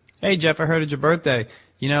 Hey, Jeff, I heard it's your birthday.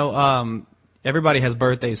 Everybody has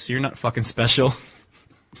birthdays, so you're not fucking special.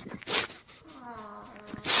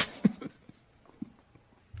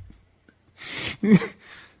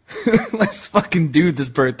 Let's fucking do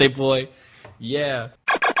this, birthday boy. Yeah.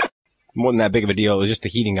 More than that big of a deal. It was just the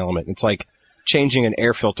heating element. It's like changing an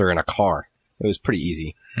air filter in a car. It was pretty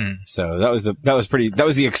easy. So that was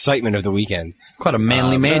the excitement of the weekend. Quite a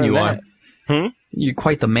manly man you are. You're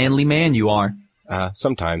quite the manly man you are.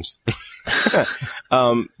 Sometimes.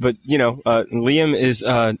 But Liam is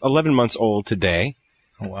 11 months old today.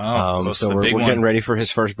 Oh, wow. So we're getting ready for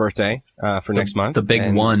his first birthday for next month. The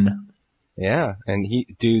big one. Yeah, and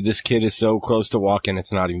this kid is so close to walking,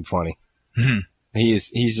 it's not even funny.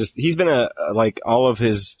 He's been all of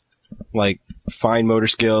his fine motor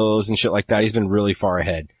skills and shit like that. He's been really far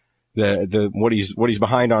ahead. What he's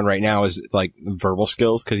behind on right now is verbal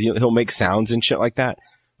skills, because he'll make sounds and shit like that,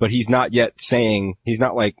 but he's not yet he's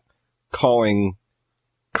not calling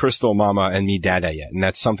Crystal Mama and me Dada yet, and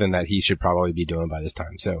that's something that he should probably be doing by this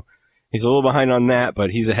time. So he's a little behind on that, but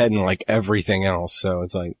he's ahead in everything else. So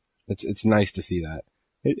it's nice to see that.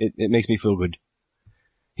 It makes me feel good.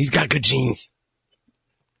 He's got good genes.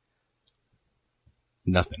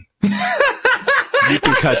 Nothing. You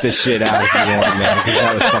can cut this shit out if you want, man, because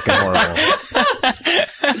that was fucking horrible.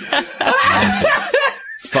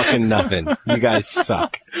 Fucking nothing. You guys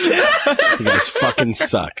suck. You guys fucking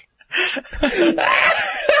suck.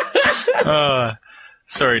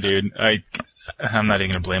 Sorry, dude. I'm not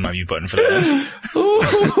even gonna blame my mute button for that.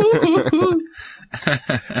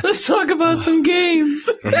 Let's talk about some games.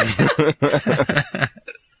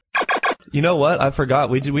 You know what? I forgot.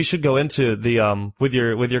 We should go into the with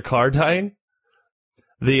your car dying.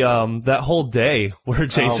 That whole day where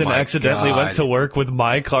Jason accidentally went to work with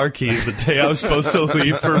my car keys the day I was supposed to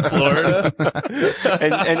leave for Florida.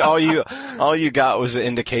 and all you got was an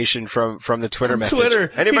indication from the Twitter message. Twitter.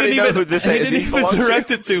 Anybody know who this is? He didn't even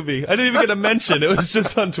direct it to me. I didn't even get a mention. It was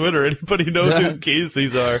just on Twitter. Anybody knows whose keys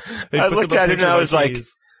these are. I looked at it and I was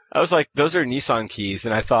like, those are Nissan keys.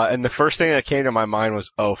 And and the first thing that came to my mind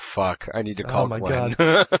was, oh fuck, I need to call Glenn.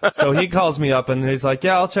 God. So he calls me up and he's like,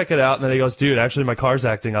 yeah, I'll check it out. And then he goes, dude, actually my car's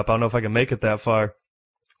acting up. I don't know if I can make it that far.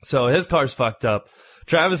 So his car's fucked up.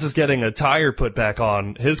 Travis is getting a tire put back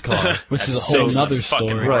on his car. Which is a whole nother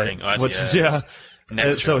story. Right.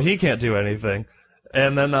 So he can't do anything.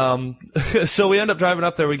 And then, so we end up driving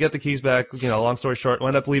up there. We get the keys back. Long story short, we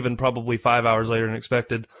end up leaving probably 5 hours later than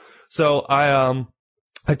expected. So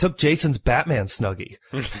I took Jason's Batman Snuggie.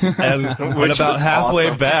 And when about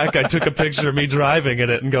halfway back, I took a picture of me driving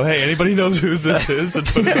in it and go, hey, anybody knows who this is? And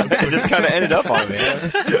put it on Twitter. It just kind of ended up on me.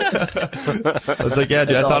 I was like, yeah,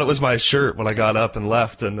 dude, I thought it was my shirt when I got up and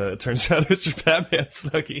left, and it turns out it's your Batman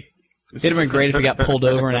Snuggie. It'd have been great if we got pulled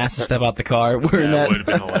over and asked to step out the car wearing that. Would have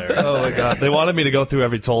been hilarious. Oh my god, they wanted me to go through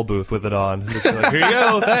every toll booth with it on. Just be like, here you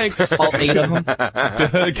go, thanks. All 8 of them.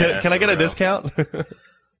 Can I get a discount?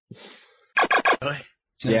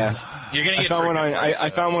 Yeah, you're gonna get. I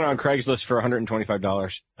found one on Craigslist for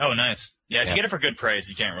 $125. Oh, nice. Yeah, if you get it for good price,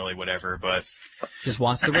 you can't really whatever. But just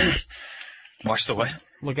watch the rape. Watch the what?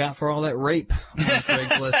 Look out for all that rape on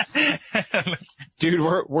Craigslist. Dude,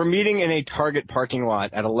 we're meeting in a Target parking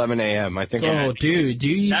lot at 11 a.m. I think. Oh, dude,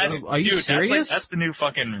 are you serious? That's the new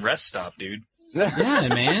fucking rest stop, dude. Yeah,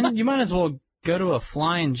 man. You might as well go to a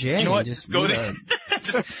Flying J. You know what? Just go there.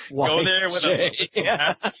 Just go there with some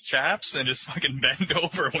assless chaps and just fucking bend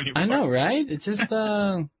over when you. I know, right? It's just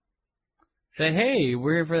say, hey,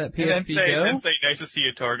 we're here for that PSP and then say, nice to see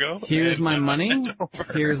you, Torgo. Here's my money.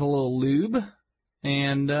 Here's a little lube,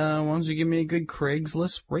 and why don't you give me a good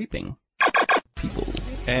Craigslist raping people?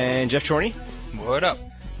 And Jeff Chorney, what up?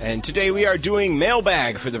 And today we are doing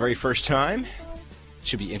mailbag for the very first time.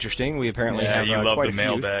 Should be interesting. We apparently have you love quite the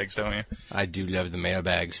mailbags, don't you? I do love the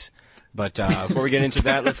mailbags. But before we get into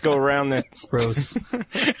that, let's go around the... Gross.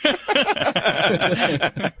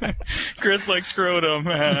 Chris likes scrotum.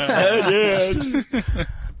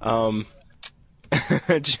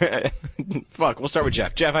 Fuck, we'll start with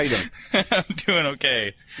Jeff. Jeff, how you doing? I'm doing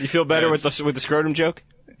okay. You feel better with the scrotum joke?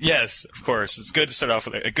 Yes, of course. It's good to start off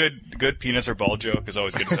with a good penis or ball joke is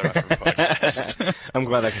always good to start off with a podcast. I'm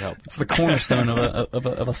glad I can help. It's the cornerstone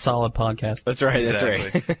of a solid podcast. That's right.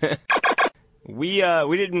 Exactly. That's right. We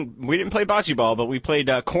didn't play bocce ball, but we played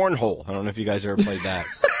cornhole. I don't know if you guys ever played that.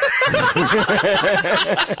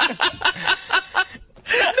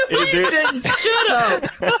 You didn't. Shut up.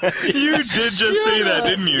 You did just say that,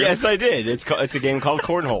 didn't you? Yes, I did. It's a game called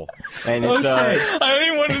cornhole, and it's I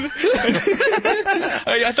didn't want to.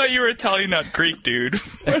 I thought you were Italian, not Greek, dude.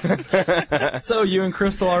 So you and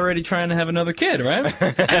Crystal already trying to have another kid, right?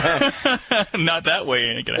 Not that way.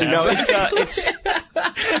 Ain't gonna happen. No,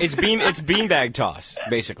 it's beanbag toss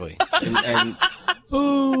basically, and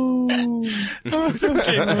Ooh.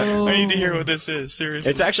 Okay. I need to hear what this is. Seriously.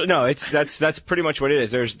 It's actually that's pretty much what it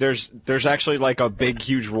is. There's actually like a big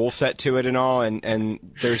huge rule set to it and all, and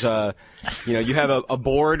there's you have a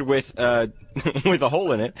board with with a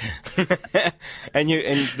hole in it, and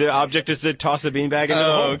the object is to toss the beanbag into the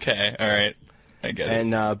hole. Oh, okay, all right, I get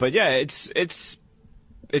it. And but yeah, it's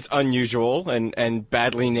unusual and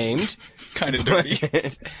badly named, kind of dirty,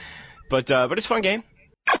 but it's a fun game.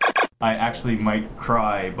 I actually might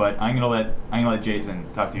cry, but I'm gonna let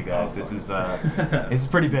Jason talk to you guys. This is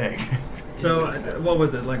pretty big. So, what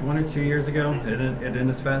was it, like 1 or 2 years ago at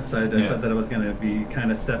Indus Fest? I said that I was going to be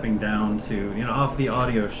kind of stepping down to, off the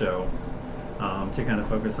audio show to kind of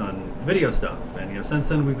focus on video stuff. And, since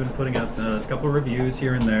then we've been putting out a couple of reviews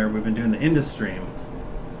here and there. We've been doing the Indus stream,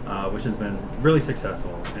 which has been really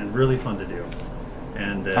successful and really fun to do.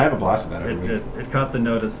 And I have a blast with that every week. It caught the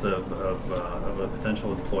notice of a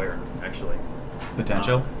potential employer, actually.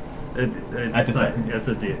 Potential? It's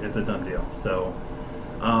a done deal. So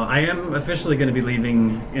I am officially going to be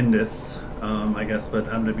leaving Indus, I guess, but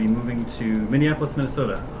I'm going to be moving to Minneapolis,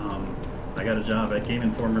 Minnesota. I got a job at Game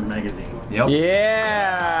Informer magazine. Yep.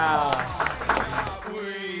 Yeah.